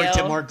thank forward you.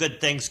 to more good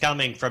things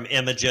coming from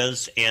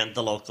Images and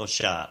the local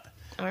shop.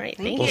 All right.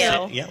 Thank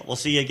We'll you. we'll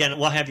see you again.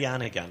 We'll have you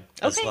on again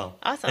as Okay, well.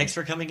 awesome. Thanks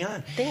for coming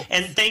on. Thanks.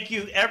 And thank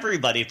you,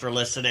 everybody, for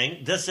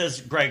listening. This is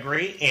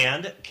Gregory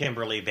and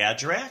Kimberly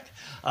Badgerak,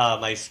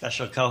 my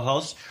special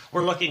co-host.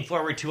 We're looking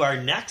forward to our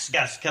next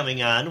guest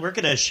coming on. We're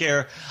going to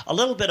share a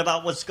little bit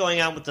about what's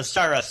going on with the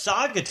Star of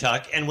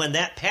Saugatuck and when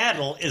that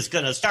paddle is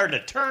going to start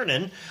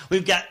a-turning.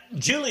 We've got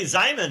Julie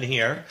Zyman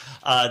here,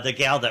 the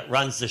gal that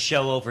runs the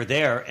show over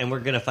there, and we're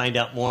going to find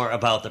out more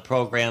about the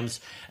programs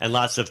and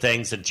lots of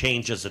things and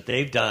changes that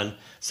they've done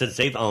since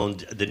they've owned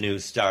the new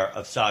Star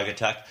of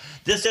Saugatuck.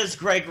 This is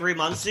Gregory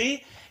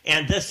Muncie,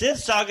 and this is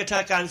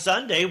Saugatuck on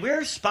Sunday.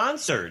 We're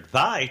sponsored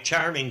by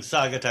Charming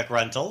Saugatuck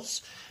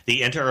Rentals,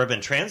 the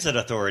Interurban Transit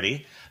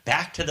Authority,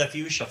 Back to the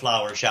Fuchsia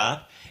Flower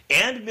Shop,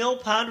 and Mill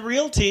Pond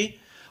Realty.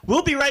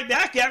 We'll be right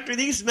back after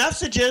these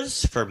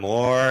messages for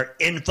more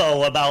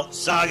info about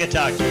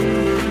Saugatuck.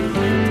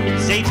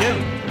 Stay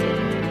tuned.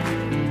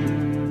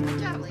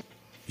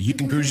 You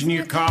can cruise in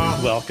your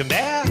car. Welcome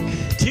back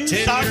to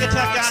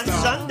Saugatuck on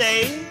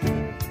Sunday.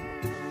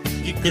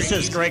 This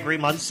is Gregory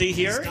Muncie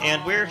here,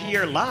 and we're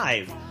here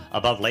live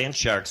above Land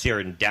Sharks here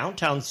in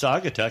downtown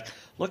Saugatuck,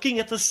 looking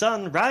at the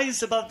sun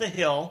rise above the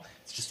hill.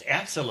 It's just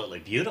absolutely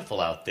beautiful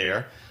out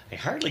there. I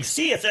hardly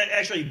see it. It's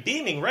actually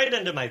beaming right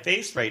into my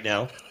face right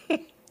now.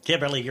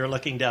 Kimberly, you're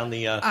looking down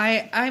the...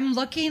 I'm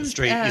looking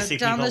street. You see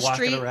down people the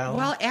walking street. around?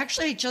 Well,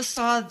 actually, I just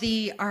saw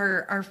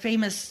our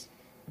famous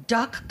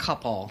duck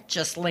couple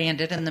just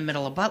landed in the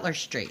middle of Butler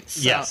Street.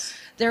 So Yes.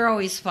 they're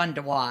always fun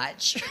to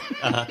watch.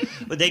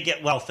 But they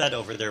get well fed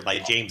over there by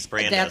James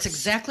Brandis. That's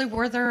exactly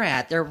where they're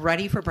at. They're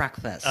ready for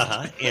breakfast.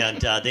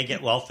 And they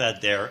get well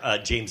fed there.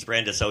 James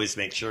Brandis always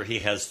makes sure he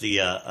has the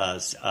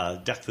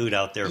duck food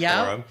out there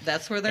Yep, for them.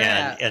 that's where they're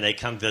and, at. And they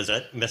come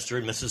visit Mr.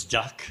 and Mrs.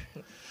 Duck.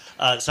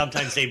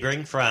 Sometimes they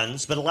bring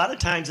friends, but a lot of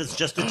times it's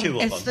just the two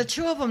of them. It's the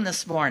two of them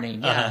this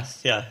morning, yes.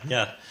 Yeah.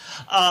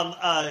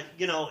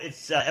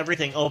 It's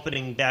everything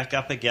opening back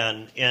up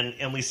again,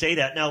 and we say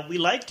that. Now, we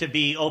like to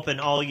be open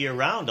all year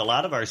round. A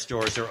lot of our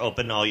stores are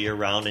open all year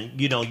round, and,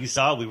 you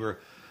saw we were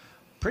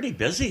pretty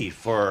busy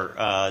for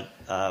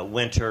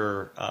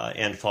winter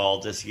and fall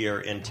this year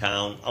in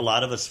town. A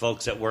lot of us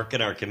folks that work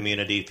in our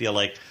community feel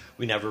like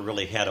we never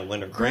really had a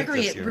winter break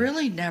Gregory, this year. it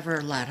really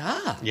never let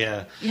up.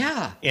 Yeah.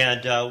 Yeah.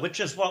 And which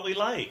is what we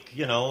like,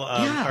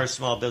 Yeah. our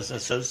small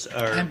businesses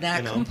are. I'm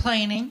not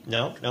complaining.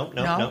 No.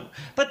 No.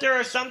 But there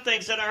are some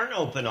things that aren't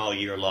open all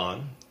year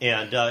long,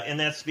 and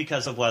that's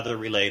because of weather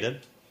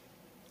related.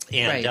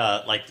 And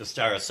Right. like the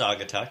Star of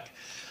Saugatuck,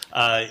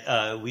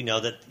 we know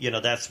that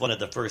that's one of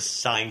the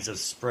first signs of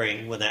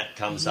spring when that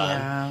comes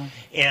on.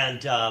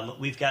 And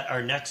we've got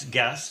our next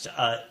guest,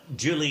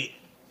 Julie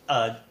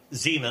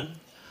Zeman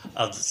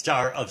of the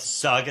Star of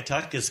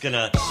Saugatuck, is going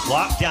to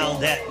walk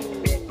down that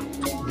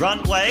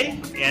runway,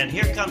 and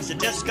here comes the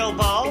disco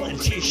ball,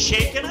 and she's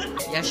shaking it.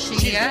 Yes,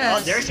 she is. Oh,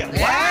 there she is.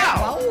 Yeah.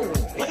 Wow!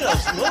 Whoa. Look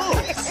at those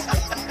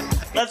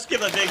moves. Let's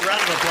give a big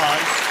round of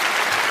applause.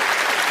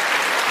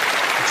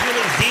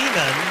 Julie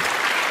Zeman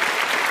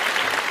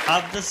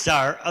of the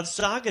Star of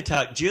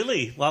Saugatuck.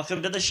 Julie,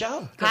 welcome to the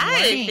show. Hi,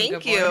 morning. thank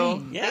Good you.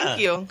 morning. Yeah.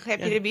 Thank you.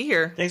 Happy to be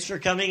here. Thanks for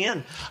coming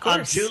in.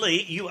 course.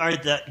 Julie, you are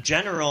the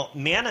general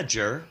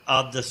manager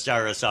of the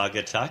Star of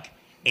Saugatuck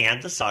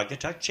and the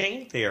Saugatuck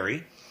Chain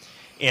Ferry.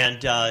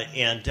 And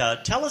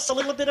tell us a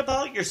little bit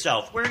about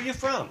yourself. Where are you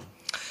from?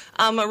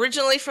 I'm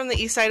originally from the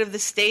east side of the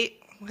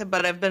state,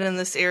 but I've been in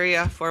this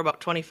area for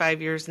about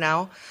 25 years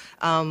now.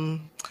 I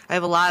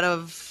have a lot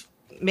of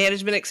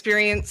management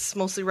experience,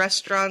 mostly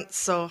restaurants,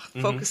 so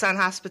focus on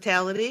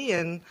hospitality.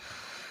 And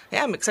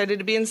yeah, I'm excited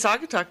to be in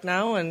Saugatuck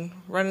now and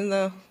running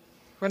the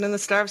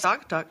Star of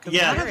Saugatuck.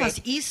 Yeah. A lot of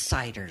us East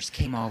Siders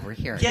came over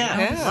here.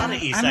 Yeah, you know? a lot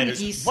of East I'm an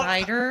Siders. East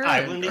Sider.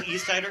 I'm an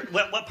East Sider.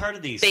 What part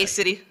of the East Bay Side?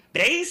 City.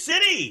 Bay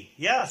City,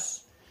 yes.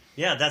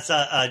 Yeah, that's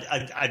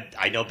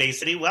I know Bay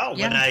City well.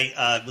 Yeah. When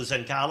I was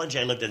in college,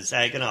 I lived in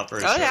Saginaw for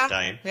a Oh, short yeah.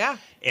 time. Yeah.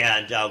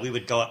 And we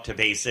would go up to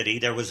Bay City.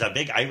 There was a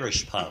big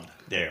Irish pub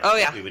there. Oh,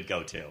 yeah. that we would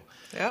go to.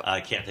 Yep.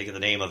 I can't think of the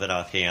name of it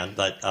offhand,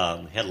 but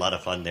had a lot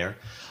of fun there.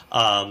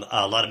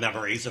 A lot of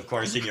memories, of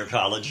course, in your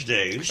college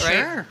days. Right?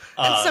 Sure.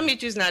 And some you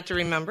choose not to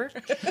remember.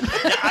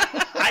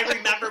 I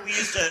remember we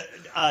used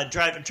to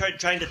drive,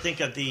 trying to think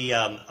of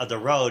the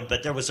road,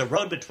 but there was a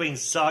road between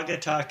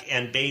Saugatuck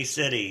and Bay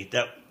City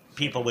that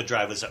people would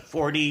drive. Was it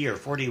 40 or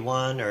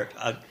 41 or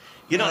I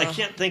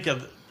can't think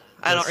of.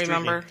 I the don't street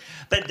remember. name.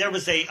 But there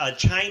was a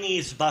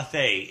Chinese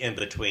buffet in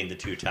between the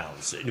two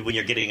towns when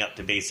you're getting up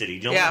to Bay City.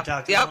 You know what I'm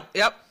talking about?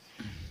 Yep.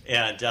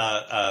 And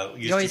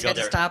used You always to go had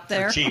to there stop for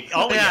there? cheap.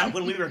 Oh Yeah. yeah,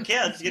 when we were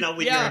kids, when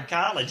you're Yeah. in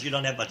college, you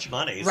don't have much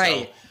money,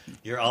 Right. So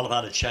you're all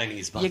about a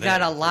Chinese buffet. You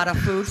got a lot of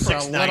food for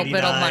a little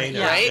bit of money. $6.99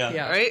 Yeah. Right?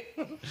 Yeah.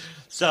 Right?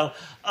 So,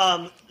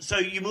 so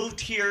you moved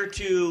here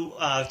to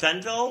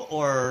Fenville,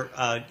 or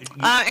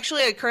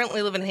Actually, I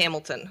currently live in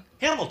Hamilton.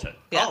 Hamilton?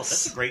 Yes. Oh,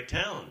 that's a great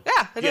town.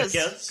 Yeah, it You have is.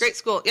 kids? Great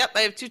school. Yep,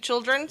 I have 2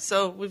 children,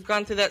 so we've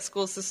gone through that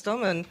school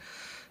system. And,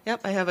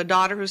 yep, I have a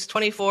daughter who's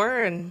 24,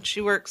 and she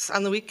works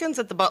on the weekends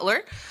at the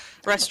Butler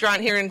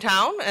restaurant here in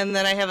town. And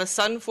then I have a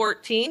son,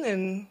 14,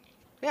 and,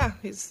 yeah,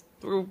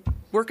 we're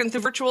working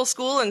through virtual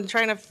school and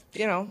trying to,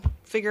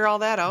 figure all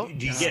that out.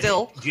 Do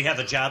you have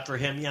a job for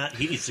him yet?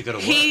 He needs to go to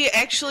work. He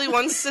actually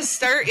wants to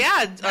start,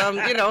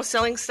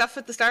 selling stuff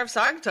at the Star of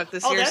Saugatuck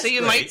this Oh, year. that's So you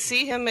great. might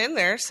see him in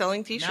there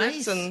selling T-shirts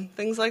Nice. and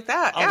things like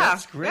that. Oh, yeah,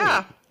 that's great.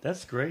 Yeah.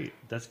 That's great.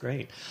 That's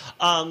great.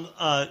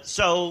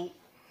 So,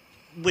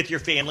 with your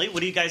family, what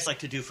do you guys like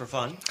to do for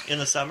fun in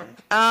the summer?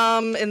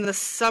 In the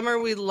summer,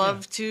 we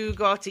love to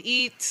go out to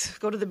eat,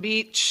 go to the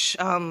beach,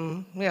 sit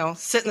in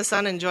the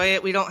sun, enjoy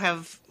it. We don't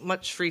have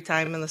much free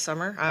time in the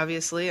summer.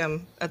 Obviously,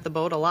 I'm at the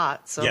boat a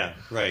lot. So Yeah,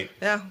 right.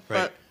 yeah,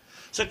 Right.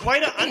 So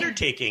quite an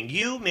undertaking.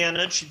 You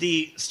manage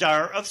the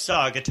Star of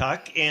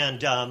Saugatuck,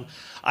 and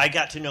I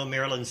got to know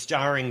Marilyn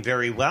Starring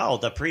very well,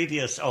 the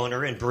previous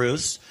owner, and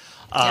Bruce.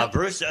 Yep.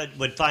 Bruce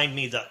would find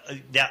me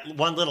that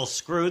one little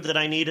screw that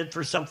I needed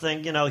for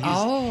something. He's a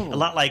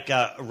lot like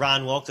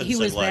Ron Wilkinson. He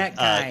was that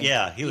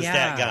guy. He was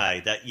that guy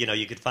that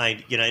you could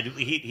find.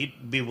 He'd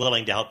be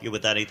willing to help you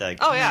with anything.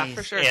 Oh yeah, Nice.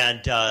 for sure.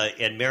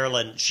 And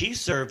Marilyn, she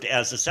served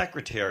as a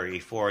secretary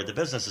for the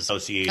Business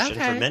Association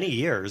Okay. for many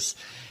years.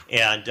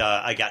 And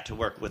I got to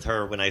work with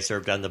her when I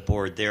served on the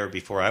board there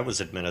before I was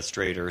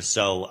administrator.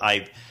 So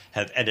I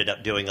have ended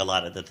up doing a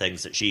lot of the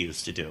things that she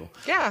used to do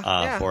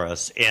for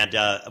us. And,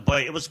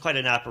 boy, it was quite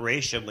an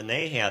operation when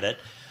they had it.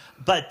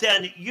 But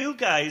then you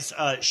guys,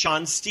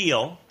 Sean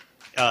Steele,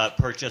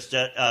 purchased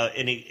it,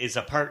 and he is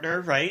a partner,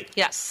 right?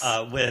 Yes.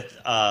 With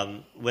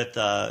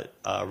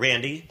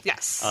Randy.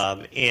 Yes.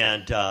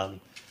 And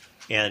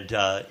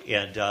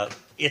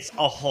it's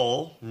a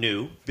whole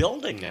new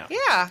building now.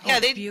 Yeah, Oh,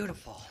 they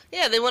beautiful.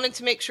 Yeah, they wanted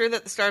to make sure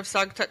that the Star of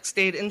Saugatuck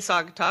stayed in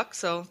Saugatuck,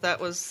 so that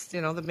was,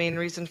 the main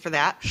reason for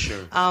that.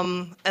 Sure.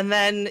 And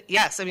then,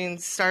 yes,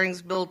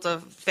 Starring's built a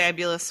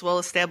fabulous,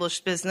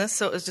 well-established business,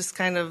 so it was just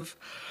kind of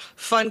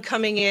fun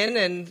coming in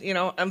and,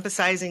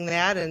 emphasizing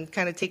that and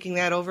kind of taking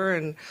that over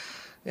and,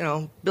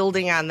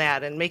 building on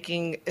that and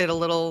making it a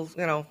little,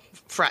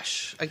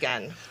 fresh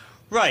again.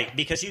 Right,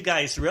 because you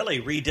guys really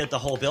redid the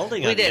whole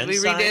building We on did. the We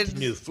inside. redid.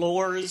 New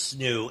floors,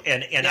 and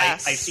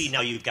Yes. I see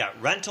now you've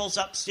got rentals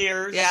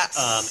upstairs.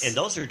 Yes. And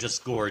those are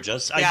just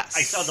gorgeous. Yes.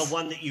 I saw the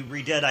one that you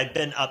redid. I've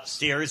been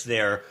upstairs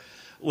there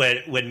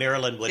when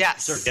Marilyn would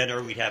Yes. serve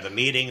dinner. We'd have a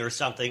meeting or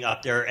something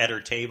up there at her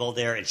table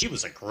there, and she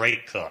was a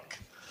great cook.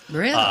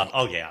 Really?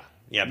 Oh, yeah.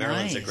 Yeah,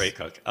 Marilyn's a Nice. great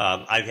cook.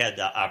 I've had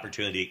the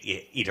opportunity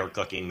to eat her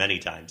cooking many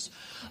times.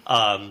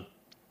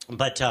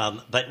 But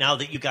now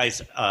that you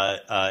guys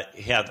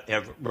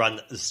have run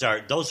the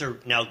Star, those are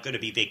now going to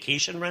be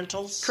vacation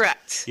rentals?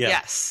 Correct. Yeah.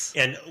 Yes.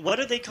 And what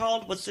are they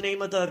called? What's the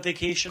name of the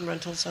vacation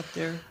rentals up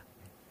there?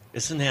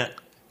 Isn't that...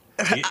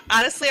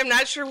 Honestly, I'm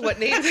not sure what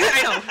name.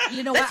 I know.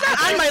 You know That's what? not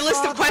I on my just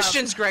list saw of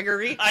questions,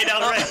 Gregory. I know,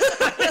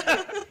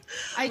 right?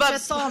 I but-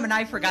 just saw them and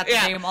I forgot the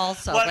Yeah. name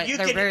also, Well, but you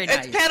they're can- very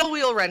nice. It's paddle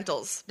wheel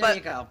rentals. There but,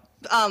 you go.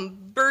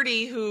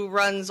 Bertie, who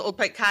runs Old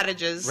Pike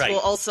Cottages, Right. will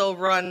also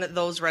run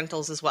those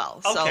rentals as well.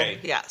 Okay.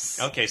 So, yes.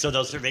 Okay, so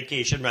those are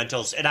vacation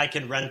rentals, and I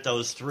can rent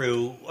those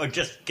through, or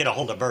just get a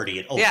hold of Bertie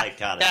at Old Yeah. Pike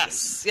Cottages.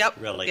 Yes. Yep.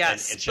 Really.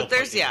 Yes. And she'll But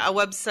there's put you- a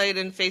website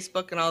and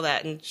Facebook and all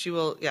that, and she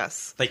will.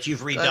 Yes. But you've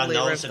redone Gladly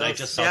those, rent and I those.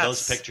 just saw Yes.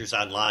 those pictures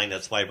online.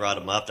 That's why I brought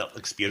them up. That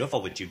looks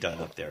beautiful what you've done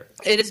up there.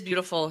 It is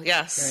beautiful.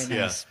 Yes.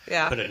 Very nice.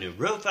 Yeah. Put a new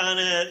roof on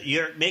it.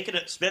 You're making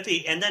it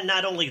spiffy. And then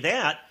not only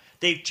that,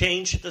 they've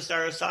changed the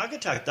Star of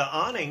Saugatuck. The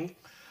awning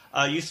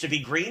used to be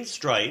green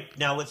stripe.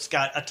 Now it's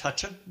got a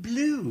touch of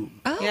blue.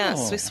 Oh.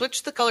 Yes, we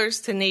switched the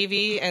colors to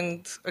navy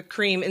and a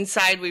cream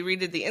inside. We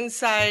redid the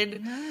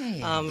inside,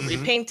 Nice.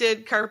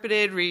 repainted,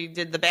 carpeted,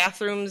 redid the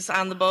bathrooms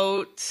on the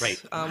boat.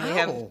 Right. We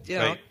have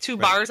Wow. two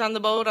bars on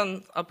the boat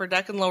on upper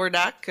deck and lower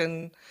deck,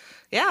 and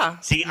yeah.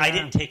 See, I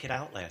didn't take it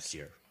out last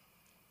year.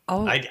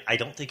 Oh, I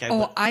don't think I oh,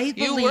 would. I You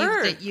believe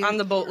were that you on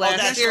the boat last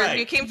that's year. right.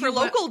 You came for You were-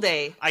 local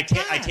day. I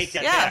take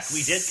that Yes. back.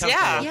 We did come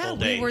Yeah. for Yeah, local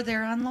day. we were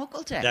there on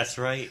local day. That's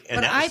right. And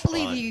But that I was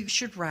believe fun. you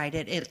should ride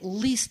it at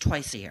least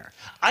twice a year.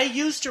 I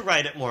used to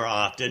ride it more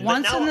often.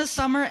 Once but now, in the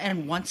summer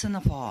and once in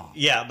the fall.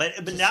 Yeah, but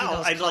see now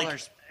those I'm like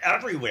colors.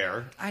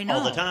 everywhere I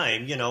all the know.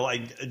 time. You know, I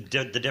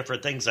did the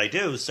different things I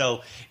do,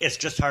 so it's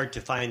just hard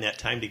to find that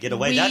time to get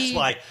away. That's We-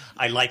 why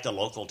I like the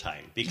local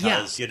time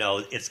because you know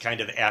it's kind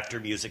of after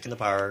music in the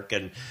park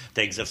and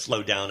things have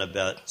slowed down a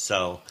bit.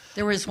 So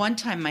There was one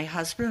time my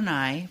husband and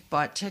I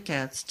bought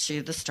tickets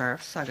to the Star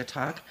of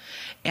Saugatuck,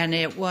 and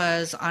it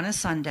was on a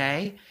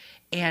Sunday,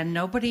 and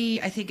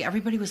I think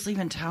everybody was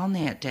leaving town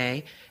that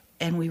day,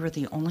 and we were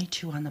the only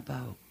two on the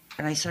boat.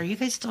 And I said, "Are you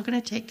guys still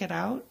going to take it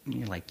out?" And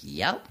you're like,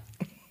 "Yep."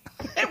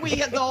 And we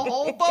had the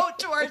whole boat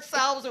to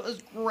ourselves. It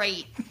was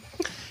great.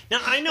 now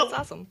I know That's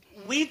awesome.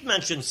 we've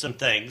mentioned some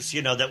things,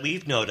 you know, that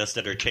we've noticed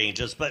that are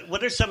changes. But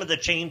what are some of the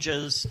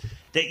changes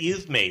that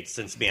you've made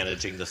since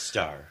managing the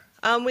Star?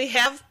 We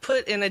have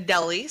put in a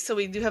deli, so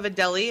we do have a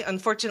deli.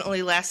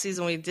 Unfortunately, last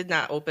season we did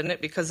not open it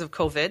because of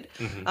COVID,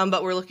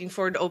 but we're looking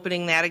forward to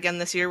opening that again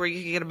this year, where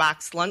you can get a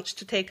boxed lunch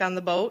to take on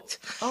the boat.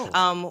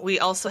 We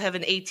also have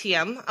an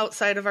ATM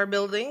outside of our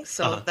building,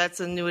 so that's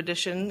a new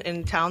addition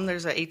in town.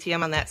 There's an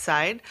ATM on that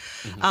side.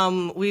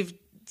 We've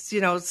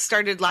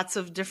started lots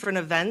of different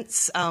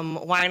events.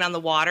 Wine on the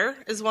Water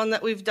is one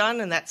that we've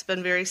done, and that's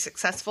been very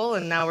successful.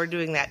 And now we're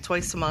doing that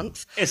twice a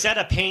month. Is that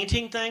a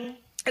painting thing?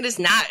 It is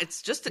not.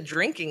 It's just a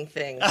drinking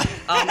thing.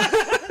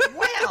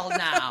 Well,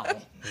 now.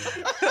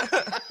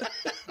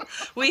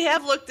 We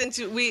have looked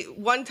into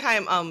one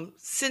time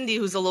Cindy,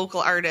 who's a local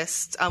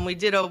artist, we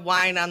did a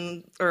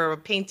a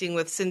painting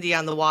with Cindy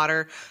on the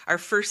Water our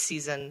first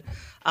season,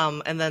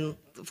 and then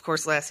of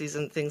course last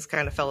season things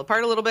kind of fell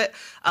apart a little bit,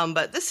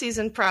 but this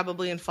season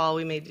probably in fall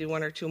we may do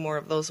one or two more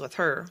of those with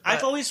her. I've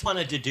But, always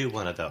wanted to do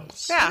one of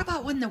those. yeah, What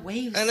about when the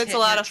waves And it's hit a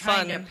lot you're of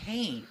fun. trying to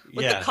paint?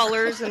 with Yeah. the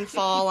colors and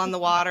fall on the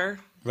water.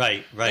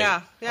 Right.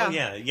 Yeah, yeah. Oh,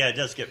 yeah. It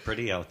does get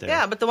pretty out there.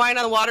 Yeah, but the Wine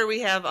on the Water,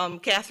 we have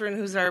Catherine,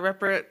 who's our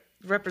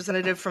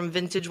representative from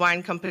Vintage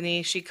Wine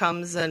Company. She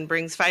comes and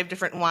brings 5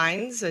 different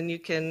wines, and you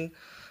can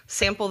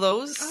sample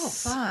those. Oh,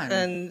 fun.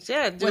 And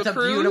do With a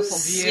cruise. beautiful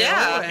view.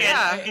 Yeah, and-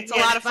 yeah. and- It's a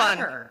lot of fun.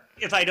 Better.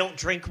 If I don't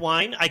drink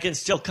wine, I can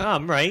still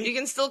come, right? You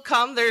can still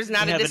come. There's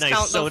not You a have a nice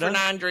discount though soda? for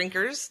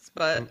non-drinkers,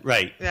 but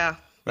Right. yeah.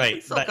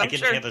 Right. Still But I come, can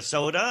sure. have a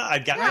soda.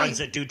 I've got Right. friends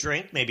that do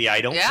drink. Maybe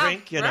I don't Yeah,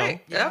 drink, you know.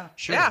 right. Yeah,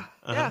 Sure. yeah,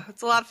 Uh-huh. yeah.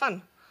 It's a lot of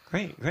fun.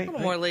 Great. A little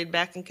more laid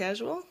back and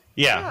casual.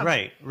 Yeah,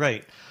 right.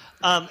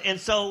 And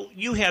so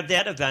you have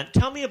that event.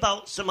 Tell me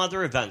about some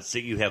other events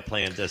that you have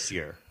planned this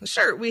year.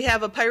 Sure. We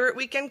have a pirate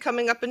weekend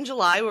coming up in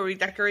July where we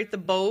decorate the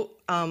boat.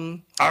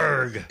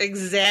 Arg.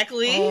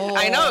 Exactly. Oh.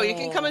 I know. You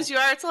can come as you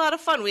are. It's a lot of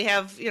fun. We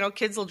have,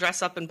 kids will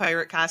dress up in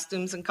pirate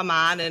costumes and come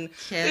on. And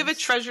we have a Kids.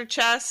 treasure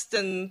chest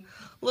and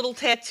little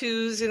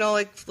tattoos,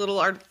 like little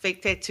art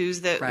fake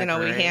tattoos that, we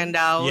Right. hand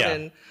out Yeah.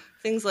 and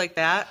things like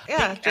that.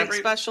 Yeah. think Drink every-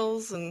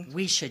 specials and.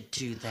 We should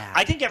do that.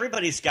 I think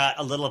everybody's got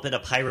a little bit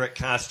of pirate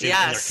costume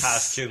Yes. in their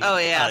costume. Oh,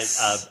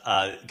 yes.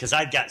 Because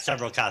I've got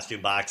several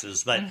costume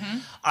boxes, but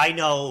I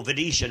know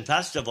Venetian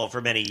Festival for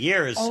many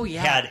years Oh,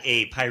 yeah. had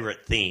a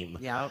pirate theme.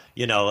 Yep.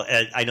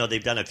 I know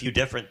they've done a few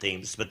different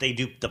themes, but they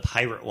do the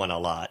pirate one a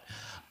lot.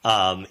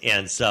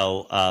 And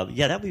so,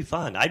 that'd be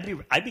fun. I'd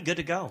be good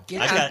to go.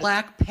 Get a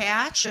black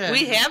patch.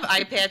 We have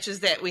eye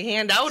patches that we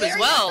hand out as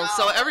well,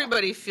 so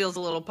everybody feels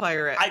a little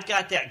pirate. I've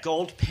got that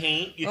gold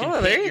paint. You can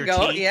paint there you your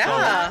go. teeth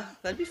Yeah, gold,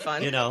 that'd be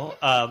fun.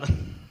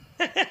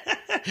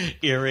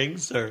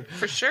 Earrings or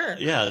for sure.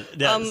 Yeah,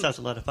 that sounds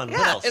a lot of fun. Yeah,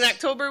 What else? in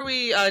October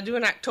we do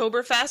an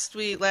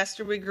Oktoberfest. Last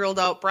year we grilled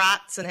out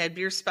brats and had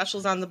beer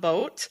specials on the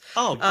boat.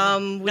 Oh,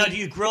 now do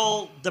you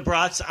grill the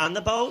brats on the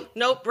boat?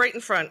 Nope, right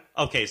in front.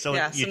 Okay, so you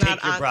not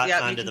take your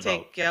brat onto the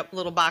boat. Yep,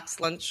 little box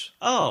lunch.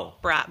 Oh,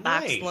 brat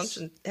box nice. lunch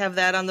and have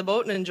that on the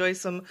boat and enjoy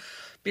some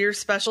beer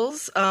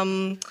specials.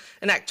 In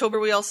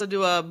October we also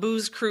do a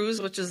booze cruise,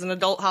 which is an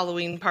adult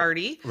Halloween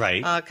party,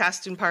 right?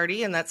 Costume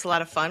party, and that's a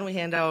lot of fun. We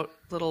hand out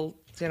little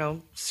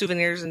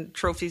souvenirs and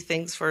trophy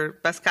things for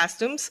best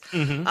costumes.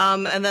 Mm-hmm.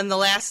 And then the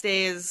last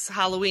day is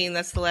Halloween.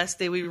 That's the last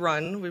day we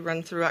run. We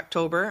run through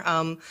October.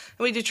 And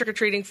we do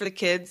trick-or-treating for the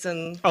kids.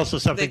 And also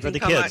something for the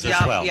kids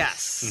as well.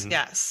 Yes, mm-hmm.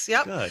 Yes,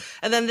 yep. Good.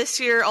 And then this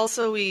year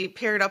also we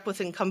paired up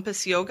with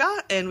Encompass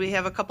Yoga, and we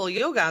have a couple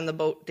yoga on the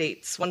boat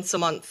dates once a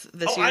month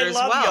this year as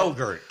well. I love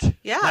yogurt.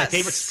 Yes. My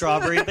favorite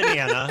strawberry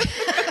banana.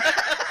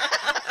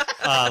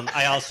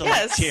 I also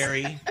like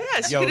cherry.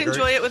 Yes, yogurt. You can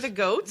enjoy it with a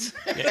goat.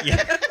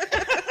 Yeah.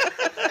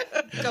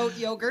 Goat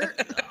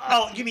yogurt.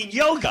 Oh, you mean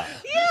yoga?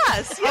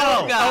 Yes,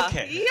 yoga. Oh,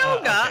 okay.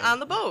 Yoga on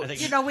the boat.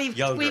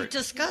 We've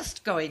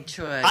discussed going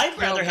to a. I'd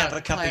rather have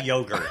a cup of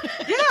yogurt.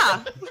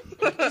 Yeah.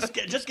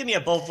 just give me a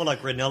bowl full of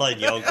granola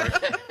and yogurt.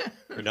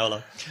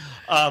 Granola.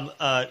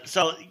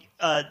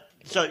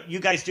 So you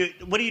guys do.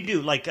 What do you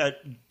do? Like,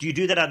 do you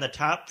do that on the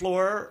top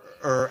floor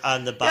or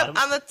on the bottom?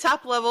 Yep, on the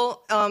top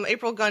level.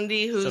 April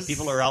Gundy, who's so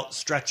people are out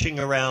stretching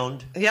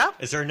around. Yeah.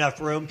 Is there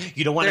enough room?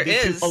 You don't want to be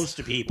too close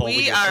to people. We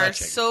when you're are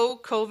stretching. so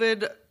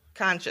COVID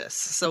conscious,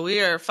 so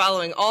we are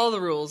following all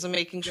the rules and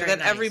making sure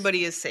that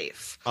everybody is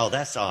safe. Oh,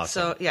 that's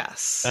awesome. So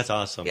yes, that's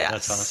awesome. Yes.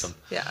 That's awesome.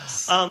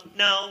 Yes.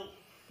 Now,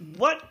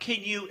 what can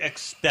you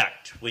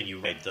expect when you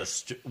ride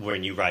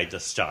the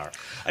Star?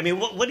 I mean,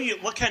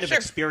 what kind of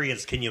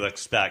experience can you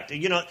expect?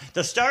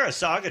 The Star of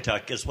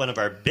Saugatuck is one of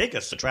our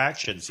biggest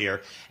attractions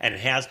here, and it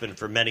has been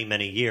for many,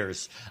 many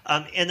years.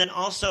 And then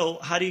also,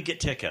 how do you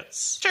get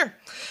tickets? Sure.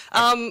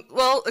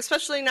 Well,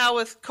 especially now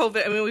with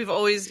COVID, I mean, we've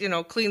always,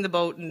 cleaned the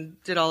boat and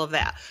did all of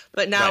that.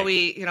 But now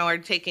we, are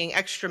taking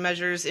extra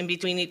measures in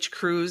between each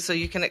cruise, so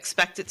you can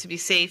expect it to be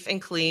safe and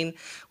clean.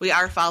 We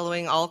are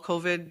following all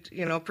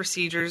COVID,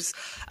 procedures.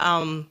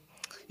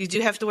 You do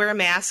have to wear a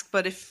mask,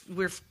 but if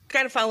we're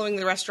kind of following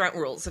the restaurant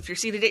rules, if you're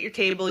seated at your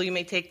table, you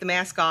may take the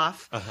mask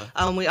off.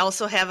 Uh-huh. We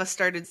also have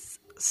started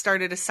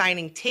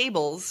assigning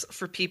tables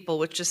for people,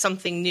 which is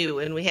something new,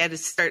 and we had to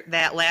start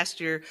that last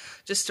year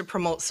just to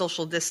promote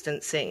social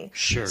distancing.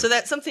 Sure. So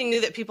that's something new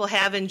that people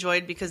have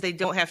enjoyed because they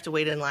don't have to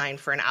wait in line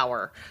for an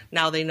hour.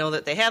 Now they know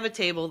that they have a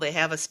table, they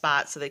have a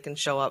spot, so they can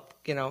show up,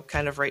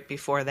 kind of right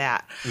before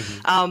that.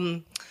 Mm-hmm.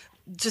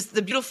 Just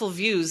the beautiful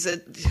views.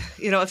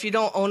 If you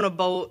don't own a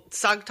boat,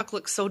 Saugatuck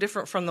looks so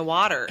different from the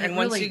water. And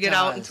once you get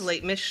out into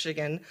Lake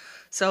Michigan,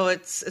 so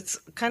it's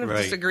kind of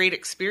just a great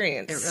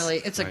experience.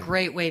 It's a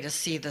great way to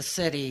see the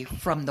city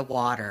from the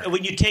water.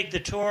 When you take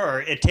the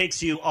tour, it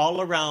takes you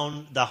all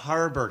around the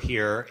harbor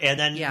here, and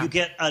then you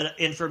get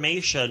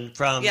information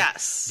from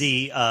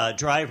the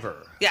driver.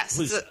 Yes,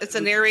 it's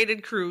a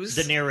narrated cruise.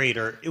 The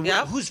narrator,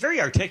 who's very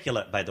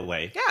articulate, by the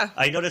way. Yeah.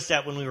 I noticed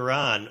that when we were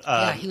on.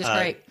 He was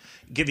great.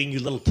 Giving you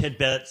little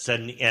tidbits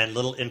and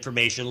little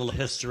information, a little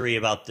history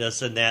about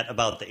this and that,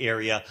 about the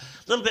area.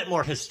 A little bit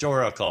more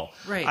historical.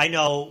 Right. I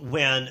know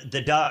when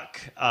the Duck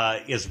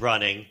is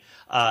running,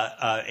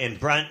 and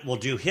Brent will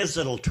do his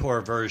little tour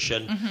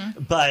version,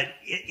 but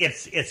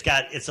it's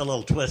a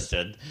little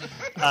twisted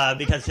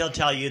because he'll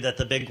tell you that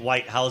the big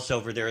white house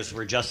over there is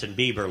where Justin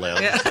Bieber lives.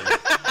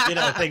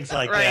 And, things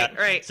like that.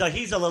 Right. So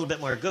he's a little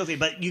bit more goofy,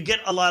 but you get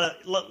a lot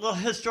of little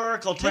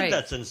historical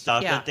tidbits and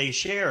stuff that they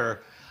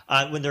share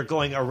when they're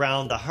going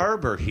around the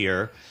harbor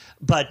here.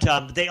 But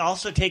they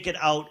also take it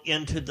out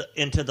into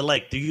the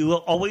lake. Do you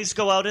always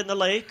go out in the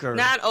lake, or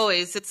not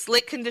always? It's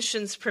lake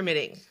conditions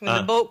permitting.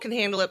 The boat can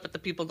handle it, but the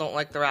people don't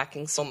like the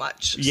rocking so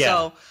much.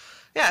 Yeah.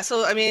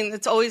 So I mean,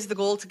 it's always the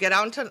goal to get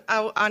out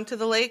onto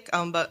the lake.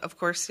 But of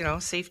course,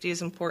 safety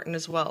is important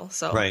as well.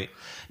 So right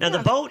now, the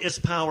boat is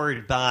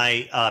powered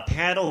by a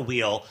paddle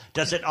wheel.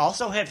 Does it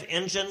also have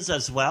engines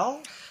as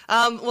well?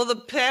 Well, the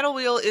paddle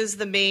wheel is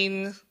the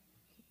main.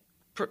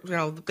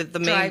 The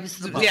main drives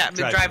the boat.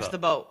 drives the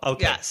boat.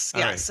 Okay. Yes.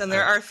 Right. And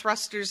there are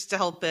thrusters to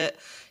help it,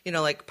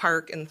 like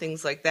park and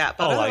things like that.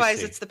 But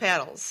otherwise, it's the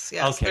paddles.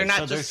 Yes, okay. They're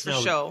not just for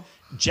show.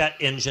 Jet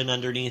engine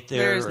underneath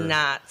there? There's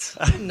not.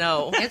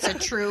 No. It's a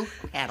true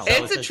paddle.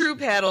 It's a true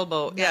paddle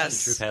boat.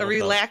 Yes, a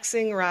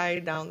relaxing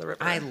ride down the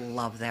river. I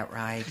love that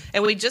ride.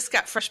 And we just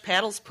got fresh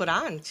paddles put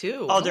on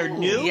too. Oh, they're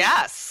new?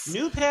 Yes,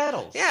 new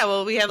paddles. Yeah.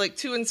 Well, we have like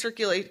 2 in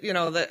circulate.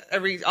 That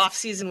every off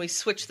season we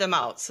switch them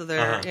out, so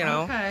they're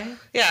okay.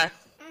 Yeah.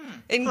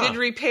 In good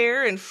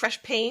repair and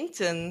fresh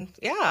paint, and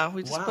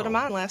we just put them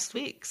on last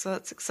week, so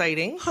that's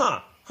exciting.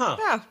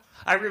 Yeah.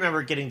 I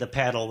remember getting the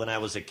paddle when I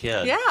was a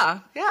kid. Yeah.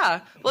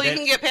 Well, you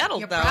can get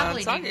paddled You now.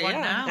 probably on need Sauga, one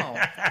yeah. now.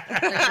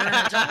 Like you're an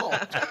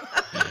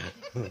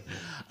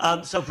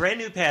adult. So brand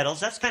new paddles.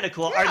 That's kind of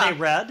cool. Yeah. Are they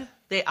red?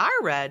 They are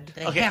red.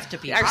 They have to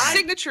be Our red.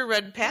 signature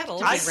red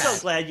paddles. I'm red. so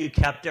glad you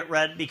kept it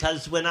red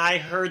because when I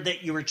heard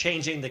that you were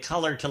changing the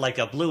color to like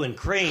a blue and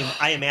cream,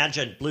 I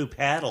imagined blue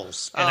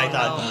paddles, and I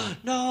thought,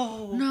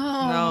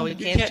 No, we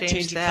you can't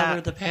change the that. color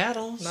of the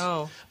paddles.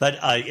 No. But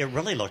it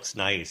really looks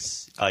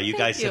nice. You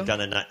guys have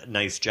done a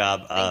nice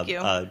job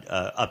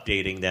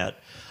updating that,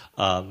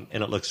 and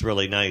it looks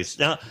really nice.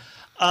 Now,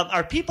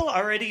 are people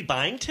already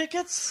buying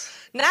tickets?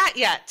 Not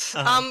yet.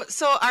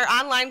 So our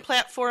online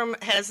platform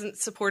hasn't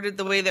supported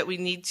the way that we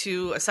need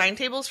to assign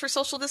tables for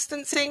social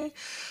distancing.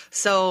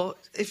 So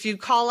if you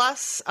call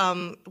us,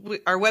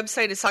 our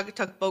website is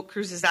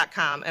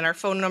saugatuckboatcruises.com, and our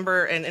phone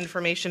number and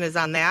information is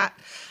on that.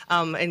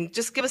 And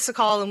just give us a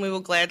call, and we will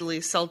gladly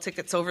sell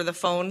tickets over the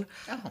phone.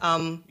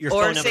 Your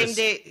or phone number same is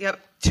day. Yep.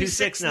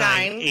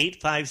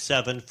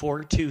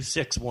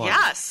 269-857-4261.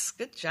 Yes,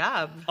 good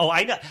job. Oh,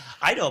 I know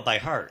it by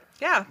heart.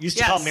 Yeah. Used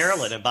to call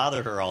Marilyn and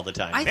bother her all the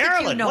time. I think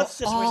Marilyn, you know what's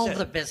this? all what's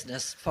the that?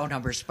 business phone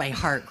numbers by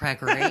heart,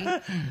 Gregory.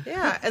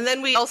 Yeah, and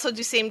then we also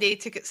do same day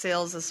ticket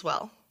sales as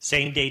well.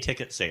 Same day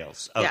ticket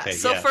sales. Okay. Yeah.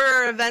 So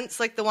for events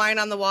like the wine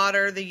on the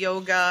water, the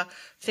yoga,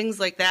 things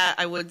like that,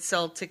 I would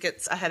sell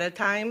tickets ahead of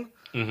time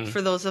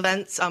for those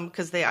events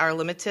because they are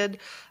limited.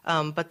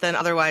 But then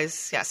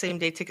otherwise, yeah, same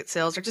day ticket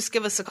sales, or just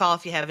give us a call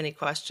if you have any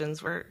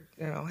questions. We're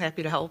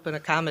happy to help and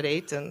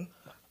accommodate. And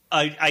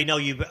I know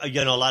you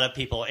know a lot of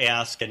people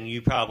ask, and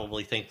you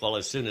probably think, well,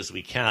 as soon as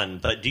we can.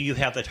 But do you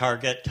have the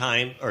target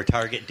time or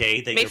target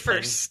day that May you're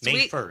planning? 1st.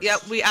 May 1st.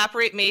 Yep, we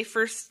operate May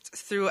 1st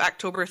through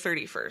October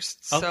 31st.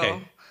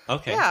 So,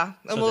 Okay. yeah,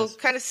 and So we'll that's-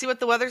 kind of see what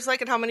the weather's like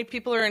and how many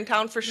people are in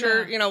town for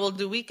sure. Yeah. We'll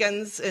do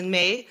weekends in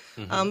May,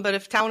 but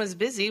if town is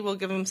busy, we'll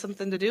give them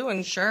something to do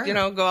and Sure.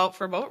 go out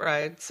for a boat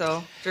ride.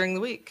 So during the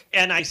week.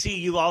 And I see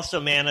you also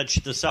manage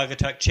the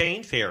Saugatuck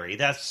Chain Ferry.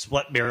 That's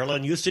what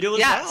Marilyn used to do as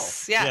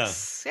Yes, well.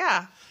 yes,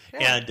 yeah.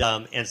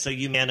 And so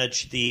you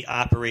manage the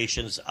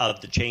operations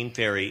of the chain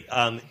ferry.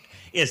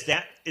 Is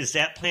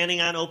that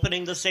planning on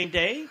opening the same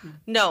day?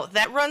 No,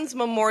 that runs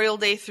Memorial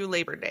Day through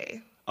Labor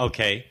Day.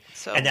 Okay.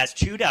 So- and that's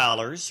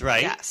 $2,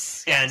 right?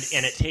 Yes, And yes.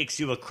 and it takes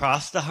you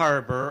across the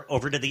harbor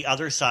over to the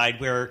other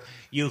side where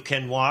you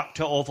can walk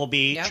to Oval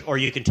Beach, Yep. or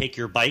you can take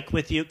your bike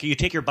with you. Can you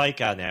take your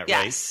bike on that,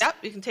 Yes, right? yep.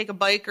 You can take a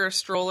bike or a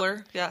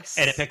stroller. Yes,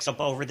 And it picks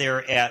up over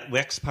there at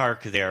Wicks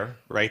Park there,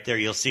 right there.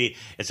 You'll see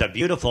it's a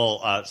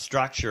beautiful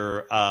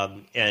structure,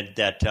 and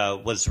that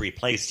was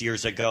replaced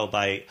years ago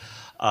by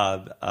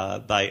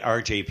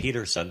R.J.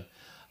 Peterson.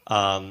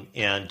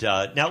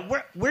 Now,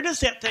 where does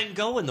that thing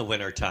go in the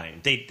wintertime?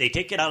 They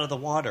take it out of the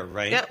water,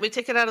 right? Yeah, we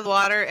take it out of the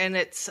water, and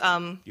it's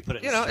You put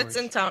it in it's storage?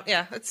 in town.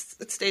 Yeah, it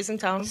stays in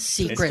town.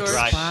 Secret It's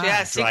dry- spot. Yeah,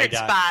 dry secret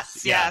dock.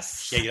 spots. Yeah.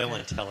 Yes. Yeah, you don't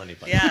want to tell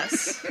anybody.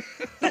 Yes.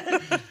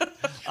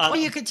 Well,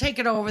 you could take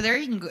it over there.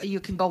 You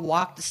can go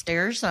walk the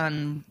stairs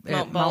on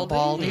Mount Mount Baldy,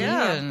 Baldy.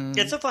 yeah. And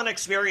It's a fun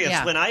experience.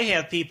 Yeah. When I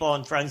have people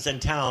and friends in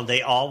town,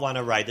 they all want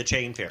to ride the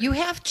chain ferry. you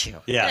have to.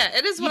 yeah. Yeah,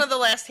 it is one of the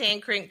last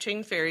hand crank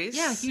chain ferries.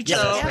 Yeah, you Yeah,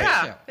 just that's have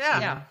right. to.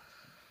 Yeah.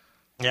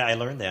 Yeah, I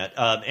learned that.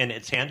 And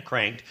it's hand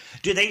cranked.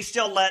 Do they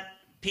still let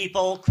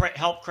people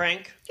help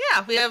crank?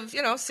 Yeah, we have,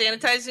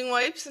 sanitizing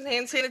wipes and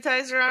hand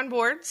sanitizer on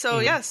board. So,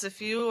 yes,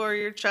 if you or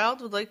your child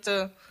would like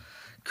to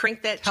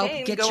crank that Help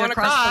chain get you going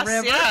across the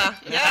river.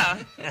 Yeah.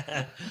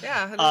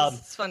 Yeah,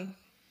 it's fun.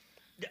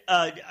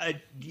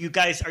 You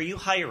guys, are you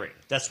hiring?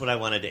 That's what I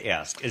wanted to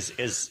ask.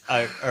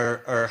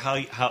 Or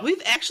how?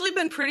 We've actually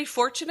been pretty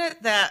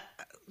fortunate that,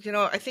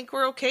 I think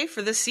we're okay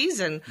for this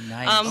season.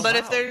 Nice. But Oh,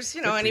 if wow. there's,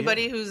 Good for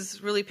anybody you. who's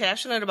really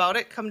passionate about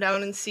it, come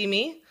down and see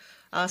me.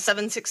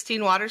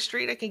 716 Water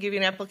Street. I can give you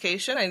an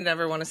application. I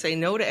never want to say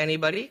no to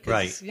anybody.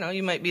 'Cause, Right.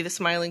 you might be the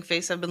smiling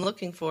face I've been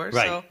looking for.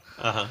 Right. So,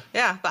 Uh-huh.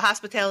 yeah, but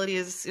hospitality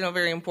is,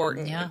 very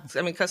important. Yeah.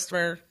 I mean,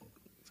 customer,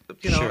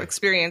 Sure.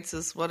 experience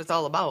is what it's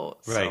all about.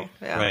 Right.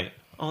 So, yeah. Right.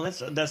 Oh,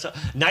 that's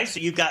nice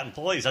that you've got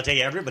employees. I'll tell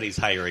you, everybody's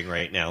hiring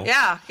right now.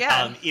 Yeah.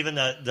 Even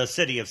the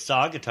city of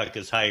Saugatuck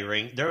is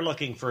hiring. They're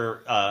looking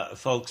for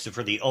folks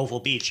for the Oval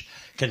Beach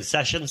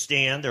concession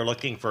stand. They're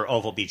looking for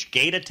Oval Beach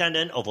gate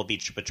attendant, Oval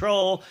Beach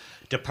patrol,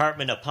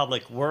 Department of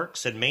Public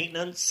Works and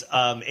Maintenance.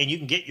 And you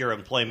can get your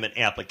employment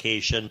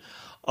application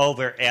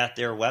over at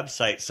their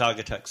website,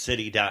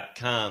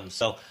 saugatuckcity.com.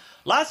 So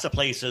lots of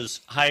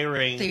places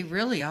hiring. They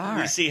really are.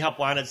 We see help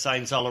wanted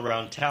signs all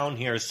around town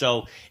here.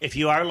 So if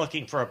you are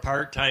looking for a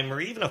part-time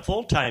or even a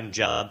full-time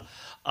job,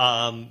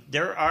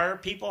 there are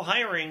people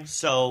hiring.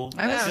 So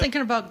I was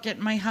thinking about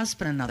getting my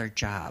husband another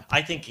job.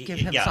 I think Give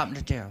him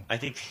something to do. I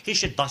think he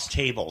should bust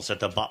tables at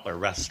the Butler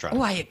restaurant.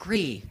 Oh, I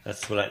agree.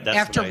 That's what I. That's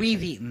After what I we've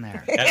think. eaten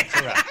there. That's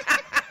correct.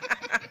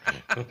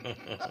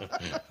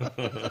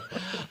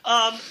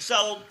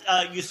 So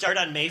you start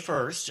on May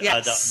 1st.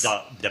 Yes.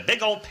 The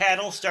big old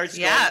paddle starts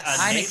Yes. going on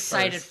I'm May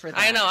excited 1st. for that.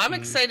 I know. I'm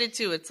excited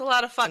too. It's a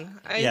lot of fun.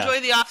 I Yeah. enjoy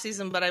the off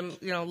season, but I'm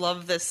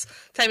love this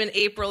time in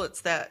April.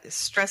 It's that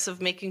stress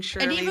of making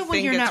sure And even when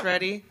everything you're gets not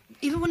ready.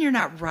 even when you're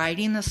not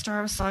riding the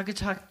Star of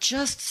Saugatuck,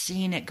 just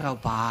seeing it go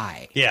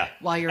by. Yeah.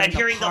 While you're And in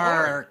hearing the the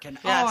horn. park. And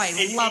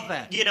Yes. I love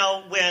it. You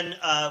know, when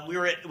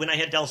when I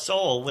had Del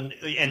Sol,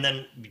 and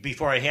then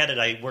before I had it,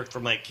 I worked for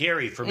Mike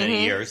Carey for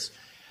many years.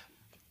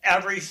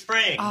 Every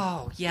spring,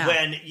 Oh, yeah.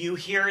 when you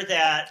hear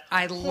that,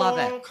 I love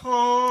it. honk,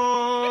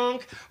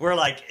 honk, we're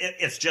like,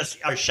 it's just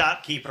our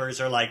shopkeepers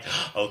are like,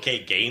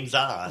 okay, game's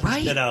on.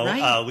 Right, You know,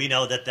 right. we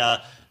know that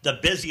the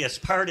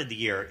busiest part of the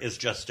year is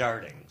just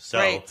starting. So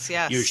Right,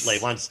 yes. usually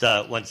once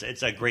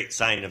it's a great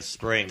sign of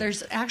spring.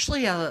 There's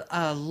actually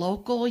a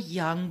local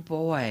young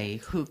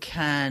boy who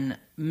can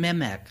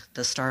mimic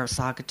the Star of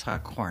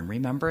Saugatuck horn.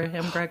 Remember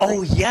him, Gregory?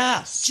 Oh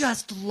yes,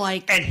 Just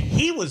like and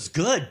he was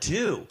good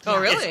too. Oh,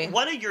 really? It's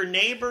one of your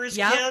neighbors'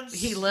 Yep, kids.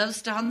 he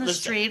lives down the Lives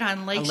street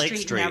on Lake, on Lake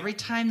Street, Street. and every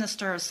time the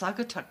Star of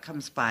Saugatuck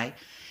comes by,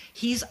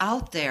 he's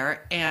out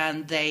there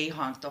and they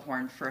honk the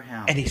horn for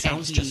him. And he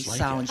sounds just like it.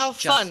 sounds How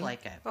just fun.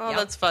 like it. Oh, Yep.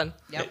 that's fun.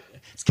 Yep.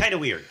 It's kind of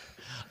weird.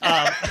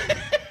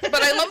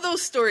 But I love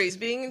those stories.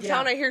 Being in Yeah.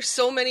 town, I hear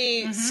so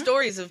many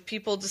stories of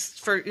people just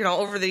for,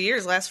 over the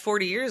years, last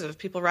 40 years of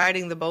people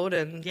riding the boat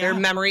and their Yeah.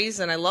 memories.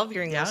 And I love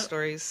hearing Yeah. those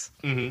stories.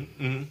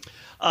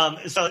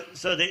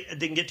 So they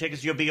can get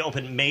tickets. You'll be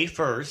open May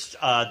 1st.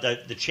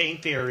 The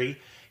chain ferry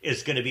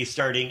is going to be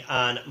starting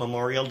on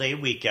Memorial Day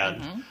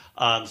weekend.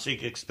 So you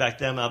can expect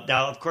them up.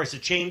 Now, of course, the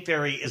chain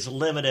ferry is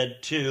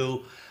limited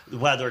to the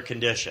weather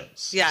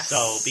conditions. Yes.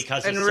 So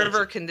because and it's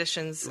river such-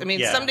 conditions. I mean,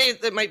 Yeah. some days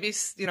it might be,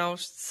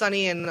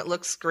 sunny and it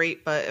looks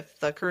great, but if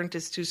the current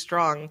is too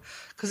strong,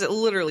 because it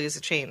literally is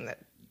a chain that,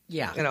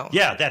 Yeah.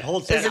 Yeah, that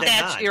holds that is thing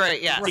attached. on. You're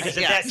right. Yeah. Because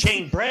if yes. that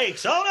chain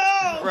breaks, oh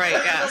no! Right.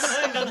 Yes.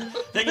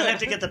 Then you have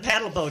to get the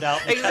paddle boat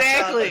out. And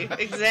Exactly.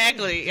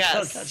 Exactly.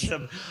 catch Yes.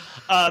 them.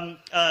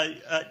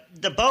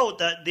 The boat,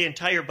 the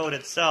entire boat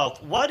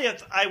itself. What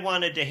if I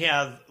wanted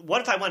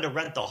to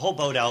rent the whole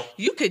boat out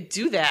You could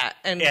do that,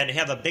 and and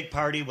have a big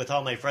party with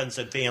all my friends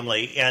and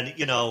family? And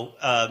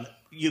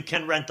you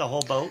can rent the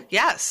whole boat.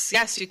 yes,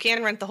 you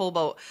can rent the whole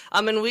boat.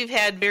 And we've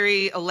had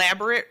very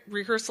elaborate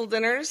rehearsal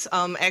dinners.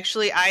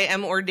 Actually, I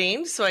am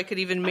ordained, so I could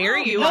even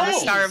marry you on the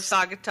nice. Star of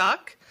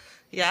Saugatuck.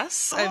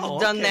 Yes, I've Oh,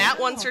 done okay. that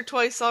once or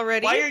twice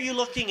already. Why are you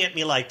looking at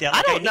me like that? I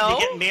Like don't need know.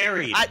 to get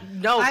married.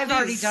 No, I've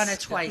already please. done it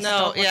twice. No,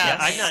 Don't look yeah,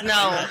 at me. I'm no.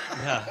 not.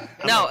 Yeah.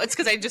 No, it's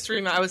because I just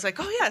remember. I was like,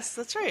 oh, yes,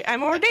 that's right.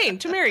 I'm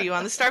ordained to marry you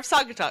on the Star of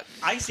Saugatuck.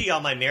 I see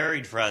all my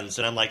married friends,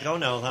 and I'm like, oh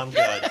no, I'm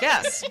good.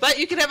 Yes, but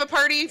you could have a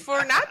party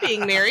for not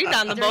being married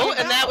on the There you boat,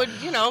 and that go.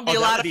 would, be a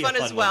that lot would of be a fun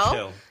fun as one, well.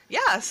 too.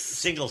 Yes.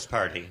 Singles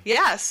party.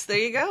 Yes, there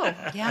you go.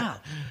 Yeah.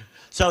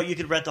 So you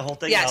could rent the whole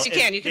thing out. Yes, you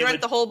can. You can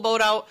rent the whole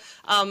boat out.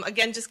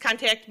 Again, just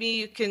contact me.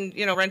 You can,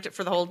 rent it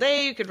for the whole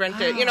day. You could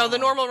rent it. The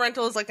normal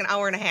rental is like an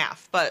hour and a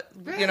half, but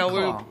Very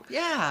we're cool.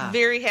 Yeah.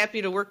 very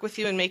happy to work with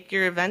you and make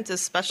your event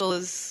as special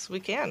as we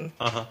can.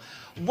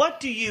 What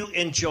do you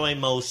enjoy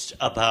most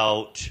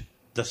about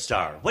the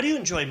Star? What do you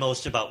enjoy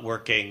most about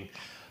working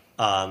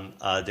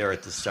there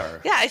at the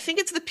Star? Yeah, I think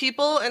it's the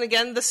people and,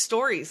 again, the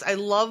stories. I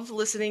love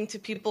listening to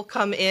people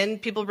come in,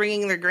 people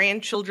bringing their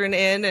grandchildren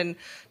in and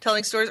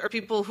telling stories, or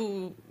people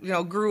who,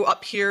 grew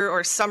up here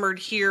or summered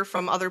here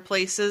from other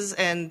places.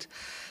 And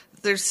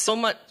there's so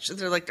much,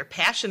 they're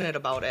passionate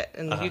about it.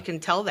 And you can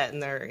tell that in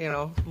their,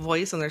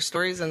 voice and their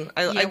stories. And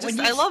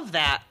I love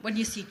that. When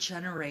you see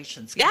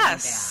generations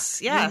Yes,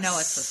 coming back, yes. you know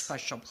it's a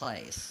special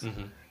place.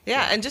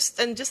 Yeah, and just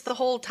the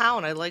whole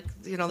town. I like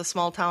the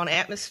small town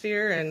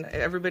atmosphere, and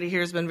everybody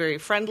here has been very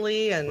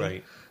friendly. And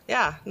Right.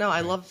 yeah, no,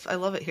 I love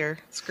it here.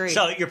 It's great.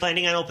 So you're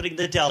planning on opening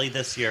the deli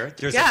this year.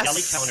 There's Yes. a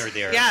deli counter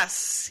there.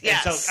 Yes, And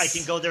yes. so I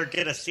can go there,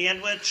 get a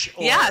sandwich.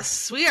 Or...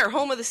 Yes, we are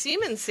home of the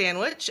Seaman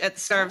Sandwich at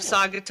the Star of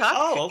Saugatuck.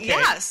 Oh, okay.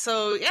 Yeah,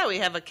 so we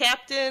have a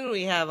captain,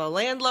 we have a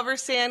landlubber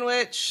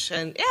sandwich,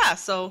 and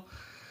so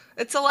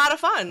it's a lot of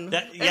fun.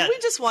 Yeah. And we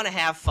just want to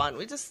have fun.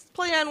 We just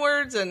play on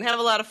words and have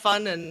a lot of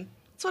fun, and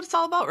that's what it's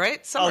all about,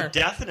 right? Summer. Oh,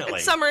 definitely.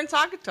 It's summer in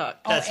Saugatuck.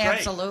 That's oh, right.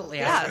 absolutely.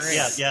 Yes. I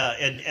agree.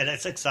 Yeah, and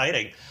it's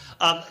exciting.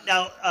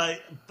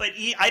 But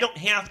I don't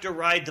have to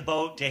ride the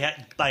boat to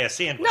buy a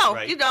sandwich, No,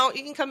 right? you don't.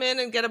 You can come in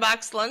and get a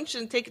boxed lunch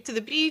and take it to the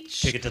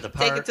beach. Take it to the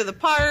Take park. it to the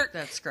park.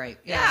 That's great.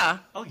 Yeah,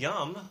 Oh,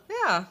 yum.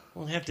 yeah,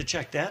 We'll have to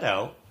check that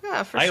out.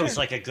 yeah, for I sure. always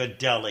like a good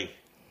deli,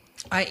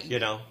 I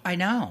I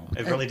know.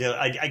 really do.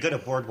 I go to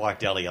Boardwalk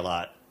Deli a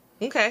lot.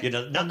 Okay.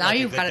 Not now like a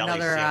you've good got deli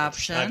another sandwich.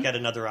 option. I've got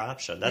another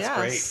option. That's yes,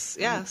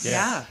 great. Yes.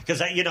 Yeah. Because,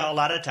 a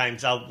lot of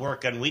times I'll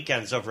work on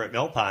weekends over at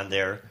Mill Pond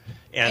there.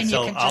 And And you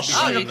so can I'll just be Oh,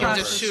 shoot ready you to can across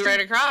just the shoot right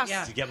across.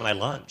 Yeah. get my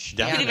lunch. You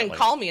Definitely. can even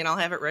call me and I'll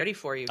have it ready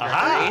for you, Gregory.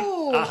 Aha!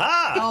 Oh.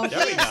 Aha! Oh, There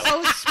we he go. is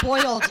so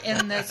spoiled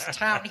in this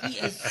town. He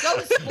is so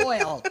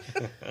spoiled.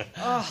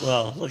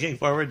 Well, looking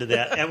forward to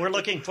that. And we're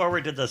looking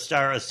forward to the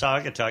Star of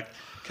Saugatuck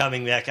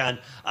coming back on.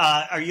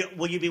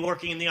 Will you be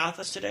working in the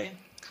office today?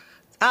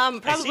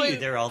 Probably, I see you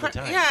there all the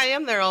time. Yeah, I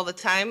am there all the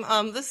time.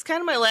 This is kind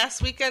of my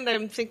last weekend,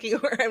 I'm thinking,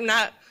 where I'm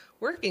not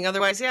working.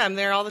 Otherwise, yeah, I'm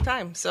there all the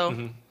time.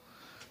 So,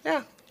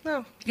 yeah, no.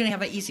 You're going to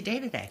have an easy day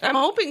today. I'm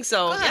hoping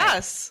so, Good.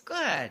 yes. Good.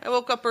 I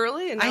woke up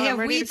early, and now I have I'm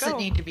ready weeds to go. that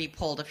need to be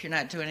pulled if you're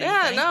not doing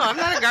anything. Yeah, no, I'm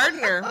not a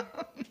gardener.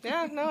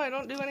 Yeah, no, I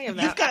don't do any of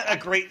that. You've got a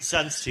great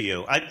sense to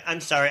you.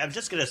 I'm sorry. I'm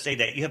just going to say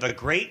that you have a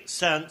great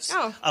sense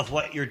of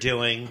what you're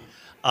doing.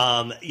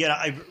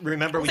 I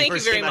remember when thank you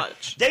first you very came out,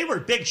 much. they were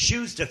big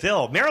shoes to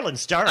fill. Marilyn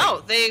Starr.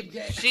 Oh,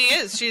 she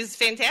is. She's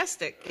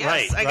fantastic. Yes.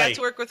 Right, I got right.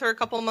 to work with her a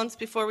couple of months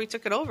before we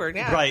took it over.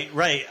 Yeah.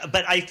 Right.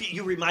 But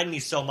you remind me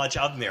so much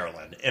of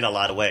Marilyn in a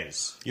lot of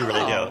ways. You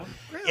really do.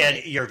 Really?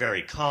 And you're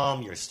very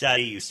calm. You're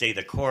steady. You stay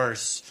the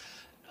course.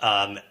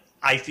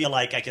 I feel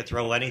like I could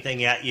throw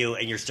anything at you,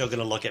 and you're still going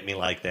to look at me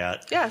like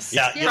that. Yes.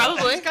 Yeah.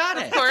 Probably. She's got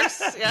it. Of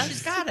course. Yes.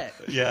 She's got it.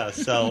 Yeah.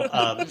 So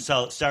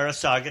Sarah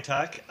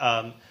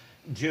Saugatuck,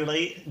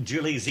 Julie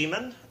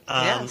Zeman.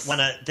 Yes. Want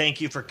to thank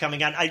you for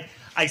coming on.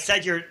 I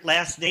said your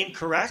last name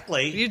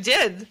correctly. You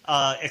did.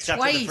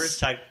 Except for the Twice. first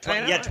time. I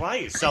know. Yeah,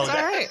 twice. So It's all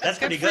right. that's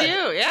pretty good. good.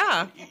 For you,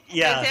 yeah.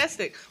 Yeah.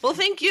 Fantastic. Well,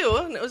 thank you.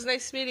 And it was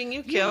nice meeting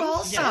you, Kim.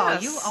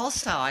 You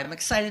also. I'm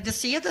excited to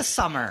see you this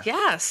summer.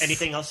 Yes.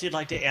 Anything else you'd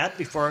like to add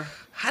before?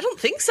 I don't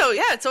think so.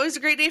 Yeah, it's always a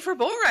great day for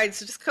boat rides,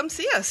 so just come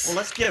see us. Well,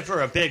 let's give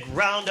her a big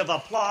round of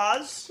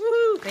applause.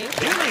 Woo, thank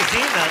you. Julie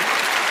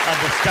Zeman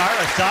of the Star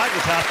of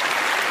Saugatuck.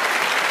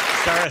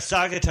 Star of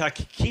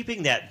Saugatuck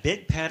keeping that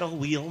big paddle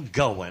wheel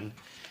going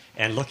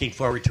and looking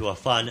forward to a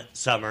fun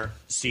summer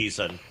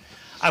season.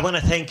 I want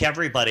to thank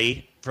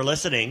everybody for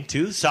listening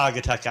to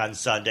Saugatuck on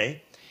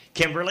Sunday.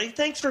 Kimberly,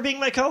 thanks for being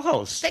my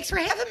co-host. Thanks for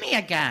having me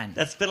again.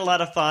 That's been a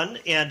lot of fun,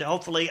 and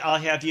hopefully I'll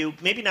have you,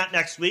 maybe not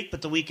next week,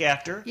 but the week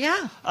after.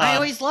 Yeah. I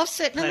always love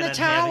sitting in plan the on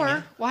having tower,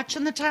 you.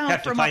 watching the town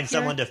Have to from find up here.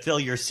 someone to fill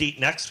your seat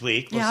next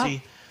week. We'll Yeah.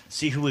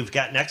 see who we've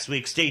got next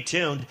week. Stay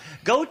tuned.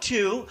 Go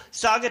to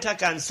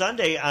Saugatuck on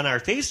Sunday on our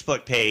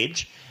Facebook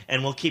page,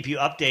 and we'll keep you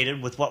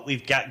updated with what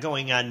we've got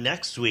going on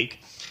next week.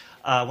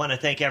 Want to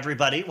thank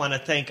everybody. Want to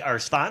thank our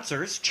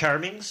sponsors,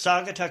 Charming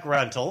Saugatuck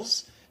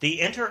Rentals, the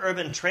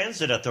Interurban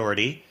Transit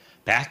Authority,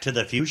 Back to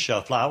the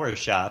Fuchsia Flower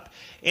Shop,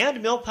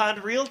 and Mill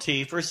Pond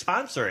Realty for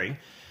sponsoring. I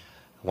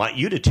want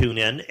you to tune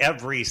in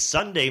every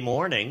Sunday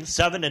morning,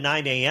 7 to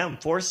 9 a.m.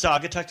 for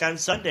Saugatuck on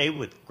Sunday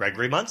with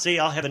Gregory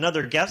Muncie. I'll have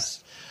another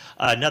guest,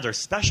 another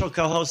special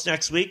co-host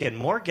next week, and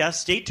more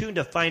guests. Stay tuned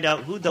to find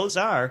out who those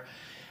are.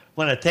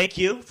 Want to thank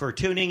you for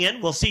tuning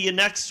in. We'll see you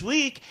next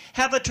week.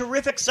 Have a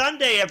terrific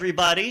Sunday,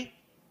 everybody.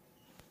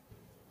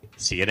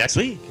 See you next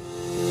week.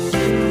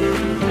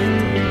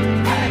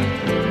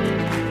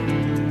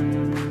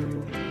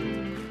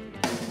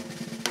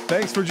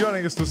 Thanks for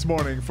joining us this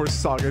morning for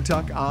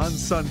Saugatuck on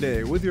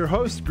Sunday with your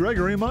host,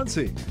 Gregory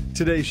Muncie.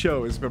 Today's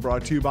show has been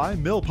brought to you by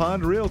Mill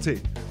Pond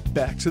Realty,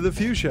 Back to the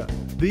Fuchsia,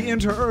 the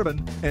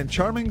Interurban, and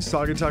Charming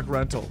Saugatuck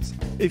Rentals.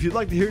 If you'd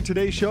like to hear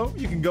today's show,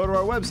 you can go to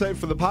our website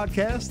for the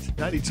podcast,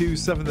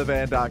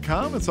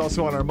 927thevan.com. It's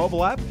also on our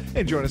mobile app.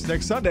 And join us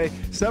next Sunday,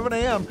 7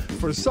 a.m.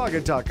 for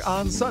Saugatuck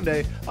on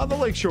Sunday on the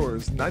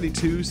Lakeshores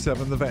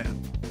 92.7 The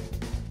Van.